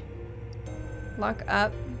dodge. Lock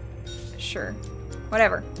up. Sure.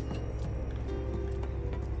 Whatever.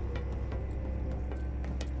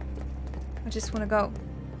 I just want to go.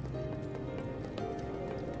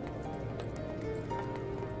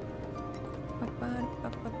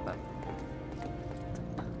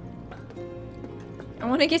 I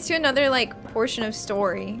want to get to another, like, portion of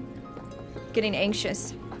story. Getting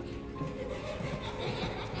anxious.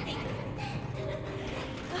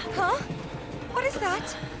 Huh? What is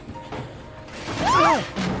that?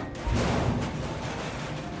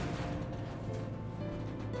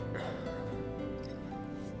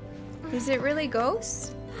 Is it really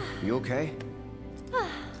ghosts? You okay?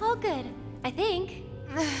 All good, I think.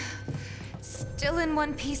 Still in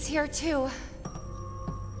one piece here, too.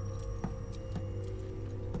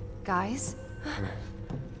 Guys?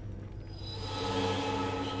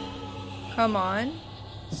 Come on.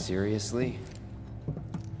 Seriously?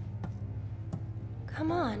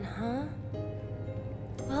 Come on, huh?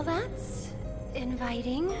 Well, that's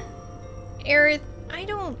inviting. Aerith, I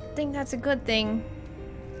don't think that's a good thing.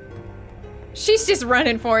 She's just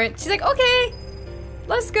running for it. She's like, okay,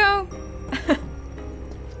 let's go.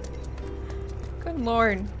 Good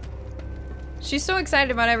lord. She's so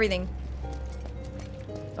excited about everything.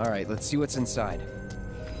 Alright, let's see what's inside.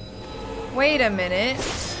 Wait a minute.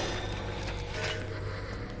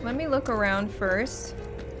 Let me look around first.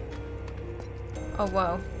 Oh,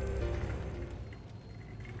 whoa.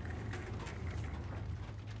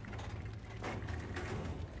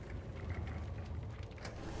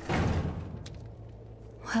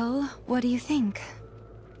 Well, what do you think?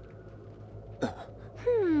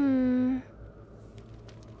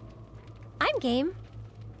 I'm game.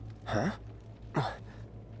 Huh?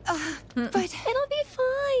 But it'll be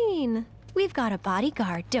fine. We've got a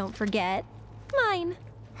bodyguard, don't forget. Mine.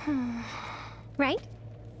 Right?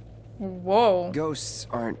 Whoa. Ghosts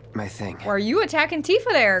aren't my thing. Why are you attacking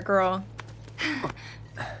Tifa there, girl?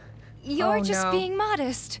 You're just being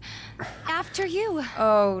modest. After you.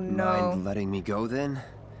 Oh no. Mind letting me go then?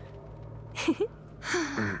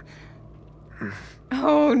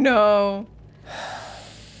 Oh no.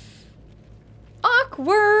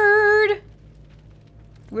 Awkward.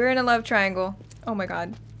 We're in a love triangle. Oh my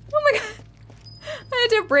god. Oh my god. I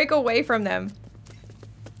had to break away from them.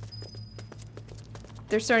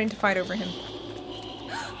 They're starting to fight over him.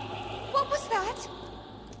 What was that?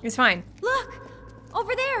 It's fine. Look!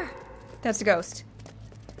 Over there! That's a ghost.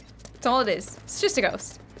 That's all it is. It's just a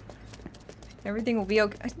ghost. Everything will be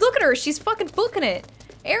okay. Look at her! She's fucking booking it!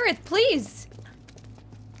 Aerith, please!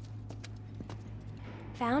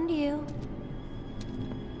 Found you.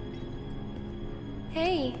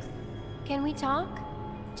 Hey, can we talk?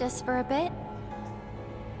 Just for a bit?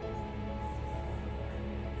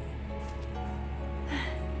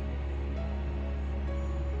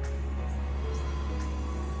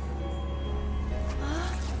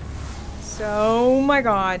 Oh my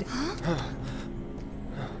god.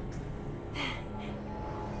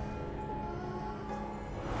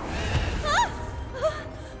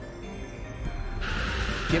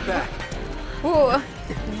 Get back. Ooh.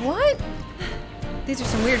 What? These are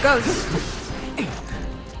some weird ghosts.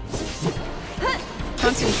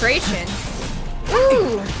 Concentration.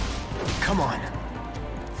 Ooh. Come on.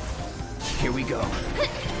 Here we go.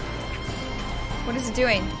 What is it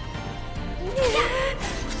doing?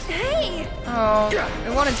 Hey! Oh,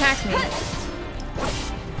 it won't attack me.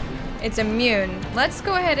 It's immune. Let's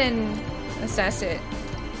go ahead and assess it.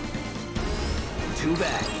 Too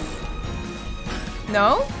bad.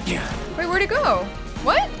 No? Yeah. Wait, where'd it go?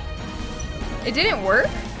 What? It didn't work?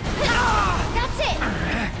 That's it!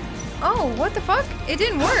 Oh, what the fuck? It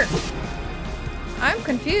didn't work. I'm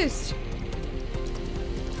confused.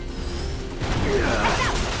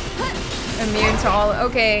 Immune to all.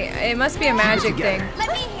 Okay, it must be a magic thing.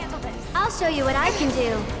 Let me handle this. I'll show you what I can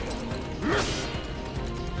do.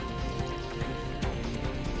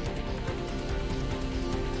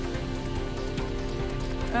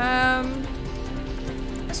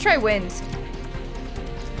 Let's try wind.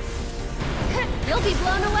 You'll be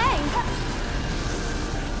blown away.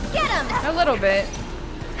 Get him! A little bit.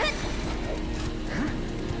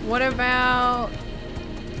 What about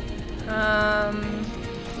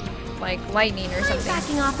like lightning or something?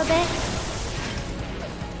 Backing off a bit.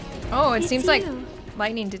 Oh, it seems like you.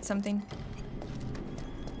 lightning did something.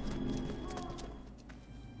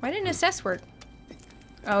 Why didn't assess work?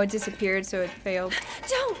 Oh, it disappeared, so it failed.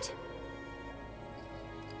 Don't!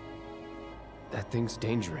 That thing's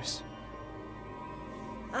dangerous.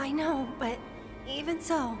 I know, but even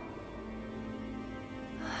so.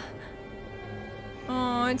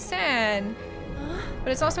 Oh, it's sad.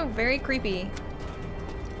 But it's also very creepy.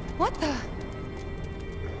 What the?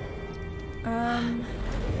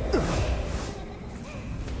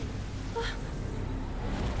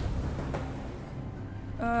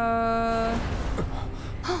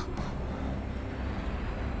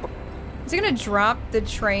 Is it gonna drop the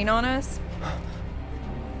train on us?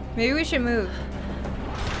 Maybe we should move.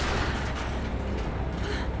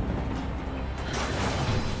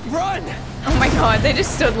 Run! Oh my god, they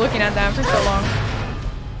just stood looking at that for so long.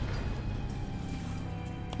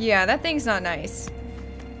 Yeah, that thing's not nice.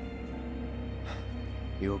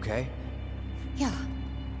 You okay? Yeah.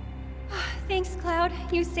 Thanks, Cloud.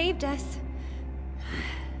 You saved us.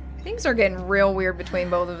 Things are getting real weird between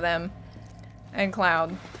both of them and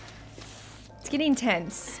Cloud. It's getting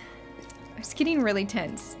tense. It's getting really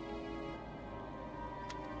tense.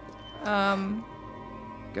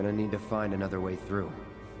 Gonna need to find another way through.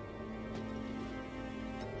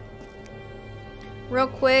 Real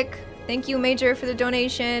quick, thank you, Major, for the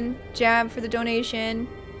donation. Jab for the donation.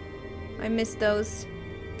 I missed those.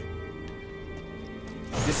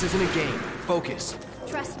 This isn't a game. Focus.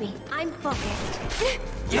 Trust me, I'm focused.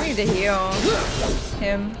 I need to heal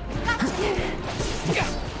him.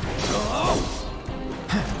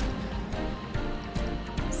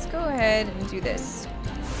 Let's go ahead and do this.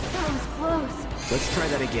 That was close. Let's try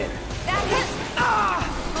that again. That hit!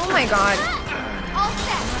 Oh my god. All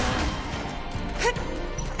set!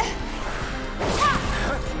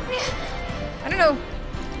 I don't know.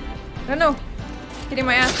 I don't know. Getting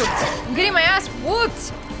my ass whooped. I'm getting my ass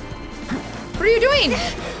whooped. What are you doing?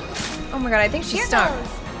 Oh my god, I think she's stuck.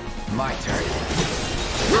 My turn.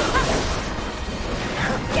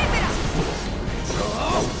 Give it up!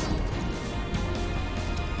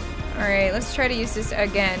 Alright, let's try to use this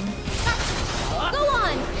again. Go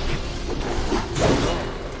on!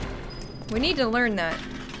 We need to learn that.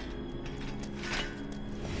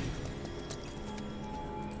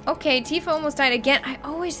 Okay, Tifa almost died again. I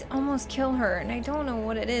always almost kill her, and I don't know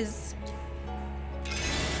what it is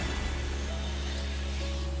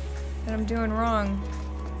that I'm doing wrong.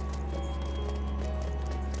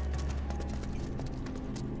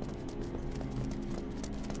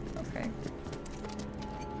 Okay.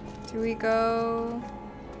 Do we go?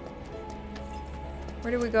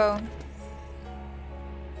 Where do we go?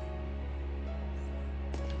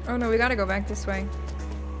 Oh no, we gotta go back this way.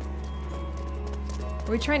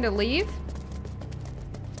 Are we trying to leave?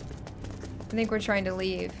 I think we're trying to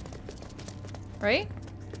leave. Right?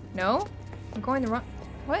 No? I'm going the wrong...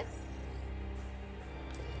 What?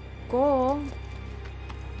 Goal.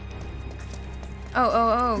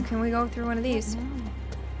 Oh. Can we go through one of these?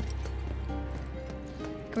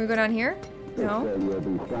 Can we go down here? No. We'll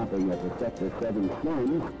be stopping at the Sector 7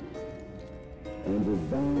 slums and is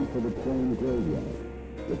bound for the train graveyard.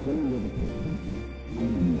 The train will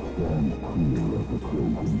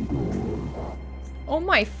Oh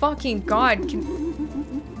my fucking god.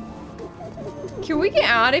 Can we get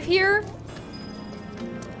out of here?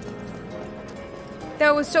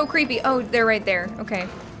 That was so creepy. Oh, they're right there. Okay.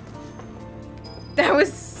 That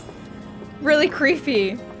was really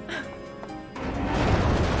creepy.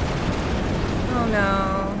 Oh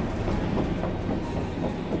no.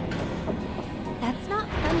 That's not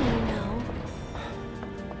funny, you know.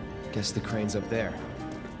 Guess the crane's up there.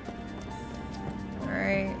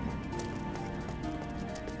 Alright.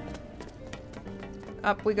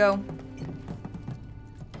 Up we go.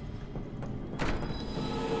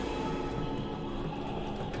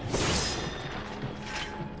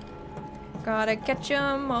 Gotta catch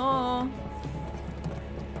 'em all.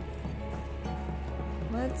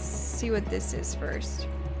 Let's see what this is first.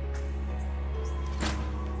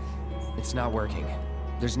 It's not working.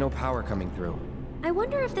 There's no power coming through. I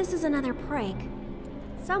wonder if this is another prank.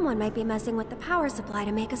 Someone might be messing with the power supply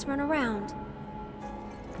to make us run around.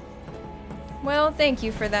 Well, thank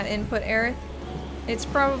you for that input, Aerith. It's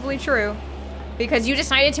probably true. Because you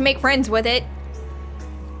decided to make friends with it.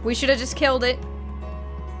 We should have just killed it.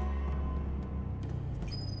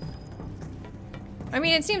 I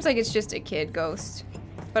mean, it seems like it's just a kid ghost.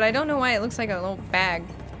 But I don't know why it looks like a little bag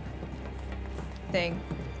thing.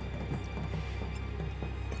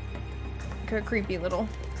 Like a creepy little...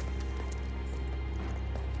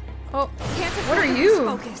 Oh, what are you?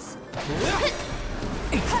 Focus.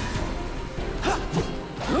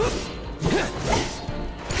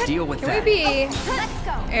 Deal with Can that. we be... Let's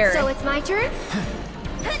go. Aerith. So it's my turn?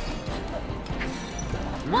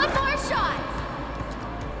 One more shot.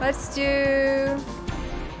 Let's do...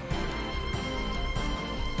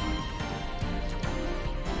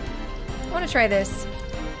 I want to try this.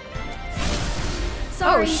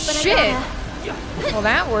 Sorry, oh, but shit. I gotta... Well,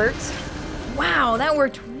 that worked. Wow, that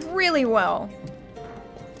worked really well.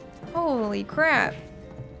 Holy crap.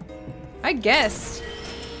 I guessed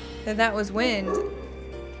that that was wind.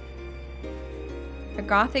 A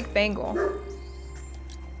gothic bangle.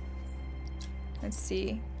 Let's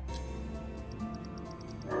see.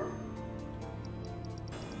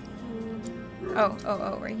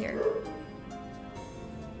 Oh, right here.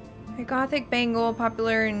 A gothic bangle,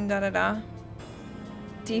 popular and da-da-da.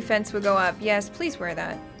 Defense would go up. Yes, please wear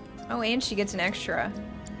that. Oh, and she gets an extra.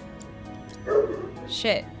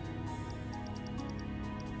 Shit.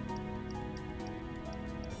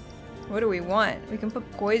 What do we want? We can put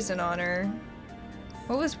poison on her.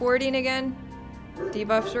 What was warding again?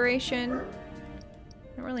 Debuff duration?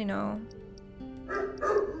 I don't really know.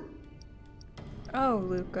 Oh,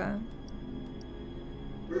 Luka.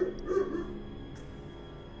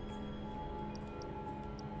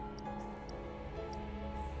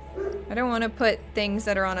 I don't want to put things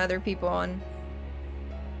that are on other people on.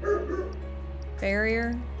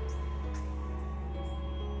 Barrier.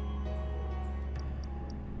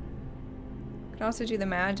 Could also do the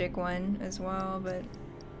magic one as well, but...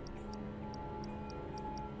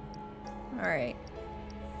 Alright.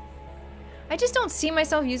 I just don't see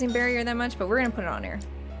myself using barrier that much, but we're gonna put it on here.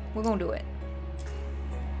 We're gonna do it.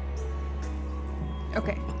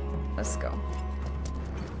 Okay, let's go.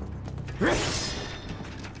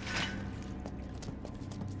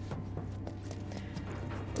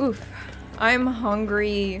 Oof, I'm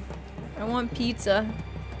hungry. I want pizza.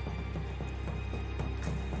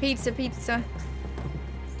 Pizza, pizza.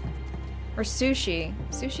 Or sushi.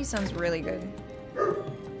 Sushi sounds really good.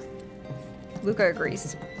 Luka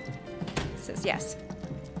agrees. Says yes.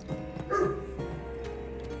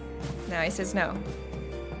 Now he says no.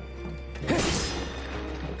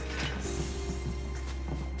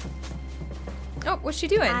 Oh, what's she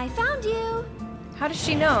doing? I found you. How does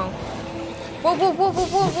she know? Whoa, whoa, whoa, whoa,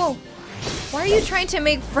 whoa, whoa. Why are you trying to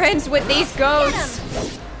make friends with these ghosts?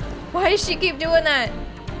 Why does she keep doing that?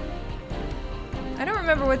 I don't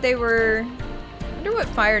remember what they were... I wonder what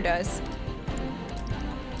fire does.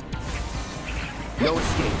 No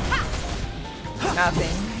escape.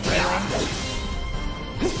 Nothing, really.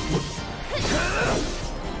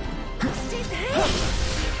 Stay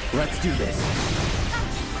back. Let's do this.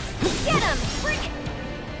 Get him! Bring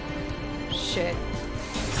it! Shit.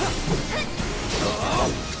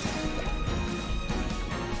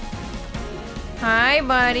 Hi,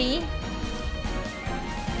 buddy.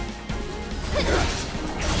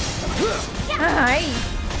 Hi.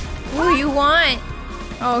 What do you want?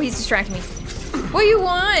 Oh, he's distracting me. What do you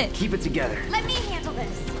want? Keep it together. Let me handle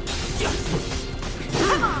this.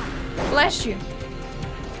 Come on. Bless you.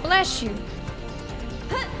 Bless you.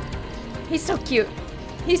 He's so cute.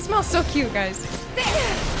 He smells so cute, guys.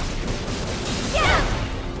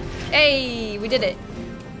 Hey, we did it.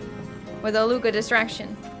 With a Luka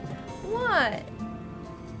distraction. What?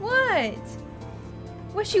 What?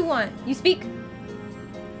 What you want? You speak?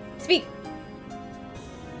 Speak.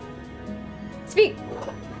 Speak.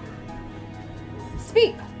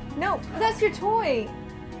 Speak. No, that's your toy.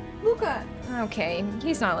 Luka. Okay,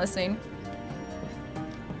 he's not listening.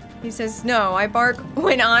 He says, no, I bark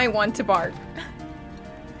when I want to bark.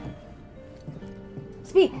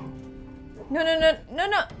 Speak. No, no, no, no,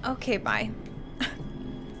 no. Okay, bye.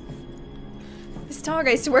 This dog,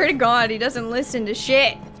 I swear to God, he doesn't listen to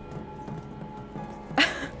shit.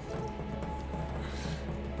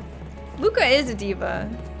 Luka is a diva.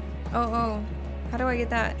 Oh. How do I get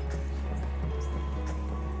that?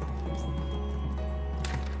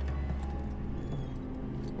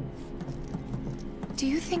 Do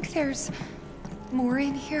you think there's more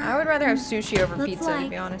in here? I would rather have sushi over pizza, to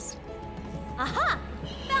be honest. Aha!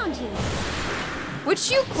 Found you.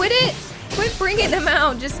 Would you quit it? Quit bringing them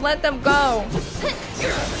out. Just let them go.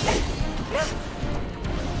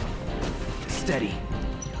 Steady.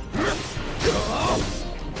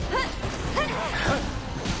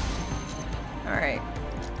 Alright.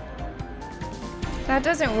 That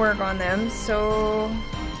doesn't work on them, so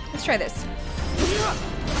let's try this.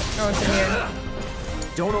 Oh, it's in here.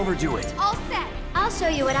 Don't overdo it. All set. I'll show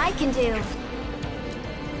you what I can do.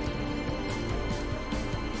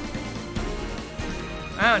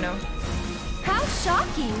 I don't know. How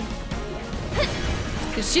shocking.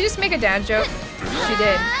 Did she just make a dad joke? She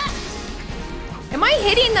did. Am I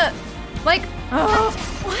hitting the... Like... Oh,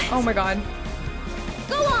 oh my god.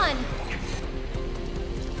 Go on.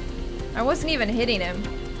 I wasn't even hitting him.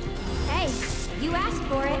 Hey, you asked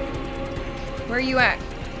for it. Where are you at?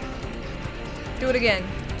 Do it again.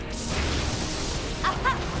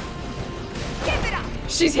 Give it up.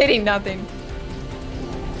 She's hitting nothing.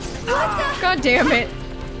 What the? God damn it.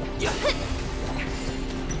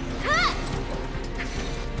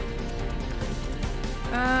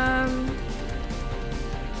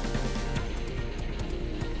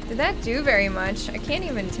 Did that do very much? I can't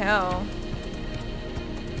even tell.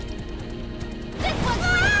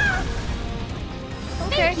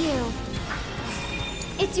 Okay. Thank you.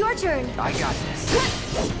 It's your turn. I got this.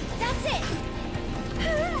 That's it.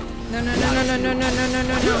 No.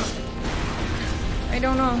 I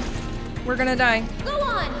don't know. We're gonna die. Go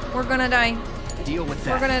on. We're gonna die. Deal with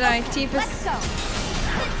that. We're gonna die. Tifa. Let's go.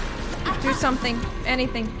 Do something.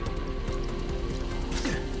 Anything.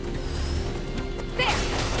 There.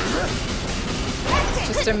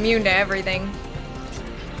 Just immune to everything.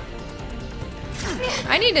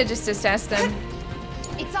 I need to just assess them.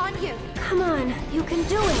 It's on you. Come on, you can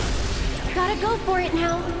do it. Gotta go for it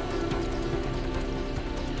now.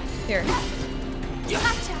 Here.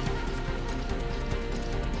 Gotcha.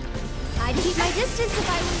 I'd keep my distance if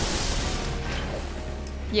I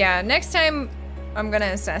were. Yeah, next time I'm gonna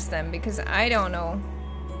assess them because I don't know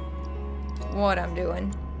what I'm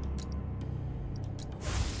doing.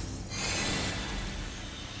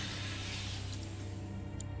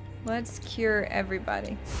 Let's cure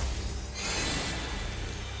everybody.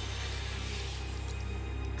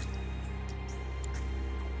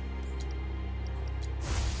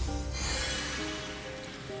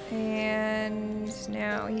 And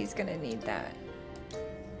now he's gonna need that.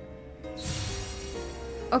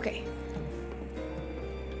 Okay.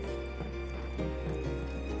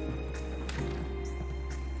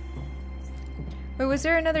 Wait, was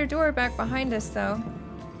there another door back behind us though?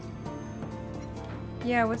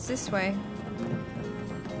 Yeah, what's this way?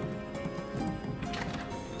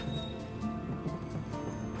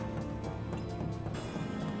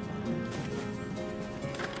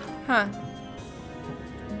 Huh.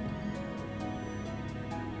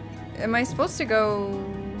 Am I supposed to go...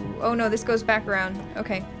 Oh no, this goes back around.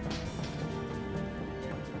 Okay.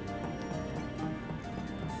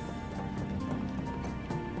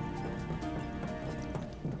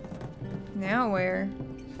 Now where?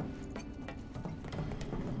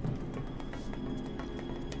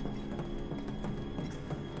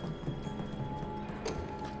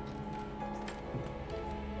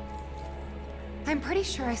 I'm pretty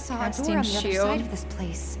sure I saw a door on the other side of this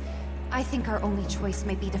place. I think our only choice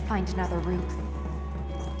might be to find another route.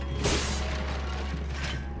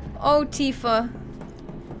 Oh, Tifa.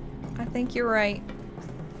 I think you're right.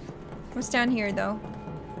 What's down here, though?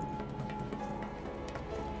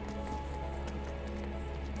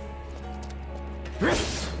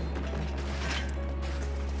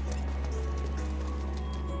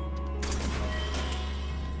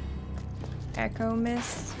 Echo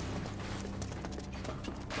mist.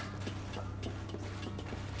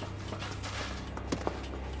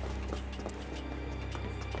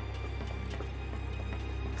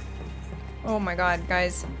 Oh my god,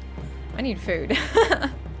 guys. I need food.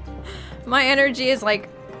 My energy is like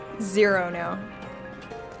 0 now.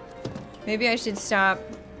 Maybe I should stop.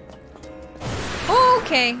 Oh,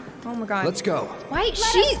 okay. Oh my god. Let's go. Why?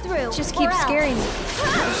 She just keeps scaring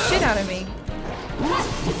the shit out of me.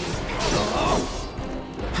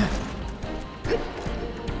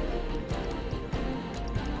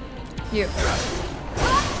 You.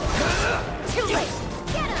 Too late.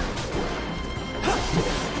 Get him.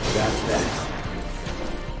 That's that.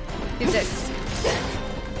 Get this.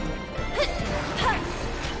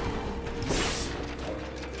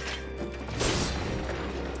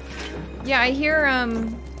 Yeah, I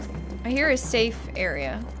hear a safe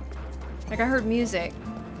area. Like I heard music.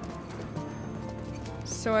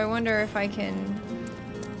 So I wonder if I can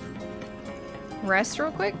rest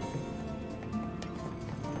real quick?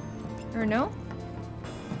 Or no?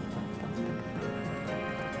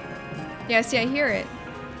 Yeah, see, I hear it.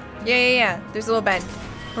 Yeah. There's a little bed.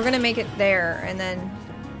 We're gonna make it there, and then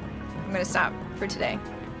I'm gonna stop for today.